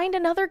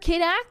another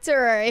kid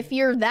actor if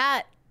you're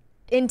that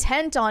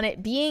intent on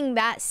it being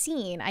that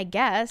scene, I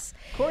guess.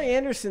 Corey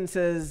Anderson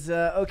says,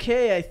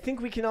 "Okay, I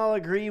think we can all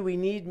agree we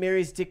need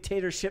Mary's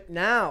dictatorship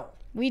now."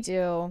 We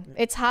do.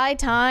 It's high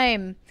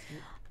time.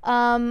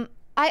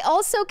 I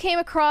also came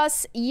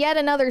across yet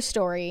another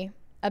story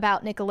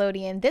about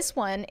Nickelodeon, this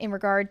one in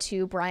regard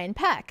to Brian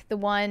Peck, the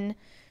one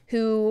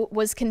who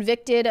was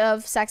convicted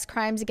of sex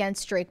crimes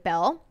against Drake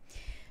Bell.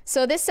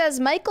 So this says,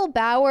 Michael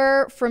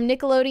Bauer from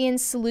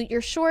Nickelodeon's Salute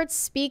Your Shorts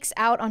speaks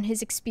out on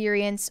his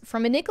experience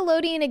from a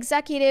Nickelodeon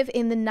executive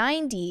in the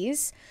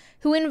 90s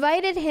who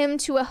invited him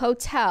to a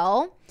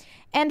hotel,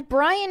 and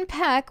Brian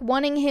Peck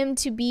wanting him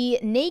to be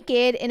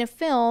naked in a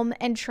film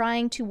and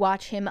trying to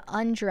watch him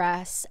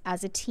undress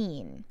as a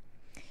teen.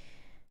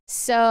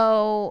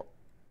 So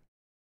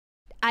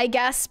I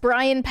guess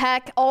Brian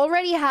Peck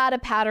already had a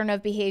pattern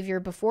of behavior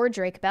before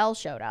Drake Bell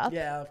showed up.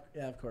 Yeah,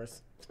 of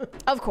course.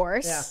 Of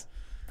course. Yeah.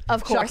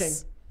 Of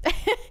course.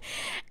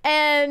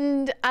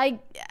 And I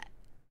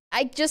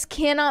just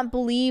cannot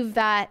believe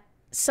that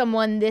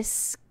someone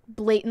this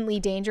blatantly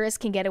dangerous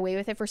can get away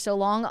with it for so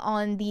long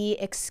on the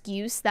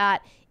excuse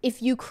that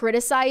if you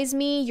criticize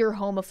me, you're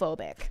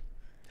homophobic.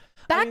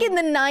 Back in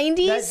the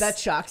 90s. That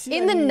shocks you?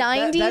 In the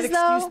 90s,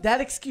 though.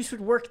 That excuse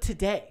would work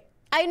today.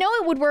 I know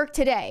it would work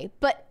today,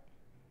 but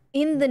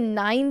in the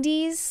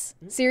 90s,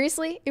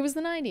 seriously, it was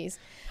the 90s.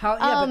 How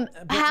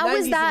 90s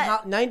was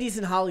that? 90s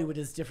in Hollywood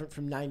is different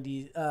from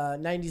 90s.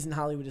 90s in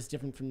Hollywood is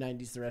different from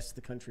 90s the rest of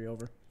the country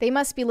over. They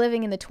must be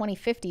living in the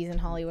 2050s in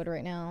Hollywood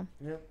right now.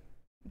 Yep.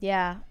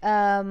 Yeah.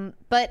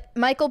 But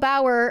Michael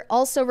Bauer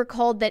also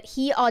recalled that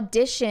he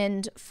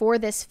auditioned for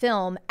this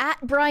film at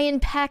Brian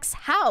Peck's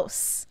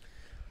house.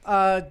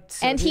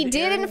 And he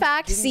did, in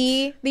fact,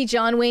 see the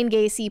John Wayne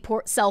Gacy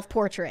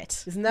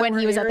self-portrait when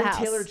he was at the house.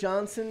 Taylor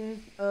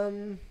Johnson.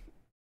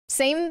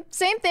 Same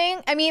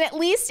thing. I mean, at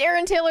least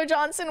Aaron Taylor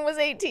Johnson was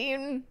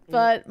 18,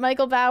 but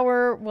Michael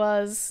Bauer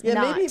was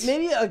not.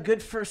 Maybe a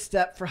good first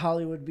step for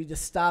Hollywood would be to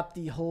stop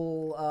the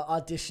whole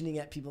auditioning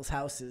at people's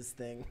houses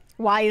thing.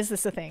 Why is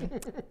this a thing?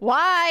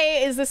 Why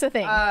is this a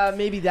thing?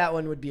 Maybe that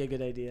one would be a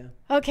good idea.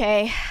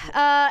 Okay.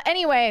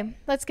 Anyway,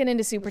 let's get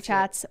into Super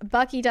Chats.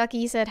 Bucky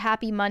Ducky said,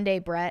 "Happy Monday,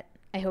 Brett.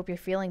 I hope you're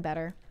feeling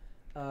better."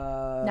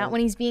 Not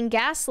when he's being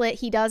gaslit,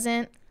 he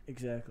doesn't.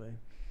 Exactly.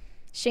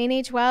 Shane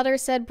H. Wilder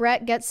said,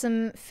 "Brett, get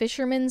some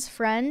Fisherman's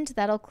Friend.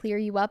 That'll clear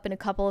you up in a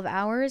couple of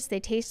hours. They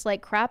taste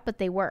like crap, but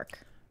they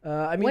work."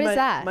 What is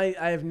that?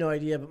 I have no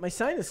idea, but my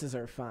sinuses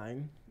are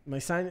fine.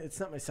 It's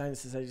not my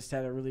sinuses. I just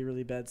had a really,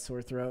 really bad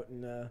sore throat,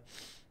 and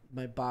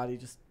my body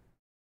just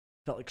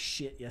felt like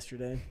shit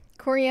yesterday.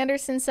 Corey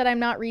Anderson said, "I'm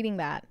not reading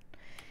that."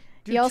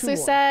 He also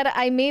said,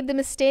 "I made the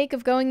mistake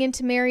of going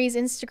into Mary's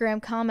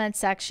Instagram comment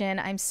section.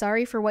 I'm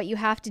sorry for what you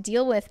have to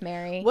deal with,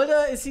 Mary." What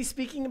is he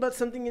speaking about?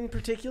 Something in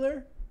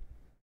particular?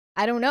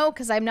 I don't know,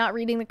 because I'm not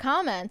reading the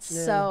comments.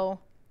 Yeah. So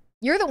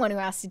you're the one who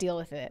has to deal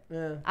with it.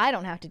 Yeah. I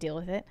don't have to deal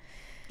with it.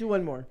 Do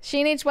one more.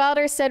 Shane H.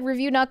 Wilder said,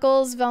 "Review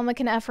Knuckles. Velma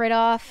can F right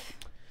off."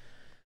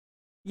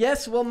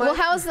 Yes, well,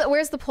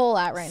 where's the poll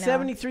at right now?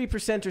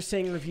 73% are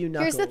saying review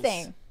Knuckles. Here's the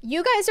thing.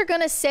 You guys are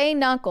going to say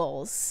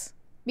Knuckles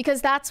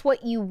because that's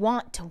what you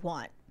want to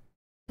want.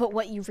 But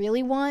what you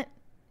really want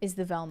is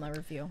the Velma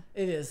review.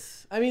 It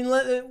is. I mean,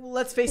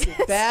 let's face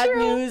it. Bad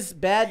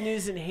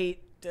news and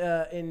hate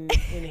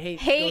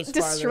hate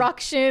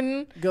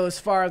destruction goes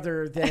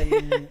farther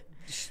than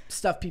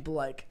stuff people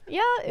like.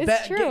 Yeah,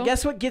 it's true.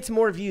 Guess what gets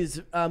more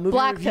views?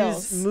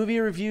 Movie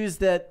reviews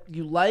that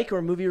you like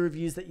or movie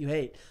reviews that you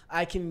hate?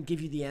 I can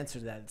give you the answer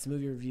to that. It's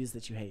movie reviews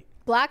that you hate.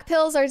 Black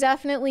pills are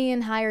definitely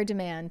in higher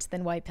demand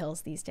than white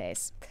pills these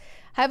days.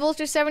 High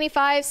Voltage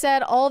 75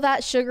 said, all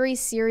that sugary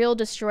cereal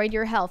destroyed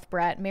your health,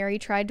 Brett. Mary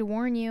tried to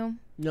warn you.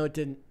 No, it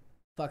didn't.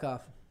 Fuck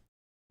off.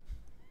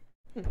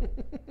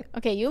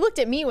 Okay, you looked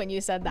at me when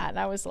you said that, and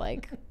I was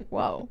like,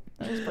 whoa,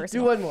 that was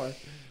personal. Do one more.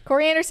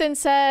 Corey Anderson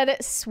said,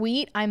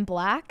 sweet, I'm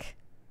black.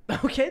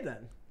 Okay,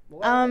 then.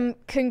 Well,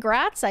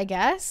 congrats, I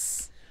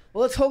guess.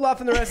 Well, let's hold off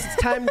on the rest.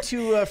 It's time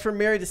for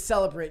Mary to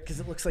celebrate because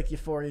it looks like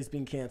Euphoria is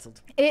being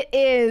canceled. It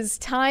is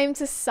time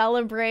to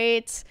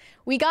celebrate.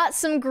 We got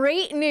some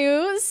great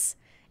news.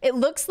 It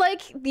looks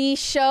like the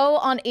show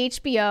on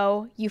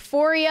HBO,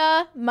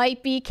 Euphoria,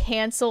 might be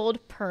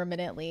canceled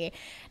permanently.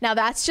 Now,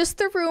 that's just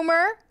the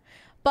rumor,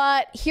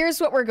 but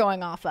here's what we're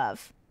going off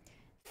of.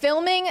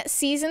 Filming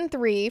season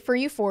 3 for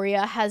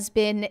Euphoria has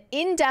been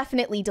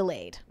indefinitely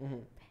delayed. Mm-hmm.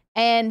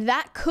 And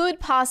that could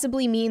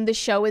possibly mean the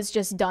show is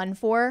just done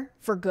for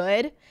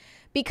good,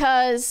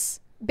 because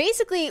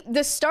basically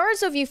the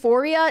stars of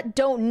Euphoria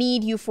don't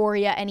need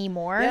Euphoria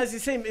anymore. Yeah, as you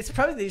say, it's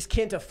probably they just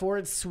can't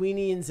afford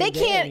Sweeney and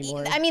Zendaya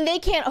anymore. I mean, they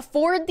can't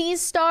afford these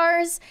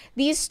stars.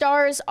 These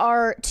stars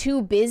are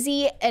too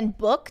busy and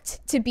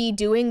booked to be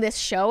doing this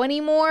show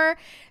anymore.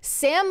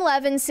 Sam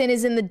Levinson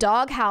is in the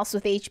doghouse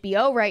with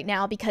HBO right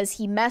now because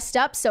he messed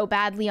up so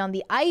badly on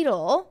The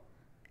Idol.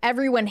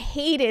 Everyone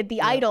hated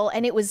The Idol,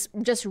 and it was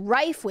just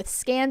rife with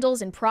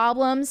scandals and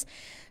problems.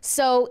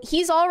 So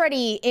he's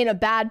already in a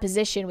bad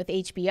position with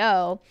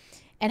HBO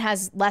and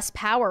has less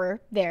power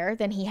there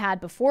than he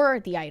had before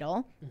The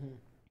Idol.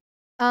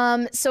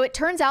 Mm-hmm. So it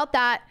turns out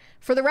that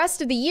for the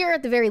rest of the year,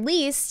 at the very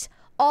least,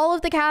 all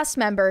of the cast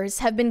members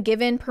have been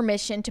given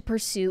permission to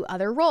pursue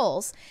other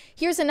roles.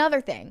 Here's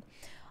another thing.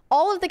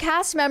 All of the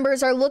cast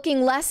members are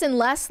looking less and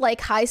less like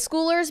high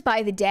schoolers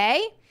by the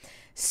day.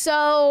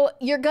 So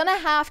you're going to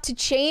have to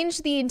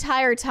change the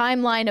entire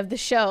timeline of the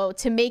show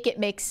to make it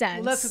make sense.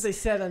 Well, that's what they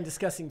said on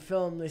Discussing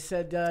Film. They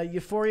said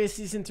Euphoria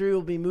Season 3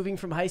 will be moving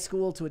from high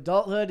school to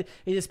adulthood.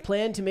 It is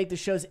planned to make the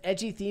show's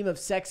edgy theme of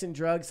sex and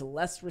drugs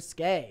less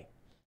risque.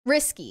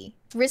 Risky.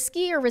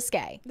 Risky or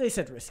risque? They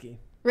said risky.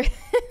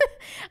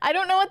 I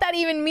don't know what that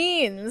even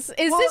means.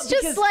 Is this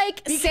just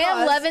like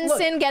Sam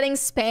Levinson getting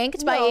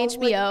spanked by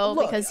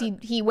HBO because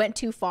he went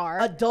too far?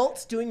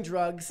 Adults doing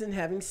drugs and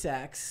having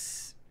sex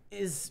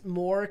is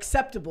more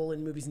acceptable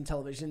in movies and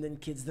television than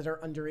kids that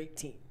are under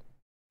 18.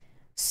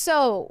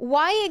 So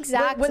why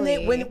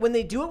exactly? When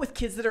they do it with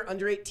kids that are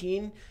under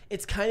 18,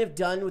 it's kind of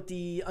done with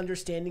the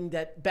understanding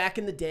that back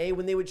in the day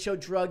when they would show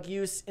drug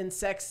use and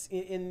sex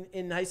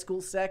in high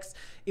school sex,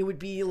 it would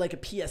be like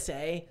a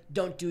PSA,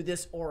 don't do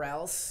this or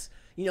else.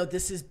 You know,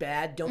 this is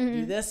bad, don't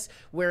do this.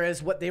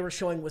 Whereas what they were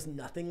showing was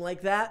nothing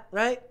like that,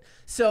 right?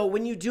 So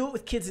when you do it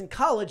with kids in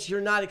college,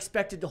 you're not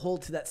expected to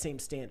hold to that same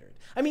standard.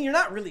 I mean, you're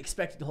not really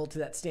expected to hold to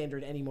that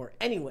standard anymore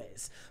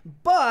anyways.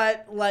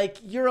 But, like,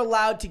 you're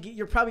allowed to get,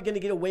 you're probably going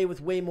to get away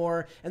with way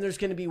more, and there's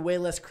going to be way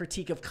less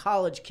critique of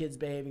college kids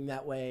behaving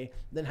that way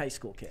than high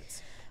school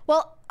kids.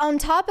 Well, on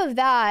top of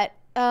that,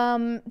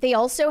 they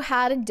also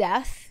had a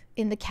death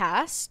in the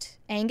cast.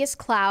 Angus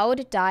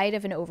Cloud died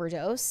of an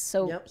overdose.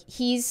 So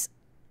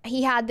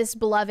he had this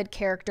beloved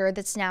character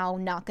that's now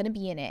not going to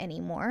be in it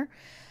anymore.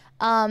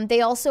 They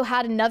also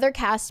had another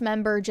cast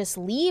member just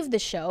leave the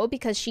show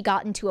because she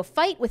got into a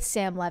fight with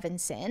Sam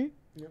Levinson,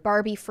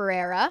 Barbie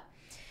Ferreira.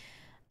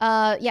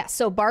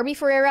 So Barbie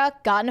Ferreira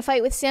got in a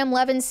fight with Sam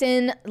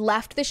Levinson,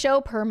 left the show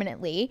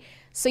permanently.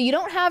 So you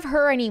don't have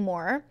her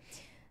anymore.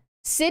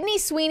 Sydney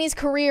Sweeney's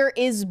career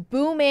is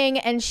booming,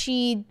 and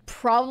she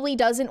probably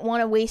doesn't want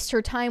to waste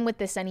her time with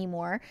this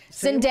anymore.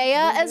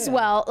 Zendaya as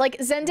well. Like,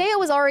 Zendaya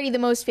was already the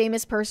most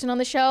famous person on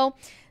the show.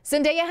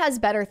 Zendaya has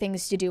better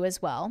things to do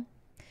as well.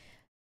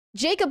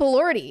 Jacob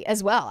Elordi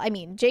as well. I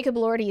mean, Jacob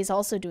Elordi is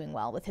also doing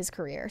well with his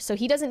career, so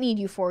he doesn't need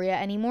Euphoria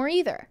anymore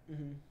either.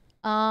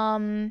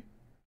 Mm-hmm.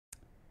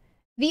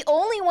 The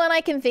only one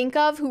I can think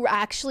of who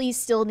actually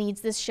still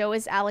needs this show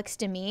is Alex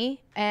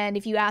Demi, and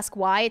if you ask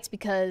why, it's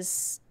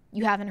because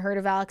you haven't heard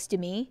of Alex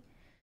Demi.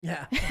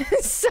 Yeah.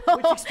 So,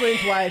 which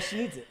explains why she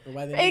needs it, or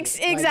why they need it.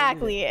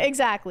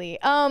 Exactly.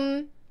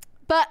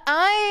 But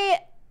I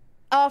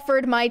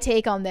offered my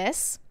take on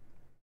this.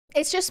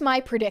 It's just my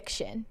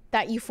prediction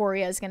that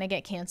Euphoria is going to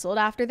get canceled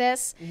after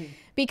this. Mm-hmm.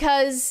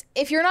 Because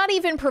if you're not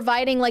even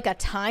providing like a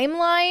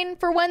timeline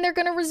for when they're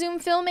going to resume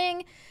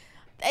filming,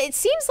 it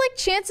seems like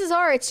chances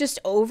are it's just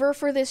over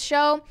for this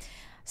show.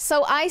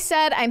 So I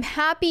said, I'm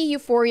happy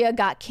Euphoria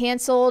got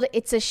canceled.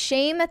 It's a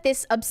shame that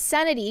this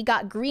obscenity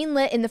got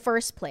greenlit in the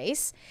first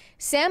place.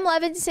 Sam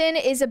Levinson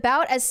is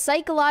about as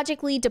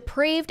psychologically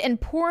depraved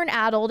and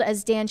porn-addled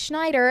as Dan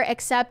Schneider,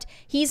 except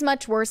he's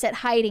much worse at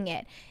hiding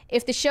it.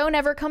 If the show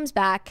never comes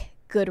back,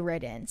 good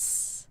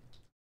riddance.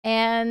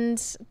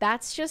 And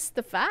that's just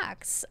the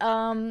facts.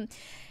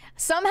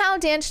 Somehow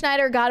Dan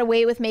Schneider got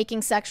away with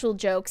making sexual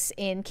jokes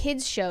in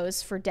kids'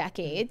 shows for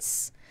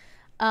decades.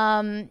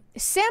 Sam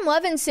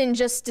Levinson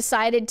just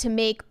decided to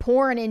make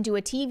porn into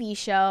a TV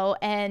show,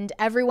 and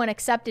everyone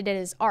accepted it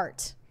as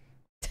art.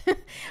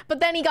 But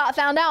then he got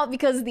found out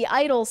because The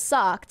Idol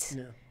sucked,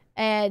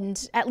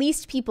 and at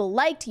least people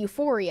liked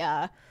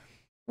Euphoria.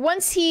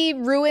 Once he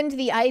ruined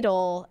The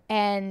Idol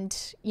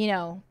and, you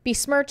know,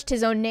 besmirched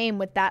his own name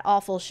with that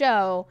awful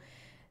show,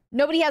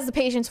 nobody has the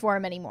patience for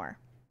him anymore.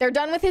 They're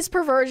done with his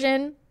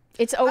perversion.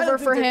 It's over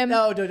for him.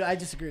 No, I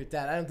disagree with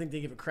that. I don't think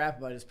they give a crap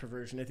about his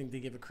perversion. I think they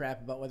give a crap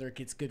about whether it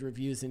gets good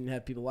reviews and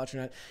have people watching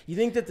or not. You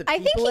think that I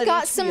think he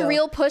got some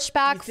real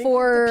pushback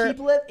for the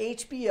people at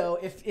HBO.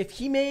 If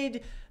he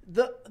made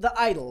the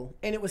Idol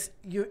and it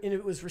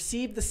was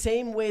received the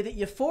same way that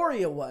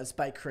Euphoria was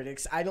by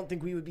critics, I don't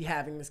think we would be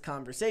having this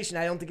conversation.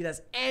 I don't think it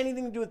has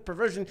anything to do with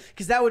perversion,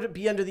 because that would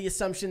be under the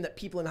assumption that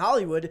people in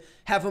Hollywood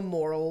have a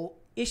moral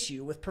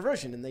issue with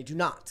perversion, and they do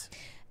not.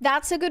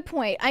 That's a good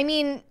point. I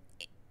mean,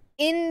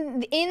 in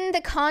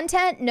the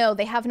content, no,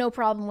 they have no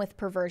problem with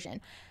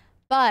perversion.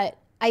 But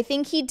I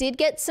think he did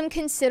get some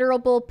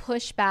considerable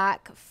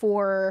pushback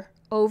for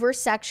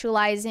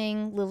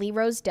over-sexualizing Lily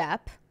Rose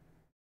Depp,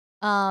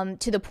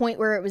 to the point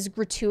where it was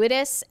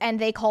gratuitous, and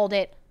they called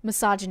it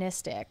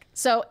misogynistic.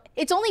 So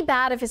it's only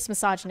bad if it's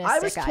misogynistic. I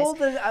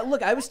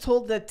was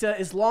told that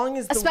as long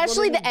as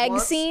the egg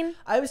scene.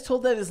 I was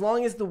told that as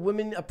long as the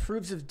woman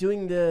approves of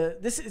doing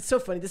this. It's so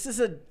funny. This is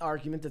an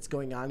argument that's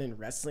going on in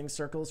wrestling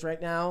circles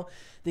right now.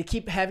 They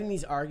keep having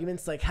these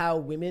arguments like how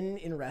women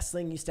in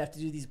wrestling used to have to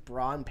do these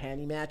bra and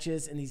panty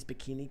matches and these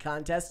bikini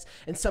contests,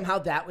 and somehow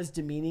that was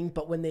demeaning.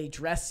 But when they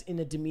dress in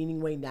a demeaning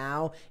way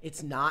now,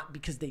 it's not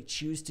because they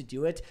choose to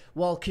do it,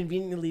 while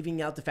conveniently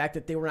leaving out the fact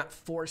that they were not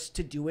forced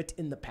to do it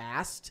in the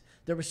past.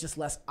 There was just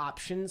less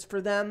options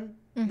for them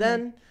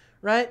then,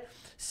 right?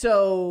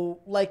 So,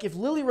 like, if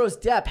Lily Rose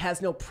Depp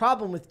has no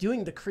problem with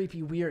doing the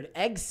creepy, weird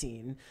egg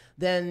scene,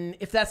 then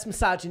if that's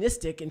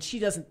misogynistic and she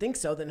doesn't think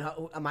so, then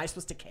how am I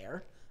supposed to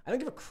care? I don't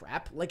give a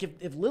crap. Like,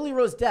 if Lily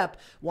Rose Depp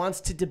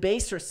wants to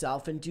debase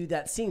herself and do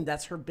that scene,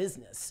 that's her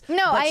business.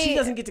 But she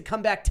doesn't get to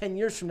come back 10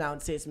 years from now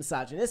and say it's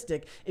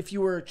misogynistic if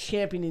you were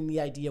championing the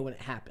idea when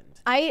it happened.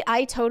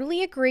 I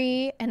totally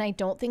agree, and I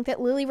don't think that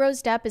Lily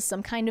Rose Depp is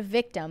some kind of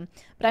victim.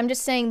 But I'm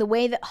just saying the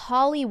way that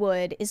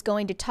Hollywood is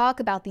going to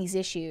talk about these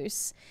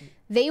issues,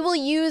 they will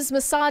use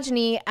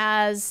misogyny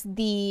as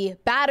the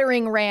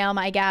battering ram,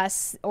 I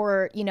guess,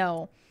 or, you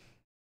know,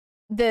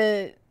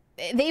 they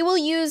will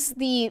use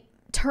the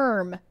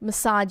term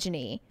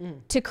misogyny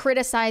to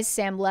criticize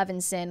Sam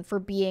Levinson for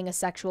being a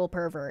sexual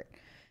pervert.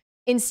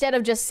 Instead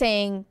of just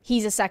saying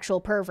he's a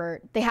sexual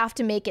pervert, they have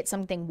to make it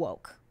something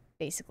woke,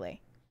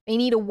 basically. They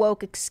need a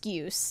woke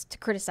excuse to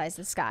criticize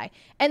this guy.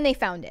 And they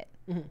found it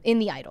in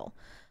The Idol.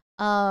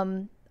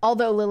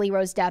 Although Lily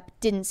Rose Depp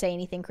didn't say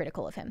anything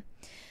critical of him.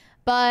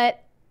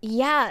 But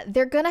yeah,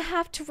 they're going to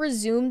have to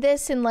resume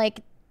this in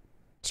like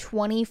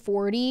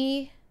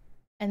 2040.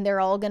 And they're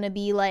all going to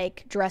be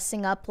like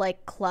dressing up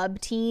like club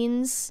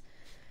teens,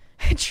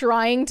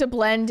 trying to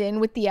blend in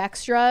with the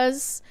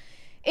extras.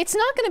 It's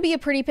not going to be a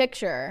pretty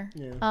picture.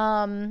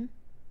 Yeah.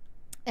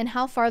 And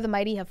how far the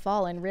mighty have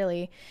fallen,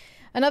 really.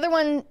 Another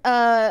one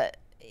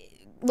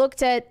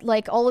looked at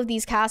like all of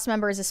these cast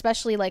members,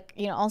 especially like,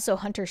 you know, also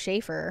Hunter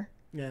Schafer.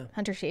 Yeah.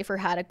 Hunter Schafer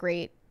had a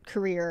great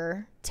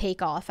career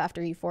takeoff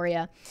after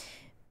Euphoria.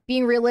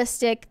 Being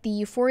realistic, the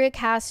Euphoria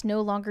cast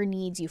no longer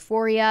needs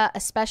Euphoria,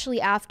 especially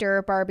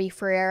after Barbie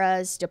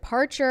Ferreira's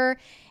departure,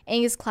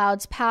 Angus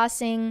Cloud's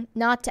passing,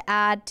 not to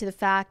add to the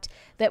fact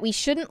that we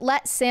shouldn't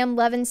let Sam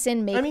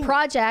Levinson make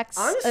projects,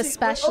 honestly,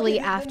 especially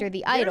after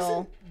The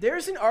Idol.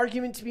 There's an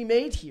argument to be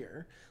made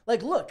here.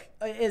 Like, look,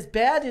 as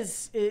bad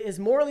as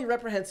morally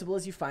reprehensible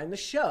as you find the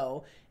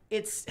show,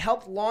 it's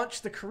helped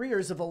launch the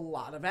careers of a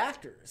lot of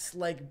actors.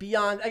 Like,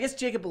 beyond, I guess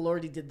Jacob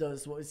Elordi did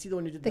those. What was he the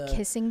one who did the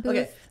Kissing Booth?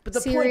 Okay, but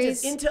the point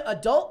is, into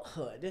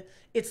adulthood,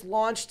 it's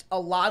launched a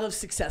lot of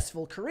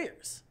successful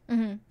careers.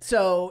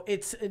 So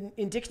it's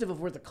indicative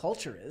of where the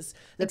culture is.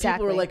 That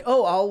people are like,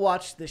 oh, I'll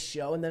watch this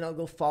show and then I'll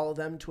go follow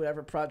them to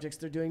whatever projects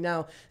they're doing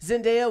now.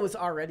 Zendaya was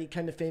already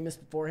kind of famous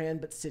beforehand,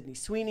 but Sydney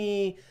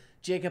Sweeney,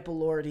 Jacob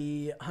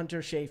Elordi,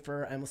 Hunter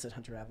Schafer, I almost said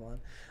Hunter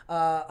Avalon,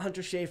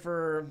 Hunter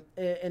Schafer,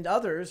 and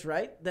others,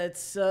 right?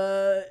 That's,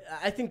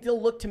 I think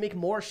they'll look to make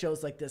more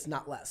shows like this,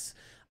 not less.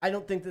 I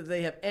don't think that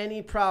they have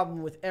any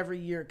problem with every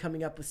year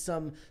coming up with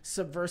some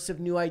subversive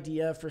new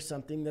idea for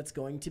something that's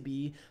going to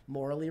be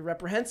morally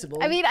reprehensible.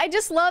 I mean, I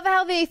just love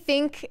how they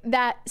think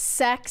that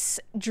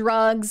sex,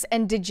 drugs,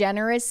 and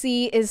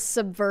degeneracy is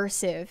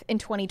subversive in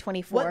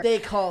 2024. What they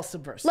call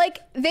subversive.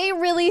 Like, they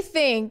really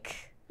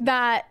think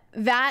that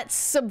that's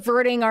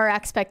subverting our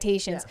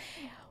expectations.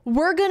 Yeah.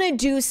 We're gonna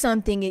do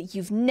something that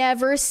you've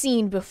never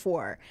seen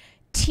before.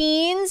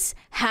 teens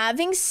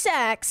having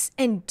sex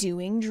and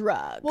doing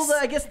drugs. Well,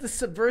 I guess the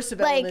subversive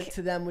element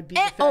to them would be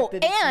the fact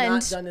that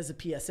it's not done as a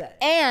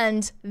PSA.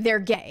 And they're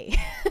gay.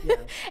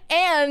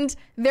 And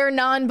they're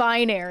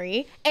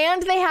non-binary.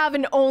 And they have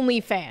an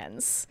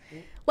OnlyFans.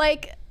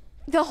 Like,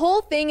 the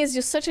whole thing is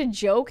just such a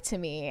joke to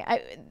me.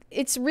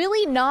 It's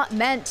really not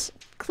meant,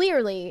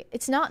 clearly,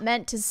 it's not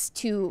meant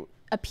to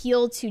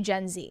appeal to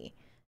Gen Z.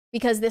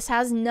 Because this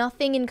has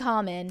nothing in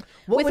common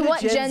with what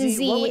Gen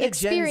Z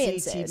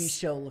experiences. What would a Gen Z TV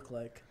show look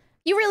like?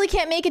 You really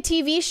can't make a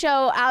TV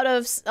show out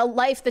of a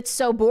life that's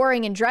so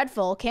boring and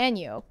dreadful, can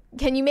you?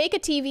 Can you make a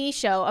TV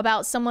show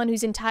about someone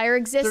whose entire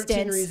existence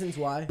 13 Reasons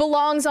Why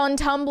belongs on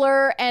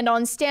Tumblr and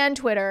on Stan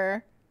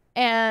Twitter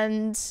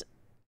and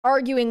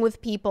arguing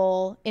with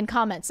people in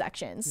comment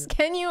sections? Yeah.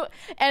 Can you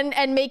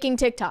and making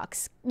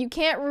TikToks? You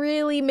can't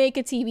really make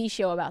a TV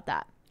show about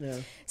that. Yeah.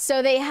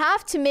 So they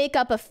have to make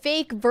up a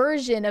fake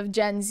version of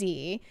Gen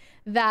Z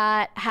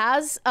that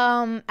has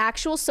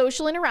actual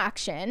social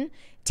interaction,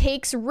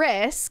 takes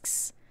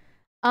risks,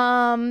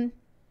 has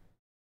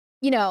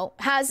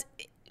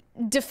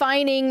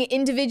defining,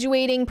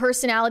 individuating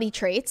personality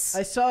traits.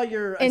 I saw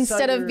your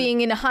instead of being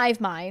in a hive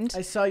mind.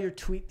 I saw your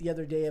tweet the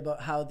other day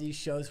about how these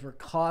shows were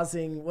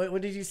causing.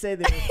 What did you say?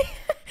 They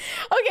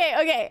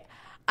Okay.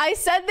 I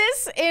said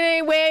this in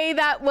a way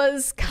that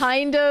was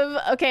kind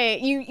of okay.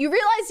 You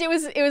realized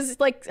it was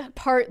like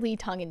partly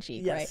tongue in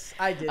cheek, right? Yes,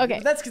 I did. Okay,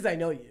 but that's because I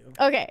know you.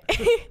 Okay,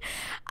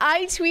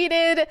 I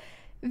tweeted,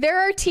 there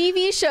are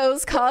TV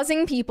shows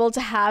causing people to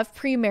have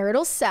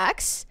premarital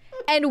sex,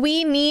 and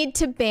we need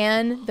to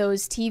ban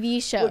those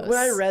TV shows. Look, when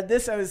I read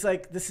this, I was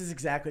like, this is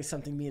exactly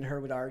something me and her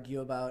would argue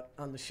about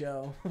on the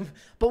show,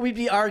 but we'd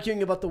be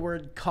arguing about the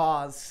word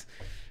cause,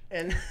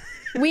 and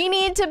we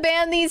need to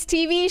ban these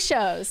TV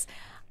shows.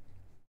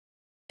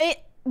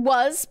 It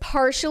was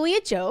partially a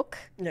joke.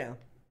 Yeah.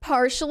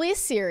 Partially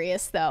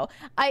serious, though.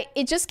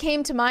 It just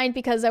came to mind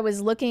because I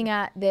was looking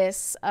at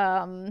this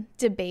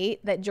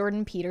debate that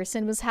Jordan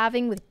Peterson was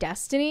having with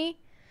Destiny.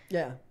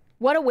 Yeah.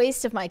 What a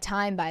waste of my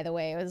time, by the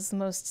way. It was the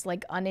most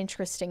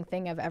uninteresting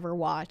thing I've ever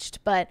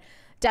watched. But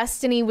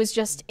Destiny was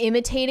just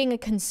imitating a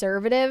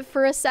conservative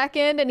for a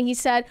second, and he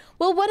said,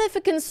 well, what if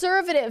a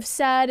conservative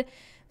said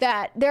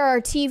that there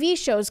are TV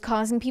shows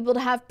causing people to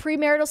have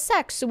premarital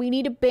sex, so we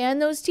need to ban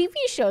those TV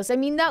shows? I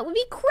mean, that would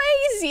be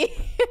crazy.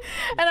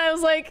 And I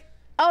was like,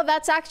 oh,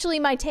 that's actually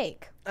my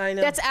take. I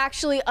know. That's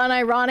actually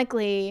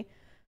unironically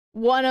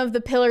one of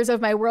the pillars of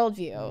my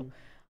worldview.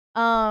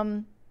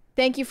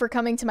 Thank you for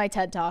coming to my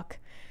TED Talk.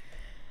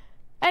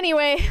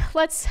 Anyway,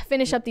 let's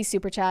finish up these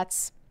super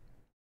chats.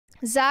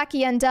 Zach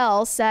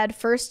Yandel said,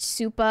 first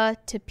Supa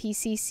to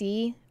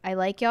PCC. I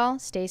like y'all.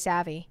 Stay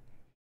savvy.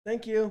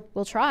 Thank you.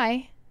 We'll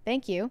try.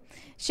 Thank you.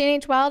 Shane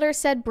H. Wilder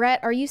said, Brett,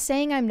 are you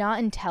saying I'm not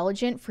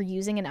intelligent for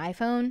using an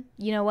iPhone?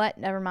 You know what?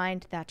 Never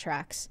mind. That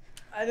tracks.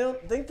 I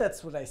don't think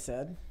that's what I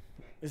said.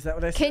 Is that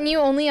what I said? Can you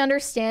only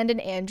understand an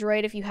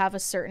Android if you have a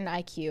certain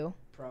IQ?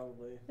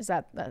 Probably. Is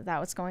that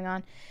what's going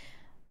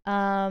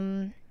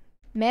on?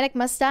 Manic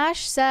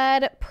Mustache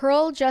said,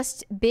 Pearl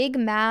just big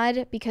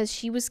mad because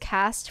she was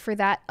cast for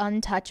that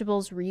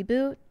Untouchables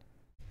reboot.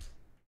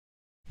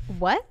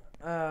 What?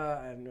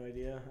 I have no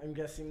idea. I'm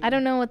guessing. I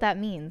don't know what that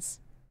means.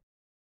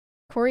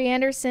 Corey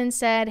Anderson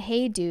said,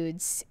 hey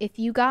dudes, if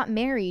you got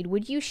married,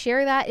 would you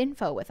share that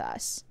info with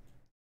us?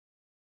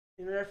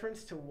 In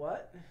reference to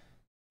what?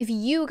 If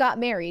you got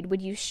married,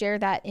 would you share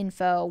that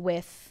info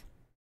with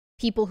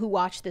people who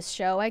watch this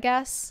show, I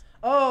guess?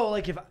 Oh,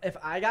 like if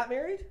I got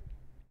married?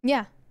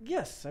 Yeah.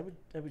 Yes, I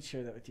would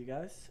share that with you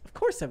guys. Of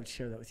course I would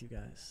share that with you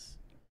guys.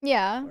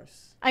 Yeah. Of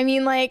course. I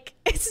mean,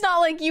 it's not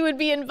like you would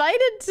be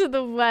invited to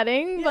the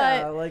wedding,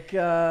 yeah,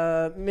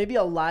 but maybe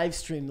I'll live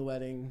stream the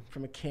wedding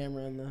from a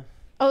camera in the...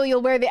 Oh,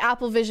 you'll wear the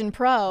Apple Vision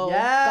Pro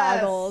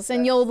goggles,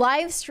 and you'll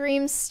live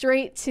stream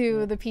straight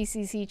to the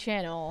PCC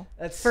channel.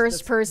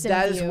 First person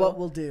That view. is what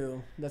we'll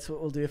do. That's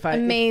what we'll do. If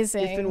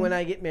and when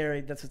I get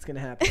married, that's what's gonna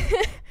happen.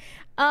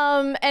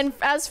 And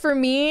as for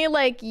me,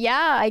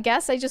 I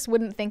guess I just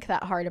wouldn't think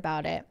that hard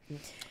about it.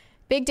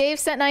 Big Dave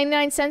sent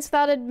 99 cents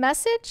without a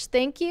message.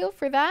 Thank you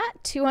for that.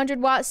 200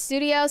 Watt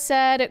Studio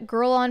said,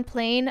 girl on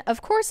plane.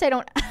 Of course I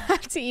don't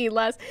have to eat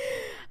less.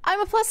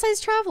 I'm a plus size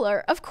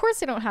traveler. Of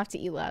course I don't have to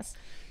eat less.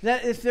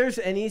 That if there's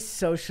any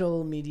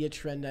social media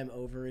trend I'm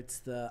over, it's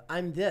the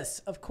I'm this.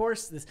 Of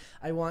course this.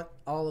 I want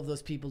all of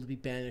those people to be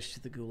banished to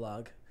the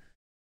gulag.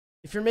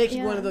 If you're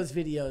making one of those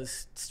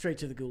videos, straight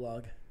to the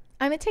gulag.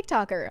 I'm a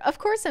TikToker. Of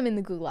course I'm in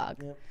the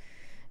gulag. Yep.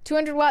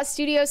 200 Watt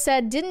Studio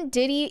said, didn't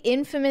Diddy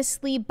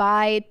infamously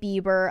buy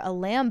Bieber a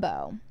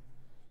Lambo?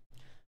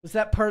 Was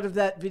that part of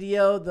that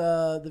video?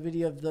 The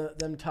video of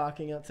them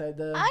talking outside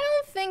the... I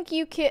don't think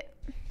you can...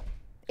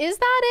 Is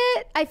that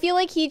it? I feel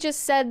like he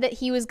just said that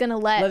he was going to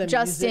let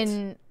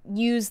Justin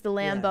use the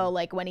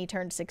Lambo when he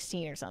turned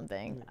 16 or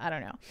something. I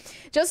don't know.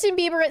 Justin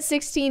Bieber at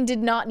 16 did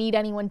not need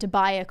anyone to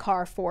buy a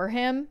car for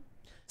him.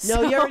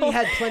 No, he already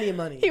had plenty of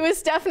money. He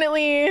was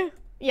definitely,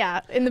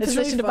 in the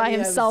position to buy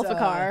himself a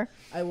car.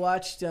 I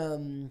watched,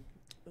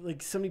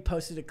 somebody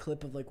posted a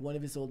clip of one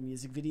of his old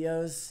music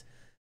videos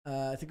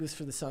I think it was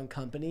for the song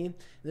Company. And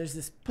there's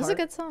this part, It was a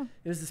good song.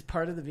 There's this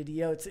part of the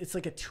video. It's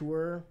like a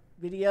tour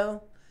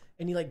video,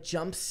 and he like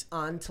jumps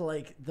onto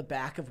like the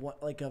back of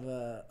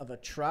a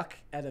truck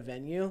at a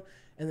venue,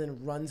 and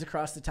then runs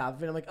across the top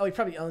of it. I'm like, oh, he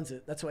probably owns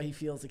it. That's why he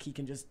feels like he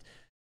can just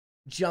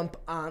jump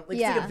on. Like,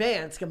 it's like a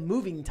van. It's like a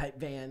moving type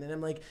van. And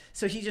I'm like,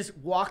 so he just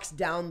walks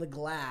down the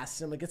glass.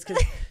 And I'm like, it's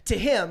because to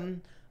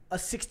him, a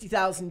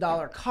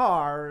 $60,000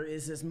 car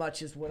is as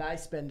much as what I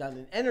spend on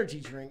an energy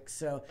drink.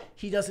 So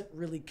he doesn't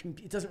really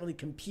it doesn't really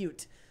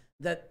compute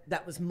that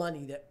that was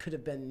money that could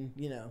have been,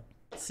 you know,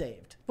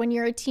 saved. When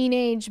you're a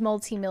teenage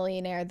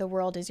multimillionaire, the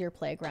world is your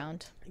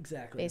playground.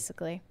 Exactly.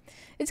 Basically.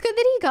 It's good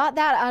that he got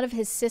that out of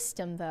his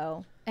system,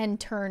 though, and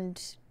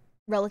turned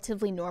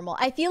relatively normal.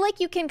 I feel like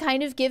you can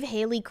kind of give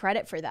Haley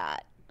credit for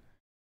that.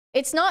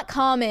 It's not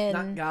common.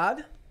 Not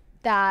God?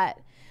 That,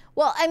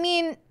 well, I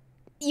mean,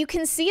 you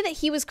can see that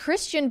he was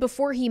Christian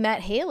before he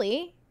met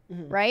Haley,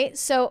 right?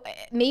 So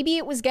maybe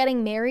it was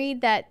getting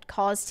married that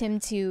caused him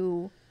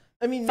to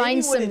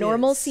find some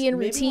normalcy and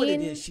routine. Maybe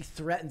what it is, she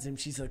threatens him.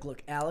 She's like,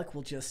 look, Alec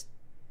will just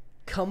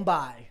come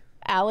by.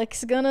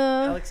 Alec's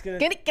gonna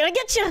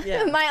get you.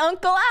 Yeah. My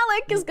Uncle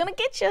Alec is gonna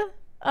get you.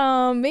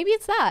 Maybe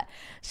it's that.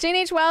 Shane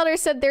H. Wilder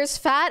said there's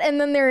fat and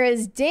then there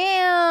is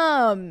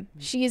damn.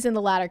 She's in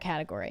the latter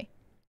category.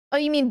 Oh,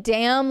 you mean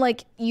damn,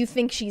 like you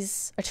think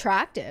she's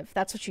attractive?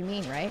 That's what you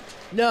mean, right?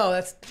 No,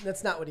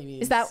 that's not what he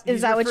means. Is that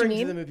He's what you referring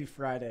mean? to the movie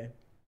Friday.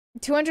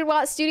 200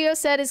 Watt Studio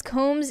said is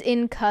Combs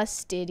in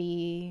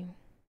custody.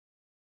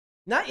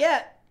 Not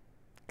yet.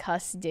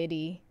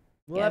 Custody.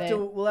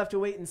 We'll have to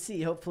wait and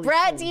see. Hopefully,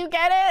 Brett, do you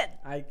get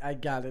it? I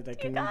got it. I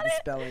can read the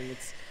spelling.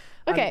 It's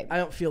okay. I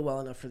don't feel well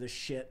enough for this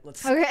shit.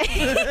 Let's. Okay.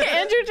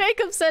 Andrew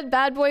Jacobs said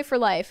bad boy for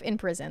life in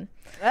prison.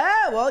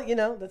 Ah, well, you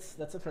know that's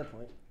a fair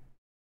point.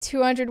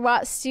 200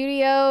 Watt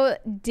Studio.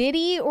 Did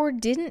he or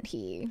didn't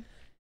he?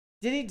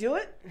 Did he do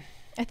it?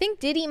 I think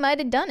Diddy might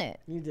have done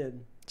it. You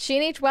did.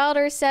 Shane H.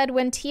 Wilder said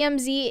when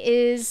TMZ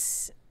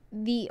is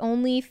the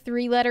only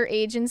 3-letter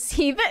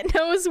agency that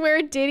knows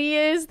where Diddy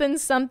is, then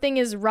something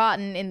is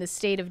rotten in the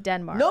state of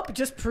Denmark. Nope, it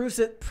just proves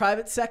that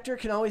private sector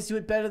can always do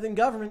it better than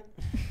government.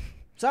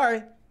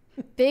 Sorry.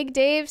 Big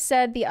Dave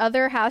said the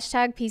other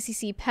hashtag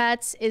PCC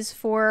Pets is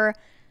for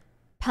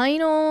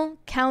Pinal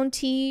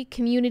County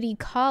Community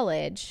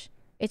College.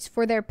 It's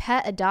for their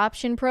pet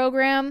adoption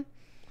program.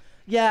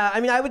 Yeah, I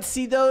mean, I would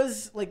see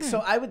those, so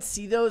I would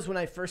see those when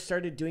I first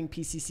started doing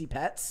PCC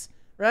Pets,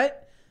 right?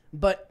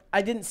 But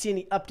I didn't see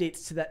any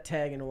updates to that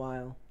tag in a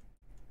while.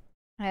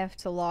 I have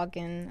to log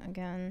in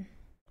again.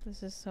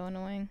 This is so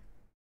annoying.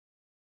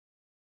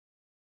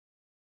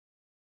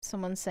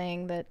 Someone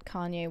saying that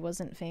Kanye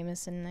wasn't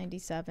famous in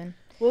 97.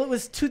 Well, it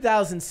was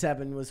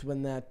 2007 was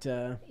when that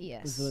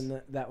Yes. was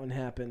when that one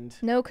happened.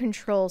 No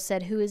Control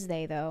said who is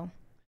they though?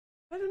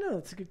 I don't know.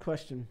 It's a good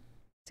question.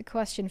 It's a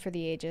question for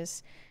the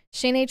ages.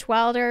 Shane H.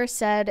 Wilder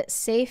said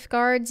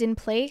safeguards in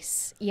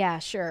place. Yeah,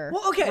 sure.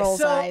 Well, okay.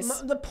 Rolls So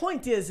eyes. the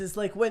point is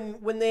like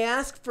when they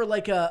ask for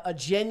like a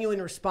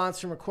genuine response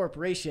from a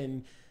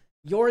corporation,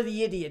 you're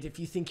the idiot if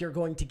you think you're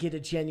going to get a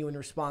genuine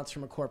response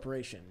from a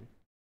corporation.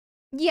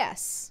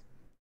 Yes.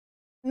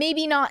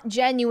 Maybe not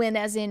genuine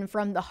as in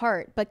from the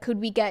heart, but could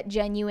we get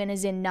genuine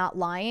as in not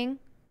lying?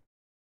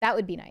 That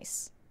would be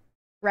nice.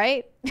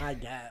 Right? I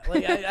get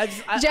like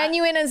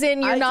genuine as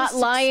in you're not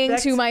lying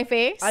to my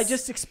face. I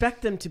just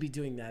expect them to be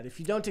doing that. If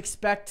you don't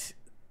expect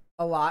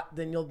a lot,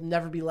 then you'll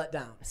never be let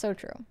down. So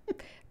true.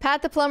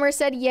 Pat the plumber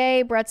said,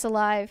 "Yay, Brett's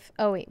alive."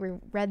 Oh wait, we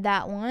read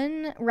that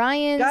one.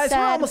 Ryan Guys, said,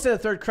 we're almost at a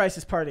third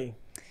crisis party.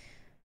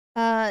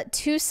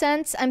 2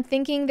 cents. I'm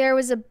thinking there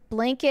was a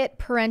blanket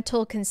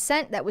parental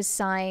consent that was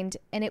signed,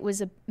 and it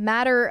was a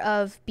matter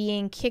of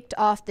being kicked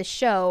off the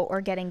show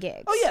or getting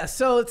gigs. Oh yeah,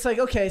 so it's like,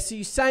 okay, so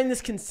you sign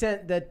this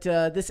consent that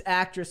this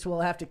actress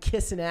will have to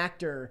kiss an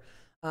actor,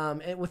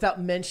 and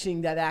without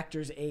mentioning that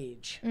actor's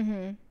age.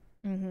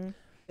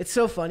 It's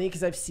so funny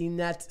because I've seen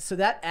that. So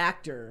that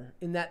actor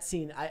in that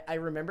scene, I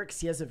remember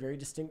because he has a very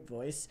distinct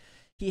voice.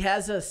 He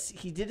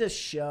did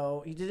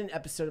an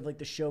episode of like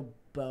the show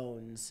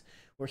Bones,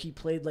 where he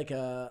played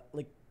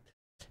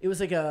it was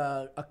like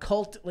a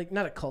cult, like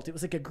not a cult, it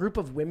was like a group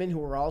of women who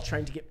were all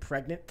trying to get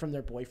pregnant from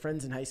their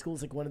boyfriends in high school.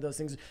 It's like one of those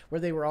things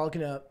where they were all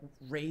gonna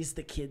raise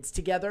the kids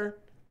together.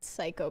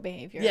 Psycho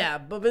behavior. Yeah,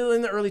 but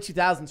in the early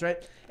 2000s,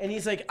 right? And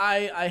he's like,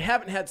 I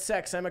haven't had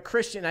sex, I'm a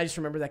Christian. I just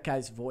remember that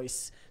guy's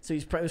voice. So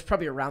it was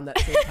probably around that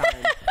same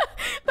time.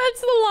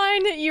 That's the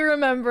line that you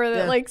remember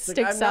that sticks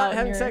out. I'm not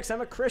having sex,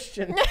 I'm a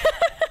Christian.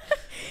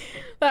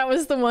 That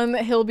was the one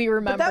that he'll be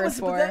remembered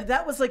for.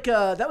 That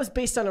was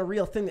based on a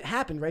real thing that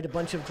happened, right? A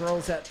bunch of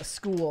girls at a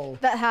school.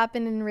 That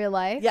happened in real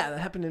life? Yeah, that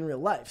happened in real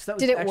life. So that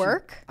was Did it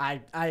work?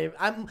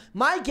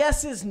 My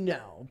guess is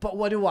no, but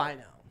what do I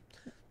know?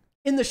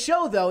 In the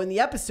show, though, in the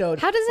episode...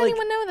 How does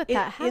anyone know that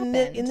happened?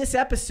 In this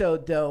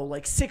episode, though,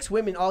 like 6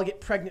 women all get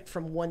pregnant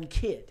from one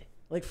kid.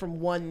 Like from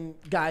one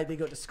guy they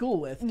go to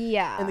school with.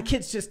 Yeah. And the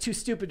kid's just too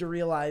stupid to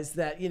realize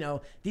that,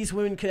 these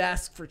women could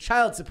ask for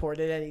child support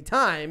at any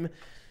time,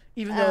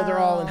 even though they're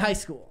all in high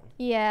school.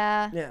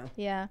 Yeah.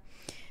 Yeah.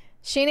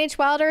 Shane H.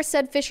 Wilder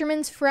said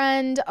Fisherman's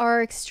Friend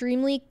are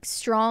extremely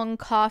strong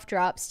cough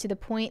drops to the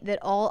point that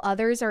all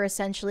others are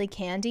essentially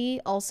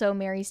candy. Also,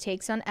 Mary's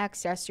takes on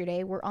X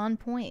yesterday were on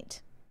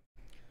point.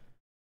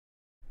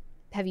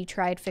 Have you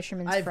tried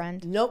Fisherman's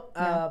Friend? Nope.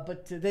 No.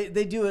 But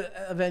they do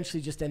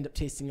eventually just end up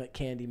tasting like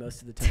candy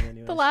most of the time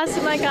anyway. The last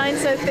of my kind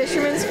said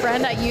Fisherman's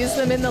Friend. I use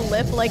them in the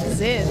lip like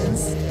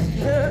Zins.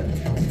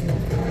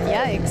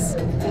 Yikes.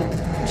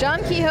 John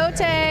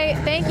Quixote,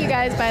 thank you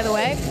guys, by the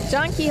way.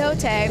 John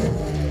Quixote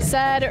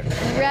said,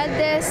 read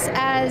this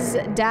as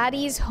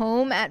Daddy's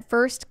home at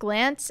first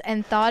glance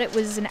and thought it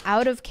was an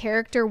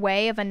out-of-character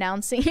way of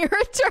announcing your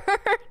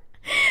return.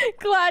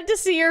 Glad to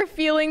see you're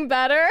feeling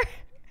better.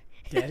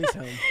 Daddy's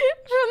home.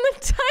 From the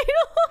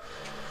title.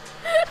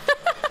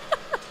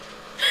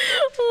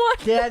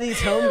 What?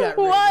 Daddy's home got raided.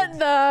 What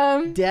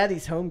the?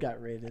 Daddy's home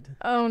got raided.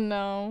 Oh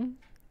no.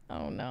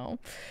 Oh no.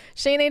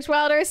 Shane H.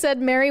 Wilder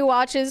said Mary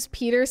watches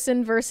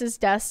Peterson versus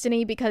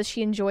Destiny because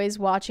she enjoys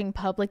watching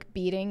public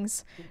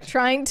beatings.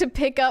 Trying to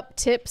pick up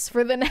tips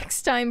for the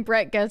next time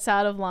Brett gets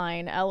out of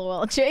line.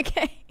 LOL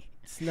JK.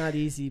 It's not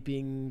easy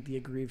being the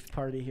aggrieved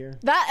party here.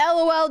 That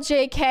LOL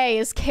JK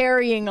is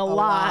carrying a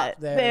lot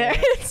there.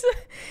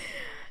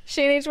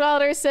 Shane H.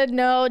 Wilder said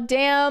no.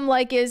 Damn,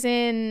 like is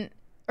in,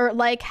 or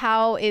like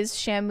how is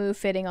Shamu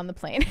fitting on the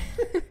plane?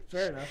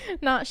 Fair enough.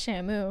 Not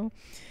Shamu.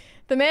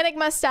 The Manic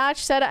Mustache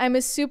said, I'm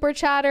a super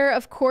chatter.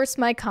 Of course,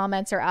 my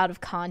comments are out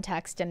of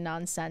context and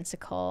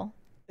nonsensical.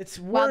 It's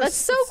worse. Wow, that's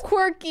so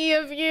quirky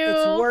of you.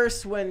 It's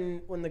worse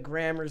when the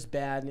grammar's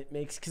bad and it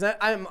makes... Because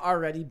I'm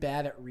already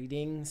bad at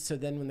reading, so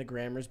then when the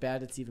grammar's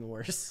bad, it's even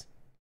worse.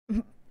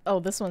 Oh,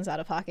 this one's out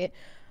of pocket.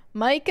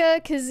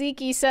 Micah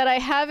Kaziki said, I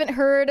haven't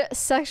heard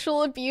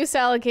sexual abuse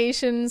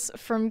allegations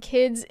from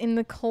kids in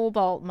the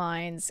cobalt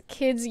mines.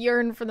 Kids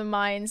yearn for the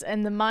mines,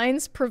 and the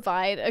mines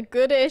provide a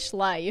goodish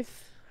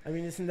life. I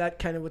mean, isn't that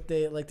kind of what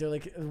they like? They're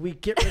like, we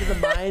get rid of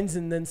the mines,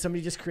 and then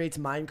somebody just creates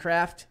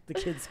Minecraft.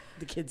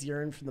 The kids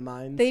yearn for the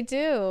mines. They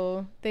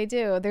do. They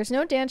do. There's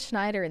no Dan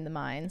Schneider in the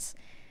mines.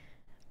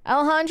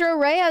 Alejandro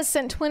Reyes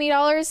sent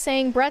 $20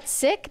 saying, Brett's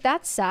sick?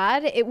 That's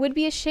sad. It would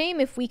be a shame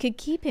if we could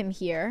keep him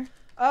here.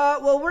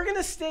 Well, we're going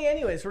to stay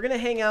anyways. We're going to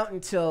hang out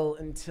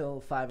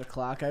until 5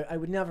 o'clock. I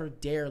would never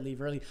dare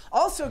leave early.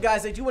 Also,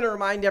 guys, I do want to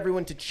remind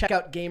everyone to check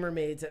out Gamer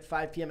Maids at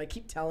 5 p.m. I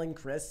keep telling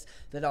Chris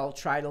that I'll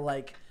try to,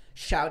 like,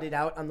 shout it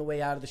out on the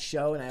way out of the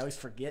show, and I always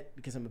forget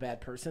because I'm a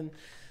bad person.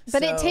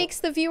 But it takes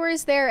the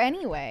viewers there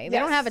anyway. They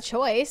don't have a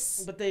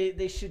choice. But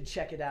they should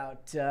check it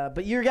out.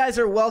 But you guys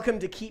are welcome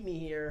to keep me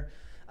here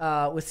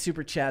with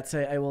Super Chats.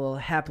 I will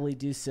happily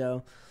do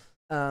so.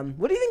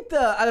 What do you think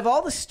out of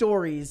all the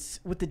stories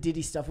with the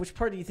Diddy stuff, which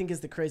part do you think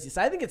is the craziest?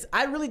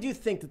 I really do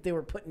think that they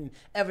were putting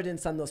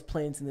evidence on those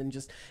planes and then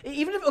just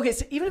even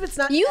if it's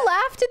not. You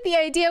laughed at the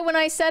idea when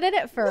I said it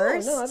at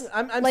first. No,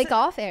 I'm like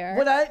off air.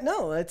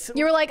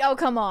 You were like, oh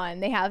come on,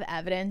 they have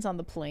evidence on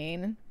the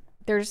plane.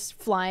 There's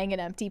flying an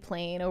empty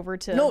plane over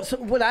to. No, so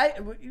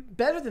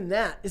better than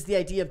that is the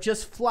idea of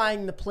just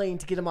flying the plane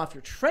to get him off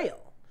your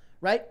trail,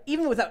 right?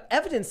 Even without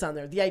evidence on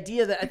there, the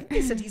idea that I think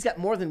they said he's got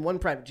more than one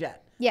private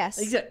jet. Yes.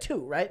 He's got 2,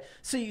 right?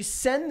 So you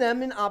send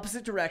them in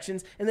opposite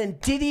directions, and then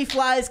Diddy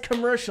flies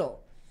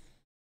commercial.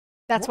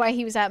 That's why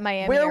he was at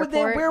Miami Airport.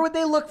 Where would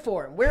they look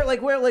for him?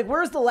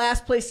 Where's the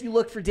last place you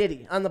look for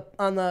Diddy on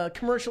the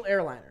commercial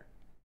airliner?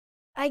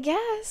 I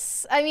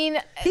guess. I mean,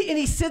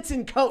 he sits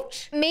in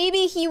coach.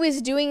 Maybe he was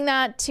doing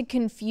that to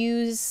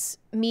confuse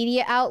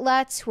media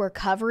outlets who are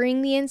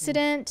covering the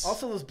incident.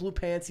 Also, those blue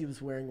pants he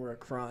was wearing were a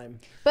crime.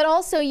 But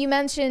also, you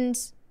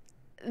mentioned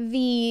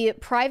the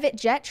private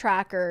jet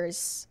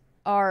trackers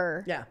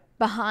are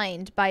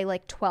behind by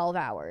like 12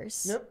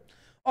 hours. Yep.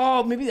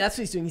 Oh, maybe that's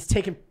what he's doing. He's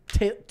taking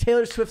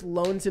Taylor Swift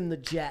loans him the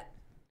jet.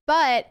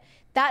 But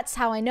that's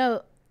how I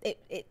know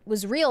it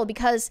was real,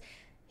 because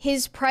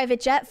his private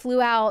jet flew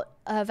out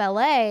of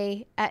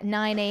LA at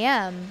 9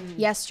 a.m.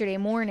 yesterday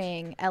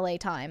morning, LA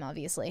time,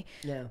 obviously.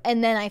 Yeah.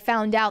 And then I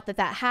found out that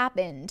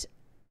happened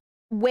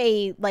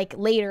way like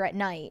later at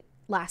night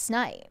last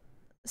night.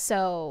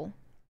 So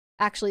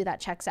actually that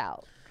checks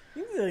out.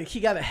 I think he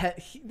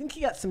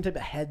got some type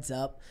of heads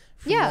up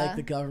from like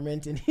the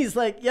government, and he's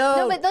like, yo.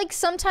 No, but like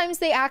sometimes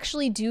they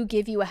actually do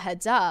give you a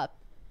heads up.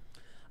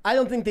 I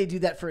don't think they do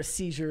that for a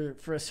seizure,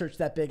 for a search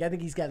that big. I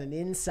think he's got an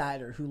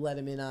insider who let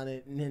him in on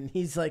it, and then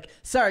he's like,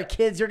 sorry,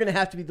 kids, you're going to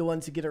have to be the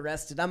ones who get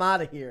arrested. I'm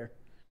out of here.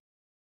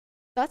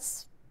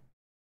 That's,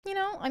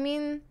 I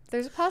mean,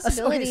 there's a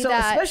possibility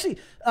that especially,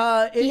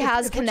 he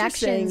has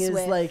connections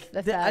with like,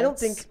 the feds. I don't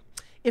think,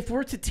 if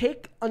we're to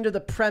take under the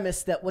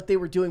premise that what they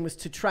were doing was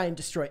to try and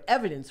destroy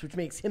evidence, which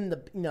makes him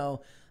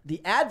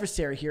the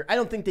adversary here, I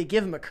don't think they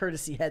give him a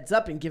courtesy heads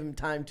up and give him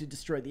time to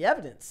destroy the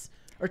evidence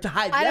or to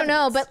hide the evidence. I don't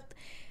know, but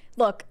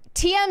look,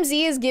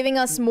 TMZ is giving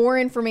us more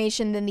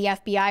information than the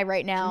FBI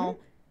right now.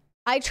 Mm-hmm.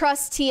 I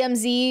trust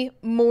TMZ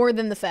more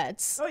than the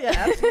feds. Oh yeah,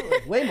 absolutely.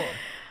 Way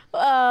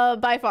more.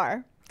 By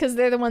far. Because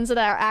they're the ones that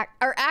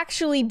are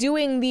actually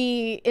doing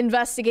the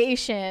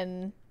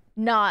investigation,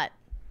 not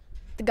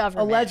the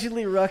government.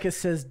 Allegedly, Ruckus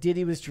says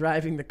Diddy was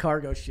driving the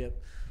cargo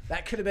ship.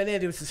 That could have been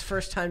it. It was his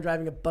first time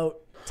driving a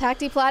boat.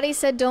 Tacti Plati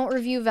said, don't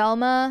review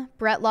Velma.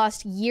 Brett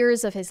lost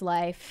years of his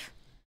life.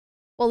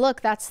 Well,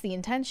 look, that's the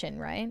intention,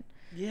 right?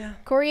 Yeah.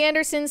 Corey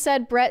Anderson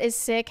said, Brett is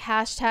sick.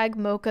 Hashtag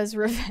Mocha's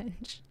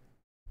revenge.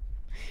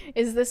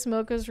 Is this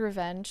Mocha's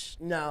revenge?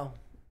 No.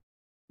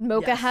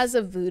 Mocha has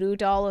a voodoo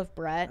doll of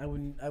Brett. I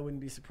wouldn't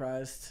be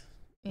surprised.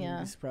 Yeah. I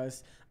wouldn't be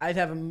surprised. I'd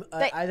have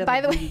a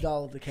By the voodoo way,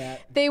 doll of the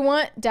cat. They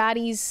want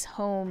Daddy's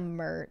Home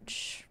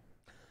merch.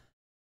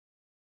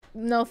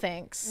 No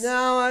thanks.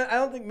 No, I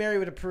don't think Mary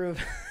would approve.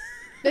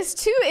 It's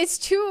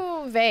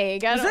too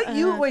vague. Was that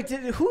you? Wait,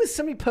 who was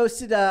somebody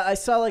posted? I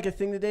saw like a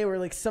thing today where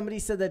like somebody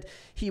said that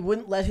he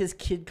wouldn't let his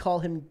kid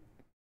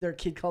their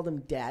kid called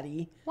him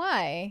daddy.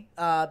 Why?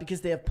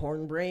 Because they have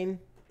porn brain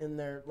in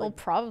their. Like, well,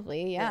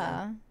 probably,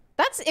 yeah.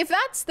 If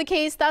that's the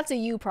case, that's a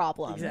you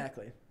problem.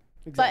 Exactly.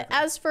 But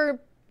as for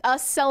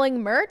us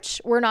selling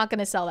merch, we're not going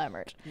to sell that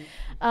merch.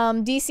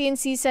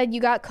 DCNC said, you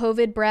got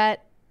COVID,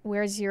 Brett.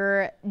 Where's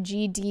your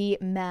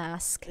GD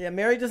mask? Yeah,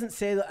 Mary doesn't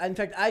say that. In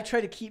fact, I try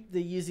to keep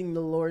taking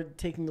the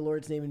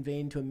Lord's name in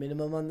vain to a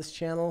minimum on this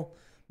channel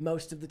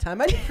most of the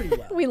time. I do pretty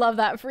well. We love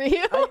that for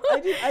you.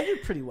 I do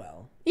pretty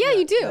well. Yeah,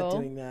 you do. Not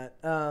doing that.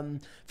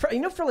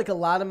 For like a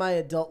lot of my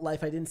adult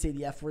life, I didn't say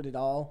the F word at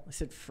all. I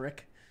said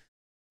frick.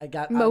 I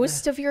got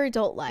most of your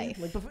adult life.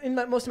 Like in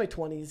most of my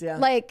 20s, yeah.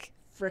 Like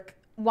frick.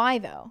 Why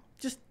though?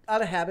 Just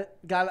out of habit.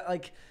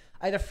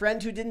 I had a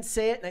friend who didn't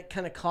say it, and it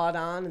kind of caught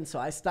on, and so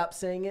I stopped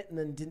saying it, and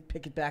then didn't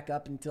pick it back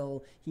up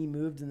until he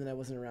moved, and then I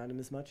wasn't around him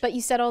as much. But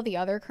you said all the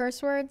other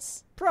curse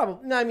words?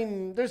 Probably. No, I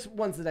mean, there's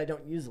ones that I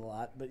don't use a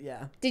lot, but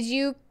yeah. Did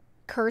you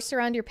curse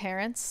around your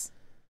parents?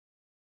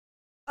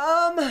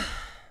 No.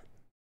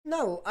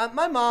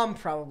 My mom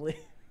probably.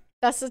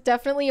 That's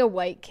definitely a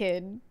white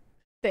kid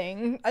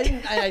thing. I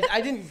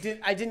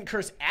didn't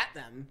curse at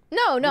them.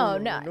 No,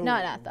 not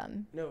at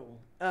them. No.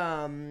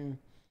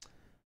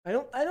 I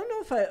don't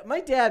know if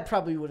my dad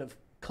probably would have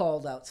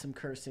called out some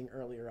cursing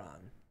earlier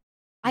on.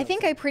 I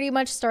think I pretty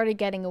much started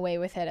getting away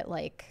with it at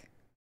like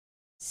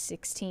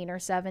 16 or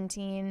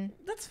 17.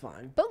 That's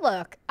fine. But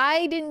look,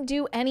 I didn't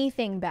do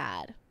anything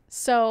bad.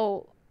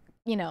 So,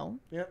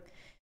 yep.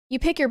 You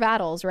pick your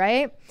battles,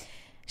 right?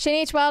 Shane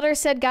H. Wilder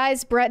said,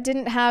 guys, Brett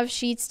didn't have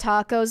Sheetz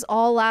tacos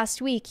all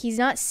last week. He's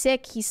not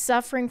sick. He's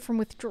suffering from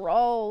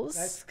withdrawals.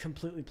 That's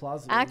completely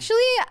plausible. Actually,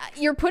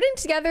 you're putting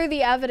together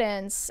the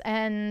evidence,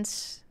 and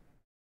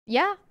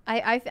yeah,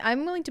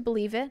 I'm willing to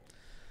believe it.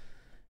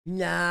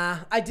 Nah,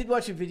 I did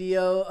watch a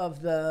video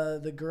of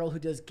the girl who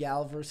does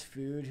Gal vs.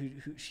 Food,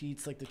 who she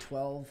eats like the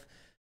 12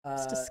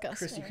 It's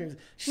disgusting. Krispy Kremes.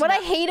 What I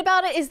hate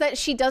about it is that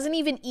she doesn't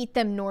even eat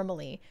them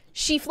normally.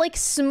 She like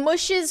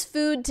smushes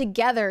food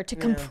together to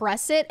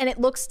compress it, and it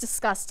looks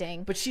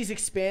disgusting. But she's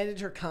expanded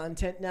her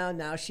content now.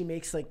 Now she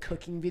makes like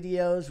cooking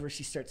videos where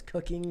she starts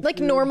cooking like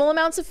food. Normal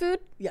amounts of food.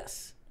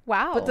 Yes.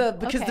 Wow. But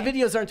because the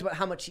videos aren't about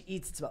how much she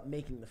eats, it's about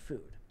making the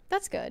food.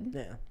 That's good.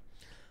 Yeah.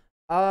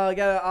 I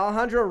got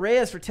Alejandro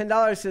Reyes for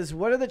 $10 says,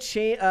 "What are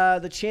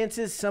the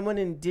chances someone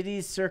in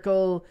Diddy's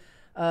circle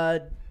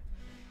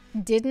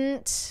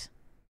didn't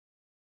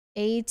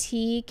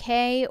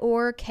ATK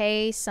or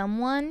K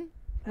someone?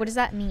 What does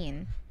that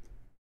mean?"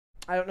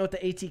 I don't know what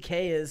the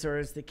ATK is, or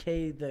is the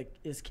K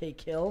is K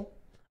kill?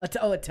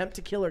 Attempt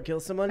to kill or kill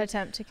someone.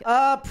 Attempt to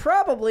kill.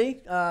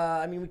 Probably.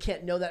 I mean, we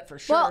can't know that for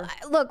sure. Well,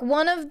 look,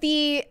 one of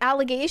the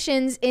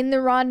allegations in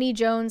the Rodney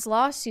Jones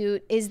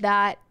lawsuit is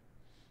that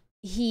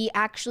he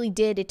actually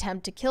did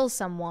attempt to kill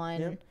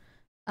someone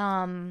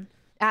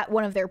at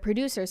one of their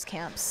producers'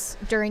 camps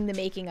during the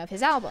making of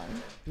his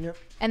album. Yep.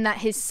 And that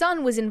his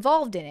son was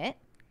involved in it,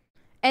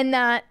 and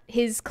that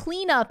his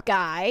cleanup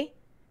guy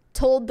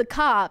told the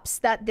cops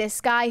that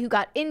this guy who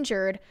got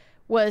injured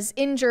was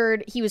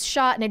injured, he was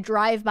shot in a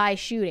drive-by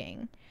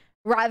shooting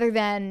rather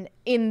than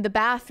in the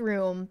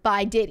bathroom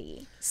by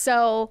Diddy.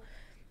 So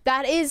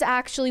that is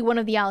actually one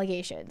of the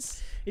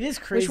allegations. It is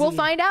crazy. Which we'll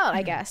find out,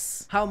 I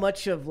guess. How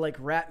much of like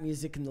rap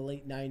music in the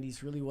late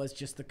 90s really was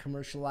just the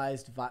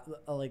commercialized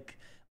like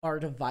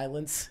art of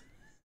violence.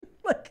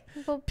 Like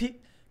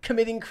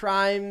committing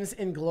crimes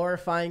and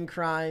glorifying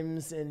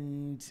crimes,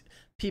 and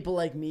people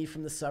like me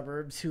from the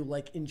suburbs who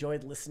like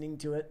enjoyed listening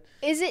to it.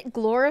 Is it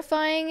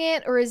glorifying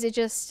it, or is it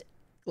just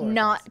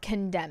not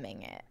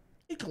condemning it?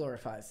 It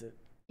glorifies it.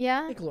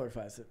 Yeah? It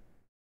glorifies it.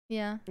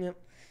 Yeah. Yep.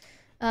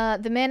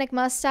 The Manic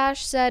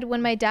Mustache said,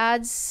 when my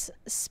dad's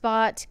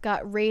spot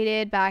got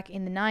raided back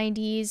in the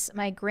 90s,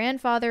 my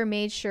grandfather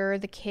made sure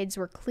the kids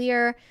were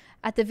clear.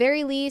 At the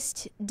very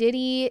least,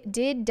 Diddy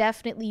did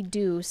definitely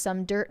do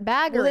some dirt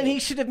baggery. Well, then he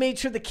should have made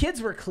sure the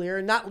kids were clear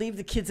and not leave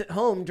the kids at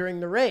home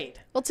during the raid.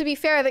 Well, to be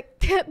fair, the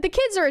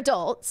kids are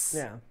adults.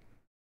 Yeah.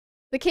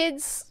 The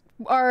kids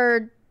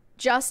are,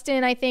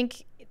 Justin, I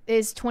think,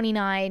 is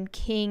 29.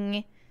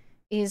 King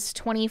is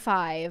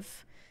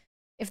 25.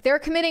 If they're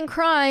committing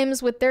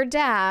crimes with their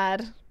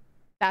dad,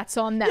 that's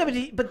on them.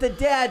 Yeah, but the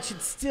dad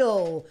should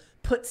still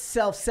put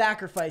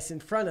self-sacrifice in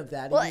front of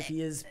that, even if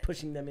he is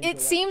pushing them into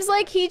It seems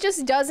like he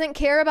just doesn't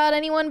care about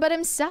anyone but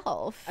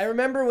himself. I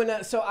remember when I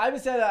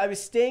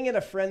was staying at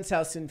a friend's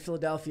house in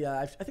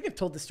Philadelphia. I think I've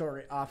told the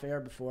story off air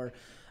before,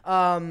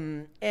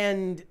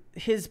 and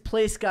his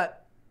place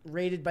got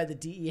raided by the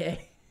DEA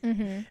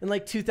in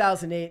like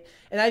 2008,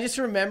 and I just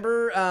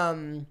remember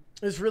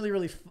it was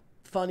really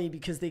funny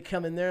because they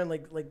come in there and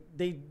like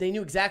they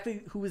knew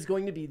exactly who was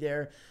going to be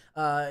there.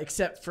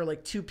 Except for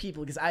like 2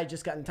 people, because I had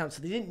just gotten in town,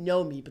 so they didn't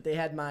know me, but they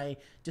had my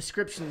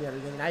description and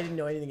everything, and I didn't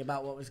know anything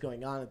about what was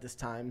going on at this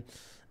time.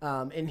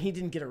 And he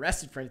didn't get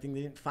arrested for anything.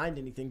 They didn't find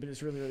anything, but it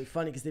was really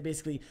funny because they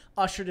basically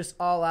ushered us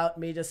all out,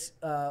 made us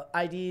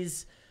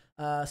IDs,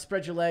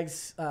 spread your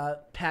legs,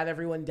 pat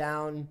everyone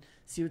down,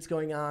 see what's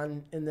going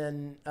on, and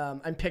then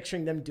I'm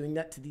picturing them doing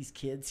that to these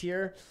kids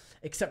here,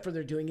 except for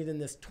they're doing it in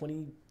this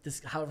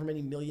however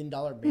many $1 million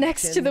mansion.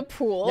 Next to the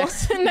pool.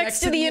 Next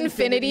to the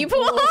infinity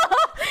pool.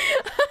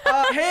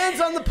 Hands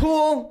on the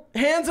pool.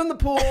 Hands on the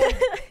pool.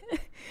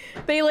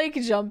 They like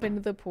jump into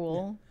the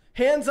pool.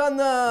 Hands on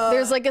the...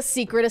 There's like a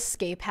secret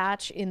escape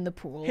hatch in the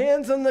pool.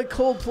 Hands on the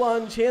cold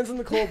plunge. Hands on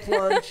the cold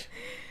plunge.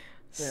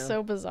 Yeah.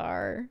 So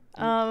bizarre.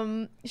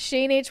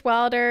 Shane H.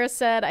 Wilder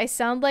said, I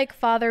sound like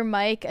Father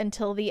Mike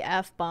until the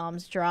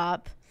F-bombs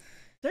drop.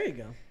 There you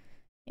go.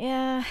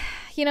 Yeah.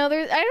 You know,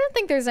 I don't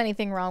think there's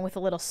anything wrong with a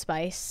little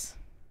spice.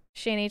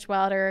 Shane H.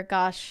 Wilder,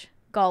 gosh,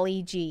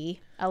 golly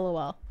gee,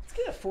 LOL.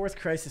 Let's get a 4th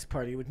crisis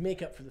party. It would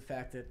make up for the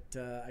fact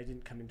that I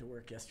didn't come into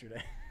work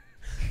yesterday.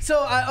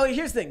 So,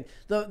 here's the thing.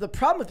 The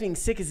problem with being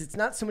sick is it's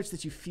not so much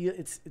that you feel,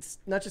 it's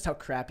not just how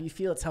crappy you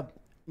feel, it's how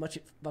much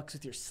it fucks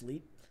with your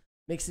sleep.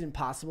 Makes it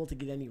impossible to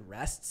get any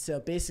rest. So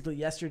basically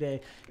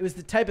yesterday, it was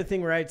the type of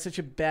thing where I had such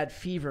a bad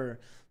fever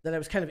that I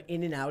was kind of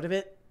in and out of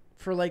it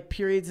for like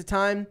periods of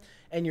time,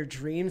 and your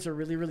dreams are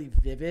really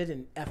vivid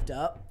and effed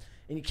up,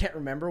 and you can't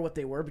remember what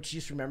they were, but you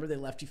just remember they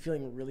left you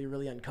feeling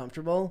really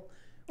uncomfortable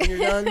when you're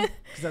done,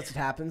 because that's what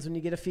happens when you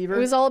get a fever. It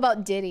was all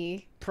about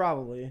Diddy.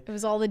 Probably. It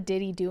was all the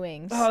Diddy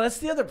doings. Oh, that's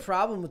the other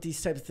problem with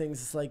these type of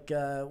things. It's like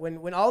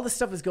when all this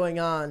stuff is going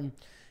on,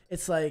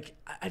 it's like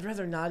I'd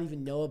rather not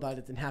even know about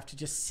it than have to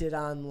just sit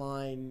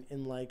online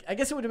and like, I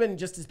guess it would have been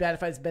just as bad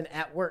if I'd been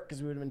at work,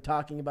 because we would have been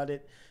talking about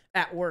it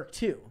at work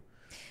too.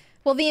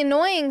 Well, the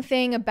annoying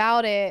thing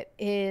about it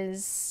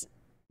is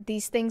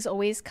these things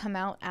always come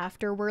out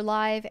after we're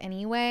live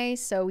anyway,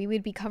 so we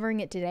would be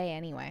covering it today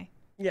anyway.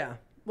 Yeah.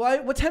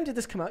 Well, what time did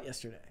this come out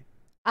yesterday?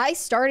 I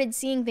started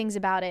seeing things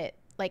about it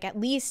like at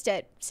least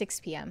at 6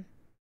 p.m.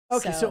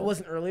 Okay, so it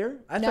wasn't earlier?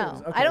 I thought it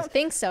was, okay. I don't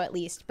think so at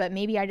least, but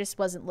maybe I just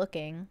wasn't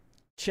looking.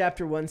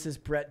 Chapter 1 says,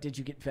 Brett, did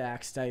you get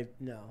vaxxed?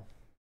 No,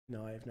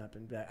 I have not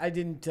been vaxxed. I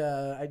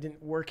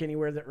didn't work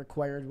anywhere that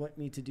required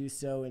me to do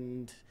so,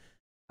 and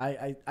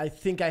I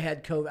think I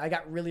had COVID. I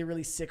got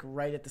really sick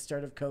right at the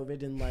start of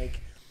COVID in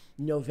like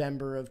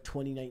November of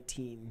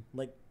 2019,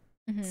 like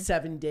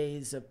 7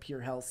 days of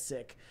pure hell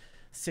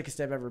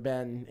sickest I've ever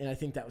been, and I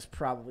think that was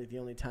probably the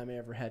only time I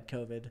ever had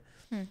COVID.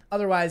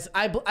 Otherwise,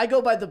 I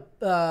go by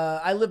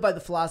I live by the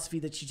philosophy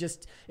that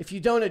if you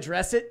don't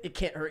address it, it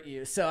can't hurt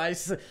you. So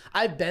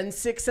I've been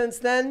sick since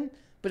then,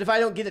 but if I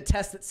don't get a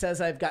test that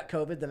says I've got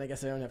COVID, then I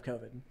guess I don't have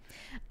COVID.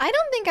 I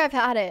don't think I've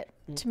had it,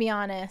 to be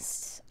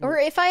honest. Or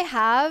if I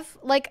have,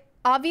 like,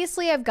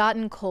 obviously I've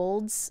gotten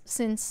colds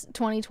since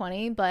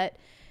 2020, but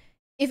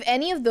if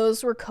any of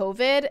those were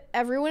COVID,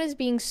 everyone is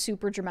being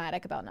super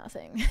dramatic about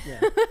nothing.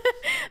 Yeah.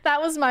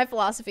 That was my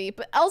philosophy.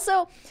 But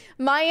also,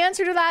 my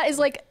answer to that is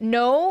like,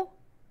 no,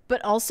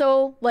 but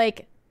also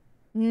like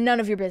none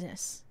of your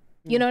business.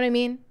 You know what I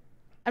mean?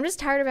 I'm just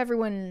tired of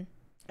everyone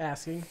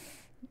asking.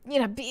 You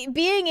know,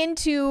 being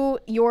into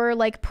your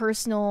like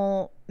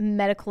personal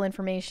medical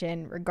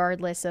information,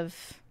 regardless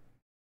of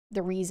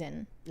the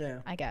reason.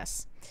 Yeah. I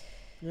guess.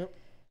 Yep.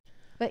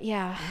 But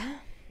yeah.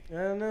 I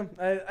don't know.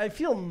 I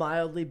feel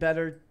mildly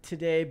better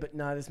today, but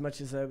not as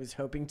much as I was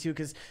hoping to,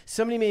 because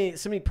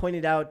somebody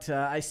pointed out,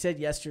 I said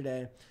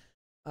yesterday,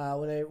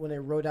 when I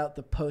wrote out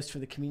the post for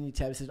the community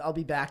tab, I said, I'll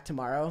be back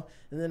tomorrow.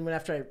 And then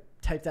after I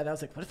typed that, I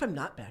was like, what if I'm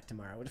not back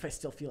tomorrow? What if I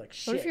still feel like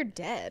shit? What if you're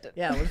dead?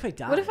 Yeah, what if I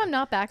die? What if I'm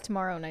not back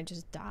tomorrow and I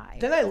just die?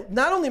 Then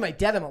not only am I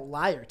dead, I'm a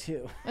liar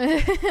too.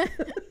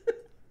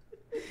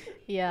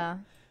 Yeah.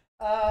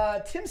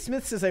 Tim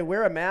Smith says, I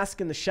wear a mask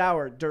in the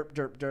shower. Derp,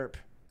 derp, derp.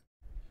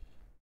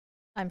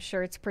 I'm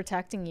sure it's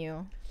protecting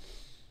you.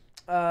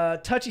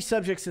 Touchy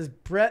Subject says,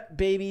 Brett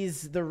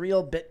baby's the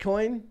real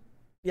Bitcoin.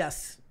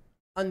 Yes.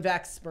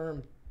 Unvaxxed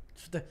sperm.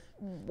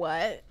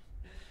 What?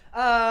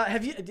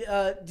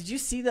 Did you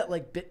see that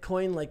like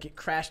Bitcoin, like it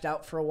crashed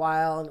out for a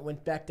while and it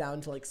went back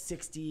down to like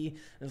 60 and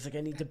it was like,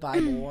 I need to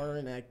buy more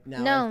and I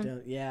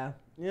don't. Yeah.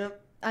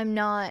 Yep. I'm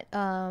not,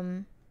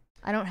 I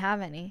don't have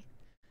any.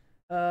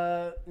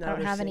 I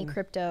don't have any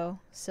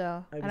crypto,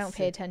 so I don't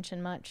pay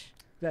attention much.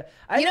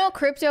 You know,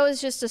 crypto is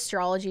just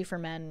astrology for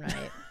men, right?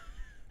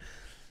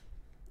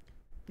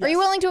 Yes. Are you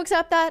willing to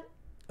accept that?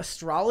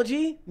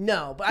 Astrology?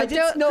 No, but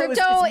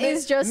crypto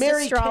is just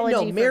Mary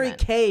astrology. No, Mary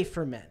Kay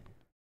for men.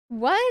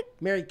 What?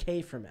 Mary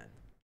Kay for men.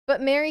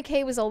 But Mary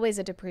Kay was always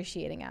a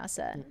depreciating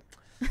asset.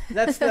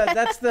 That's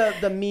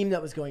the meme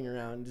that was going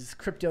around. Is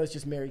crypto is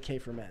just Mary Kay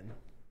for men.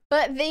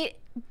 But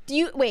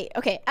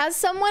okay, as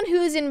someone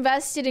who's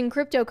invested in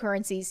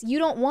cryptocurrencies, you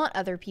don't want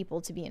other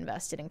people to be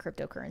invested in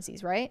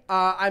cryptocurrencies, right?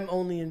 I'm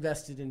only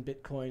invested in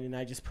Bitcoin, and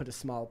I just put a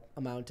small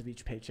amount of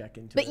each paycheck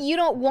into it. But you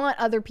don't want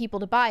other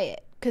people to buy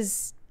it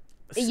because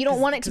you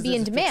don't want it to be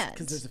in demand.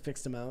 Because there's a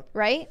fixed amount.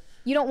 Right?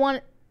 You don't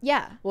want,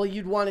 yeah. Well,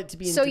 you'd want it to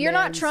be in so demand. You're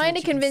not trying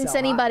to convince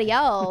anybody high.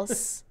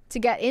 else to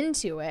get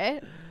into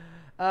it.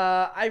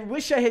 I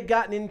wish I had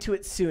gotten into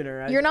it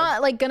sooner. You're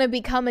not like going to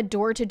become a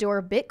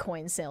door-to-door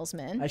Bitcoin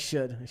salesman. I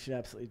should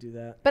absolutely do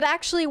that. But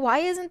actually, why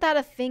isn't that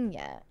a thing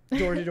yet?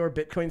 Door-to-door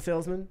Bitcoin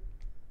salesman?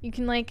 You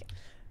can like...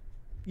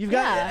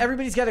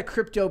 Everybody's got a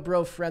crypto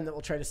bro friend that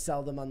will try to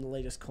sell them on the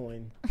latest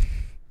coin.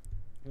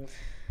 Yep.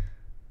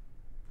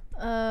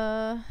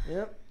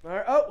 Yep. All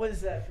right. Oh, what is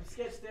that? From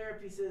Sketch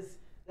Therapy says...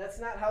 That's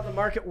not how the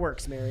market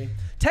works, Mary.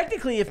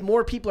 Technically, if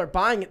more people are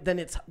buying it, then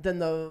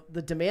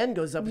the demand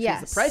goes up, which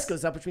means the price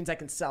goes up, which means I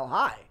can sell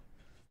high.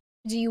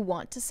 Do you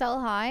want to sell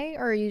high,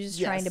 or are you just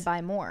trying to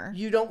buy more?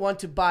 You don't want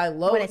to buy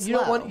low. When it's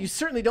low. You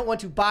certainly don't want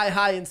to buy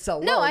high and sell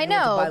low. No, I know.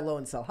 You want to buy low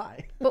and sell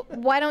high. But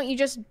why don't you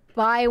just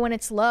buy when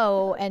it's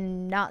low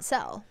and not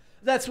sell?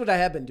 That's what I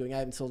have been doing. I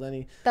haven't sold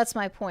any. That's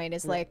my point.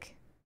 Is like,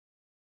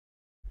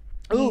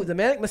 ooh, the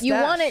manic mustache. You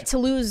want it to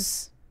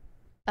lose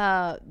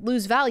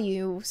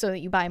value so that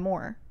you buy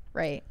more,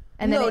 right?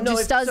 And then it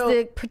just does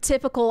the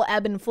typical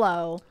ebb and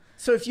flow.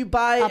 So if you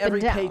buy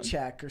every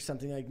paycheck or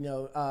something like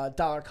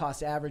dollar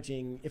cost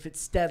averaging, if it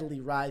steadily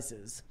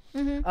rises.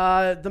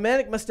 The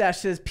manic mustache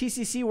says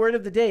PCC word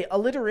of the day,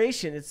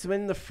 alliteration. It's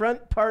when the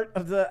front part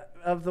of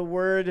the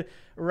word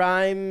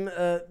rhyme,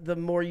 the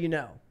more you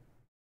know.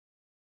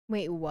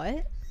 Wait,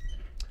 what?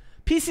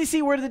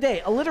 PCC word of the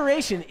day,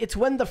 alliteration. It's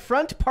when the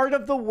front part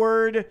of the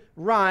word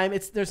rhyme.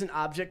 There's an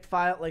object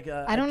file like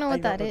a. I don't know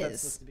what that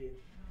is.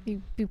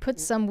 You put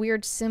some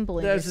weird symbol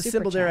in. There's your a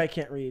symbol super there chat. I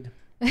can't read.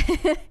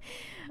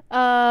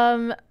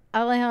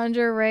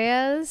 Alejandro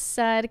Reyes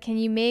said, "Can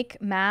you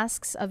make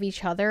masks of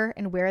each other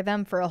and wear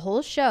them for a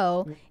whole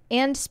show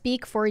and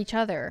speak for each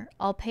other?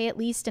 I'll pay at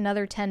least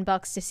another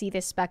 $10 to see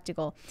this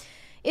spectacle."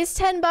 Is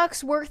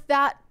 $10 worth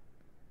that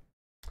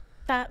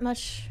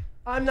much?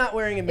 I'm not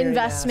wearing a Mary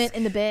investment mask.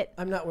 in the bit.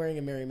 I'm not wearing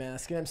a Mary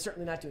mask, and I'm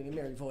certainly not doing a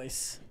Mary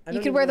voice. You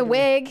could wear the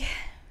wig.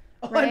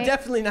 Oh, right? I'm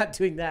definitely not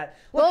doing that.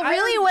 Look, well,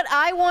 really, what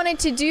I wanted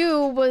to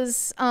do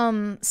was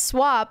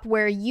swap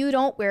where you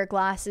don't wear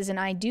glasses and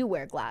I do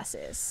wear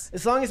glasses.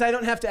 As long as I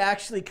don't have to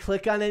actually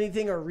click on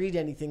anything or read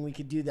anything, we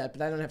could do that.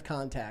 But I don't have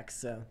contacts,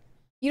 so.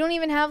 You don't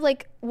even have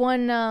like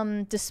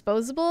one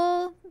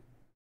disposable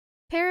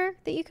pair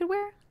that you could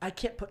wear? I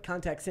can't put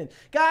contacts in.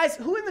 Guys,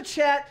 who in the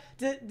chat,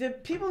 the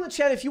people in the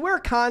chat, if you wear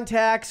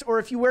contacts or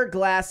if you wear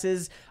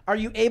glasses, are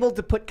you able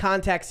to put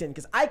contacts in?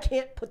 Because I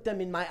can't put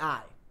them in my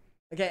eye.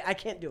 Okay, I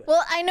can't do it.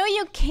 Well, I know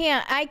you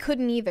can't. I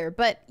couldn't either.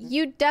 But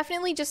you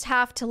definitely just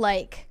have to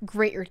like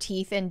grit your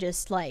teeth and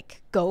just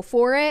like go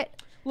for it.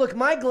 Look,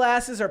 my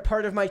glasses are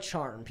part of my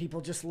charm.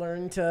 People just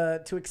learn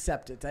to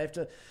accept it. I have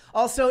to.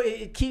 Also,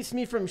 it keeps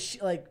me from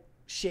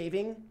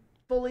shaving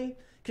fully.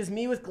 Because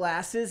me with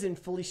glasses and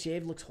fully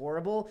shaved looks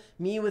horrible.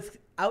 Me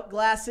without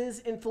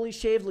glasses and fully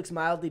shaved looks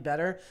mildly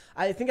better.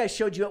 I think I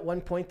showed you at one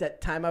point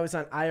that time I was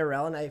on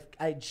IRL and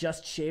I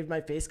just shaved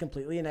my face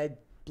completely and I had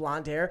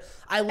blonde hair.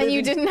 And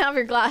you didn't have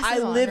your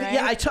glasses on, right?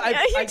 Yeah, you took your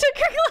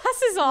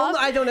glasses off. Well, no,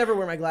 I don't ever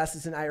wear my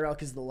glasses in IRL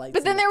because of the lights.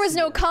 But then there was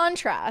no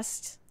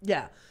contrast.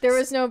 Yeah. There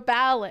was no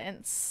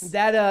balance.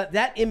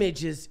 That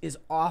image is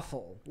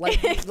awful.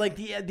 Like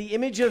the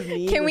image of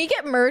me. Can we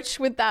get merch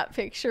with that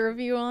picture of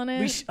you on it?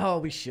 We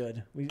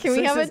should. Can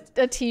we have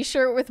a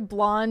t-shirt with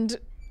blonde,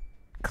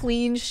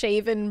 clean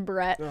shaven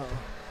Brett? Oh.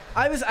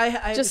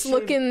 I just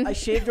looking. I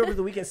shaved over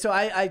the weekend, so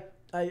I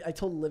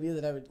told Olivia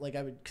that I would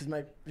because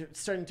it's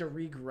starting to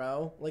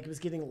regrow, like it was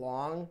getting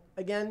long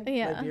again,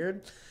 my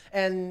beard,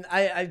 and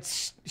I'd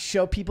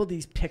show people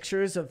these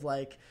pictures of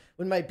like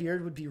when my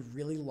beard would be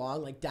really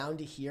long, like down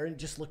to here, and it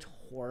just looked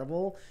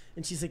horrible.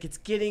 And she's like, "It's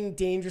getting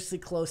dangerously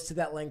close to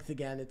that length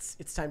again.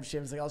 It's time to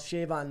shave." I was like, "I'll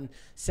shave on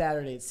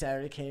Saturday."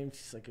 Saturday came.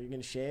 She's like, "Are you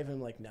gonna shave?" And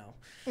I'm like, "No."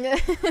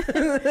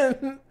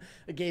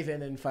 I gave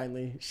in and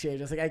finally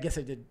shaved. I was like, "I guess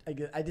I did.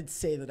 I did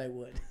say that I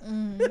would."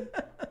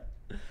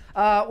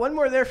 One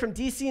more there from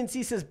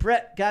DCNC says,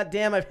 "Brett,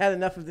 goddamn, I've had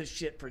enough of this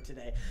shit for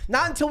today."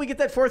 Not until we get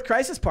that fourth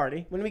crisis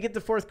party. When we get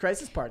the fourth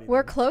crisis party,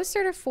 we're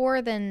closer to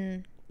 4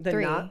 than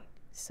 3. Not.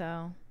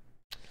 So,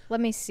 let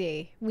me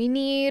see. We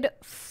need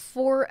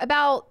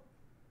about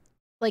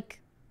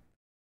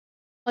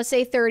let's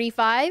say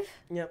 $35.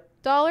 Yep.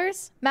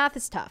 Math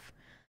is tough.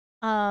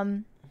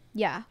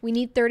 Yeah, we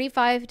need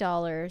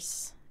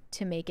 $35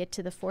 to make it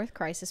to the fourth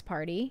crisis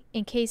party.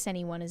 In case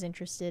anyone is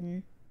interested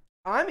in.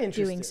 I'm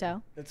interested. Doing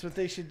so. That's what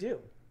they should do.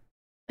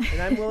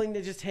 And I'm willing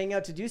to just hang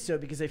out to do so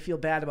because I feel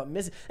bad about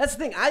missing. That's the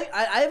thing.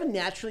 I have a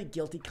naturally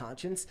guilty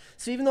conscience.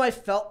 So even though I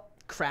felt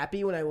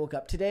crappy when I woke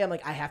up today, I'm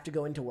like, I have to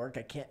go into work.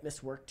 I can't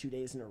miss work 2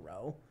 days in a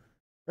row.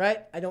 Right?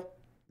 I don't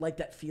like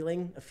that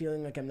feeling of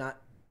feeling like I'm not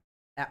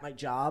at my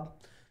job.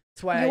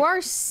 That's why you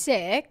are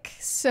sick,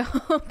 so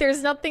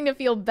there's nothing to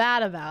feel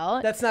bad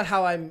about. That's not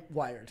how I'm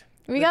wired.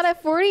 We got a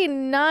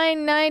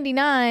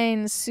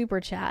 $49.99 super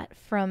chat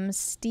from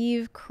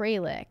Steve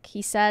Kralik.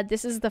 He said,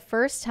 "This is the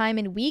first time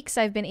in weeks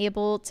I've been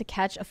able to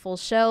catch a full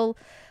show.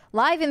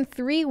 Live in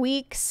 3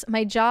 weeks.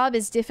 My job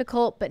is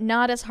difficult, but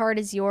not as hard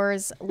as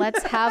yours.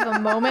 Let's have a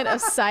moment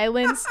of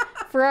silence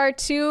for our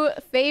two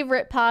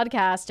favorite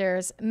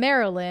podcasters,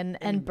 Marilyn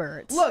and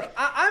Bert." Look,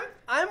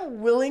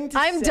 I'm willing to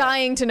I'm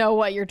dying to know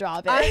what your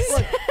job is.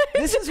 Look,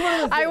 this is one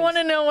of the things. I want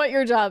to know what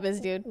your job is,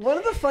 dude. One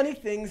of the funny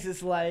things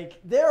is, like,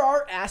 there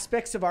are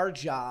aspects of our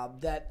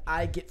job that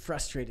I get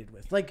frustrated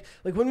with. Like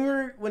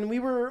when we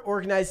were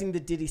organizing the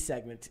Diddy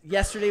segment.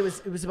 Yesterday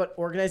it was about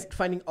organizing,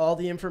 finding all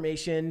the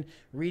information,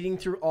 reading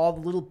through all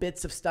the little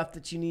bits of stuff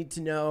that you need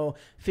to know,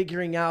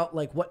 figuring out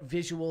like what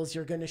visuals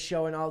you're going to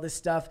show and all this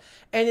stuff.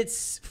 And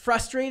it's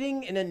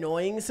frustrating and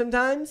annoying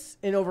sometimes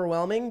and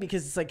overwhelming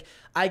because it's like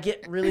I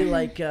get really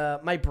like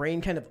my brain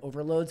kind of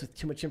overloads with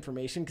too much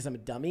information because I'm a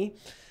dummy.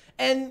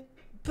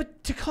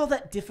 But to call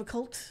that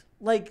difficult,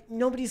 like,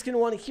 nobody's going to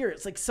want to hear it.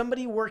 It's like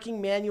somebody working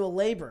manual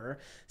labor,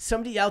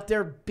 somebody out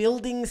there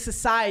building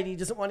society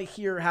doesn't want to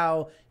hear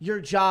how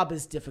your job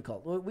is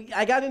difficult.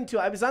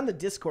 I was on the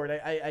Discord.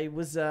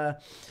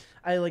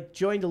 I like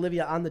joined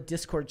Olivia on the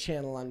Discord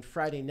channel on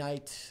Friday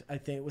night. I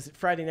think was it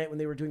Friday night when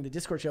they were doing the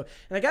Discord show,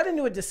 and I got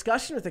into a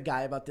discussion with a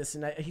guy about this,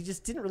 and he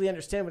just didn't really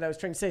understand what I was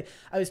trying to say.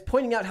 I was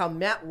pointing out how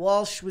Matt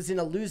Walsh was in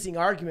a losing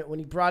argument when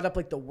he brought up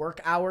like the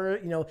work hour.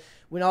 You know,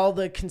 when all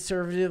the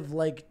conservative,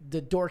 like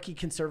the dorky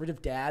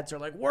conservative dads are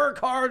like, work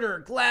harder,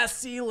 glass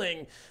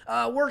ceiling,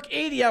 work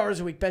 80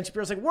 hours a week. Ben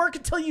Shapiro's like, work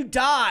until you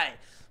die,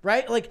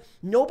 right? Like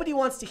nobody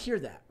wants to hear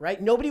that,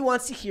 right? Nobody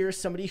wants to hear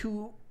somebody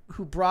who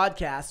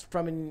broadcasts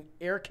from an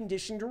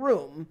air-conditioned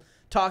room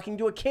talking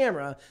to a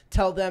camera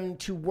tell them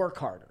to work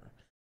harder.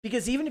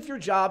 Because even if your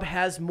job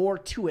has more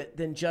to it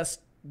than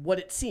just what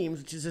it seems,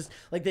 which is just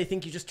like they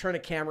think you just turn a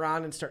camera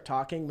on and start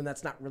talking when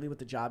that's not really what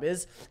the job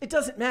is, it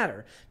doesn't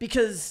matter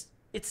because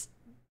it's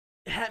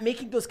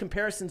making those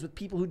comparisons with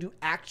people who do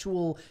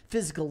actual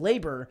physical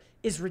labor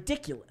is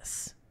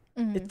ridiculous.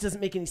 It doesn't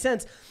make any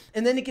sense.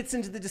 And then it gets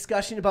into the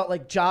discussion about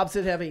like jobs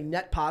that have a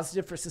net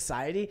positive for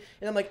society.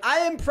 And I'm like, I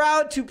am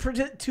proud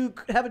to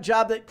have a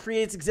job that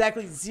creates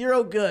exactly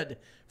zero good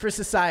for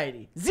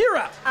society.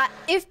 Zero.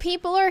 If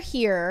people are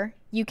here,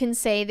 you can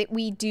say that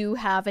we do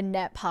have a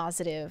net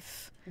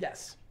positive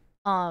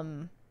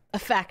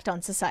effect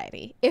on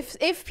society.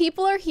 If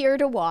people are here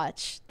to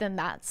watch, then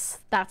that's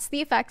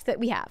the effect that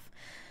we have.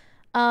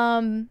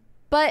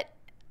 But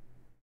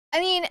I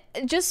mean,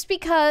 just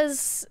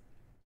because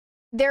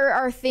there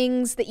are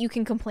things that you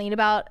can complain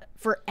about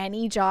for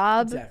any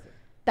job. Exactly.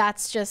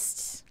 That's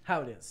just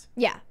how it is.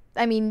 Yeah.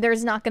 I mean,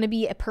 there's not going to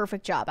be a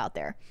perfect job out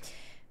there.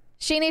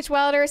 Shane H.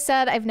 Wilder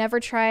said, "I've never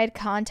tried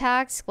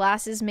contacts.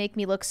 Glasses make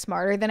me look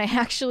smarter than I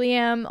actually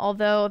am,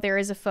 although there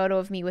is a photo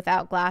of me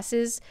without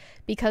glasses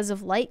because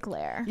of light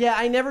glare." Yeah,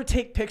 I never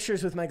take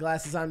pictures with my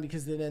glasses on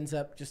because it ends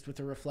up just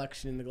with a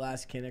reflection in the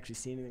glass. You can't actually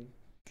see anything.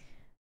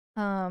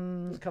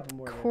 There's a couple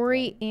more.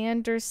 Corey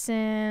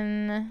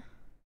Anderson...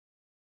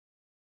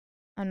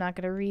 I'm not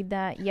going to read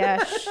that.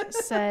 Yesh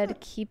said,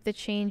 "Keep the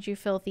change, you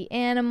filthy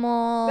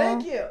animal."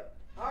 Thank you.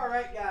 All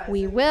right, guys.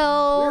 We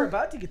will. We're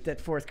about to get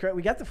that fourth credit.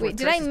 We got the fourth. Wait,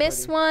 did I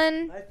miss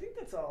one? I think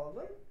that's all of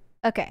them.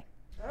 Okay.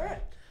 All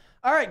right.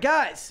 All right,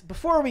 guys.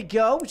 Before we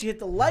go, would you hit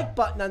the like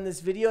button on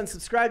this video and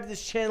subscribe to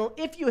this channel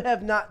if you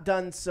have not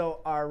done so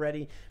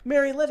already?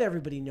 Mary, let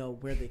everybody know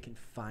where they can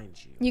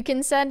find you. You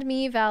can send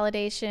me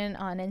validation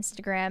on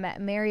Instagram at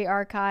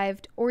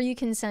MaryArchived, or you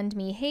can send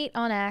me hate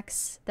on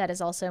X. That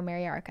is also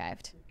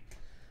MaryArchived.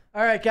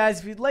 All right,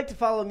 guys, if you'd like to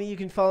follow me, you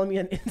can follow me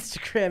on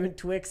Instagram and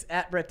Twix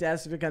at Brett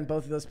Dastovic on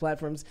both of those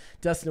platforms.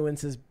 Dustin Owen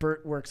says,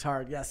 "Bert works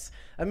hard." Yes.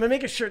 I'm going to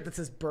make a shirt that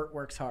says, "Bert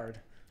works hard."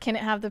 Can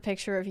it have the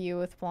picture of you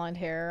with blonde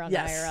hair on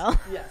yes. IRL?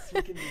 Yes,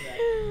 we can do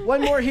that. One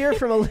more here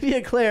from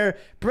Olivia Claire.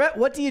 "Brett,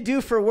 what do you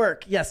do for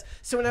work?" Yes.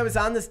 So when I was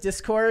on this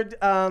Discord,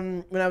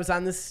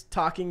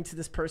 talking to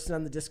this person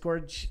on the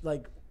Discord,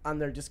 like on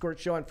their Discord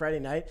show on Friday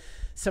night,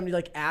 somebody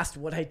like asked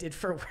what I did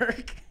for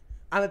work.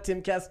 On a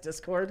Timcast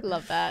Discord.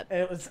 Love that.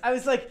 And I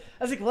was like,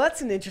 well,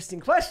 that's an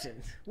interesting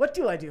question. What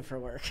do I do for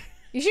work?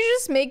 You should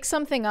just make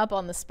something up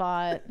on the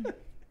spot.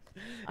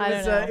 I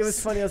don't know. It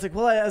was funny. I was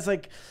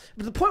like,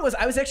 but the point was,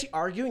 I was actually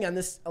arguing on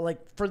this,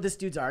 for this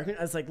dude's argument.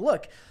 I was like,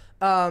 look,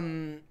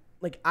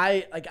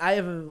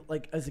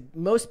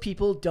 most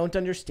people don't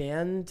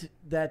understand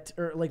that,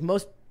 or like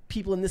most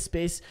people in this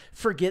space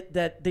forget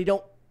that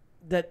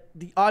that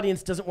the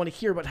audience doesn't want to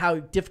hear about how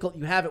difficult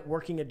you have it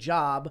working a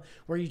job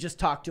where you just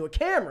talk to a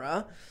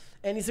camera.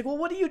 And he's like, "Well,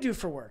 what do you do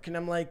for work?" And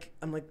I'm like,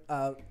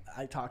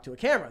 I talk to a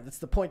camera. That's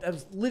the point. That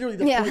was literally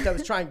the point I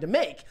was trying to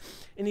make.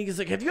 And he was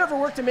like, "Have you ever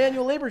worked a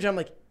manual labor job?" I'm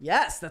like,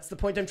 "Yes, that's the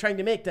point I'm trying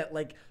to make. That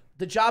like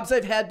the jobs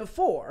I've had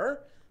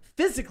before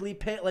physically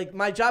like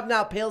my job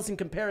now pales in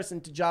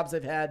comparison to jobs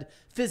I've had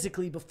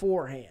physically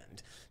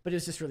beforehand. But it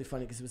was just really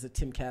funny because it was a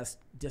Timcast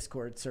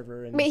Discord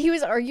server. And Wait, he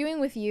was arguing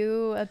with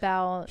you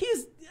about...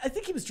 I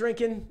think he was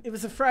drinking. It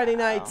was a Friday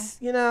night.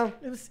 You know,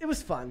 it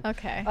was fun.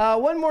 Okay.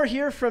 One more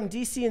here from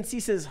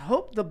DCNC says,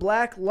 hope the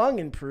black lung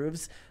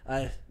improves.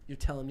 You're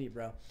telling me,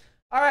 bro.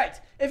 All right.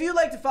 If you'd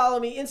like to follow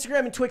me, Instagram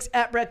and Twix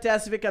at Brett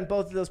Dasovic on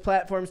both of those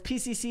platforms.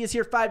 PCC is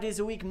here 5 days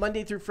a week,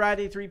 Monday through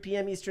Friday, 3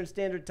 p.m. Eastern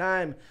Standard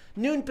Time,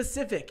 noon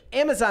Pacific,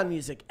 Amazon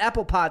Music,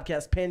 Apple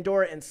Podcasts,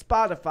 Pandora, and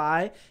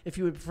Spotify. If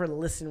you would prefer to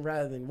listen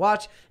rather than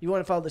watch, you want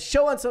to follow the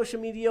show on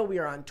social media. We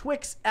are on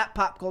Twix at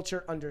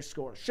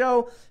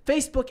popculture_show,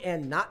 Facebook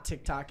and not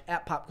TikTok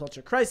at Pop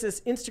Culture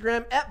Crisis,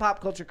 Instagram at Pop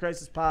Culture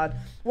Crisis Pod.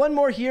 One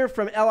more here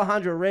from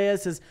Alejandro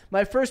Reyes says,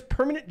 my first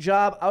permanent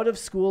job out of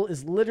school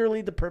is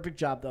literally the perfect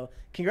job, though.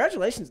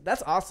 Congratulations.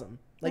 That's awesome.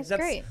 Like,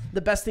 that's great.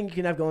 The best thing you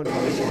can have going for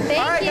you. Thank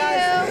All right, you.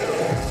 guys.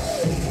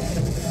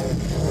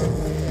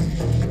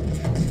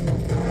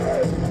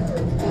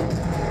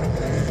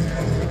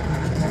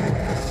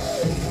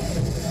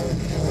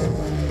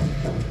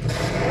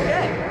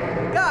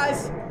 Okay.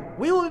 Guys,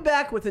 we will be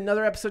back with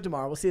another episode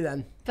tomorrow. We'll see you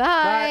then. Bye.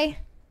 Bye.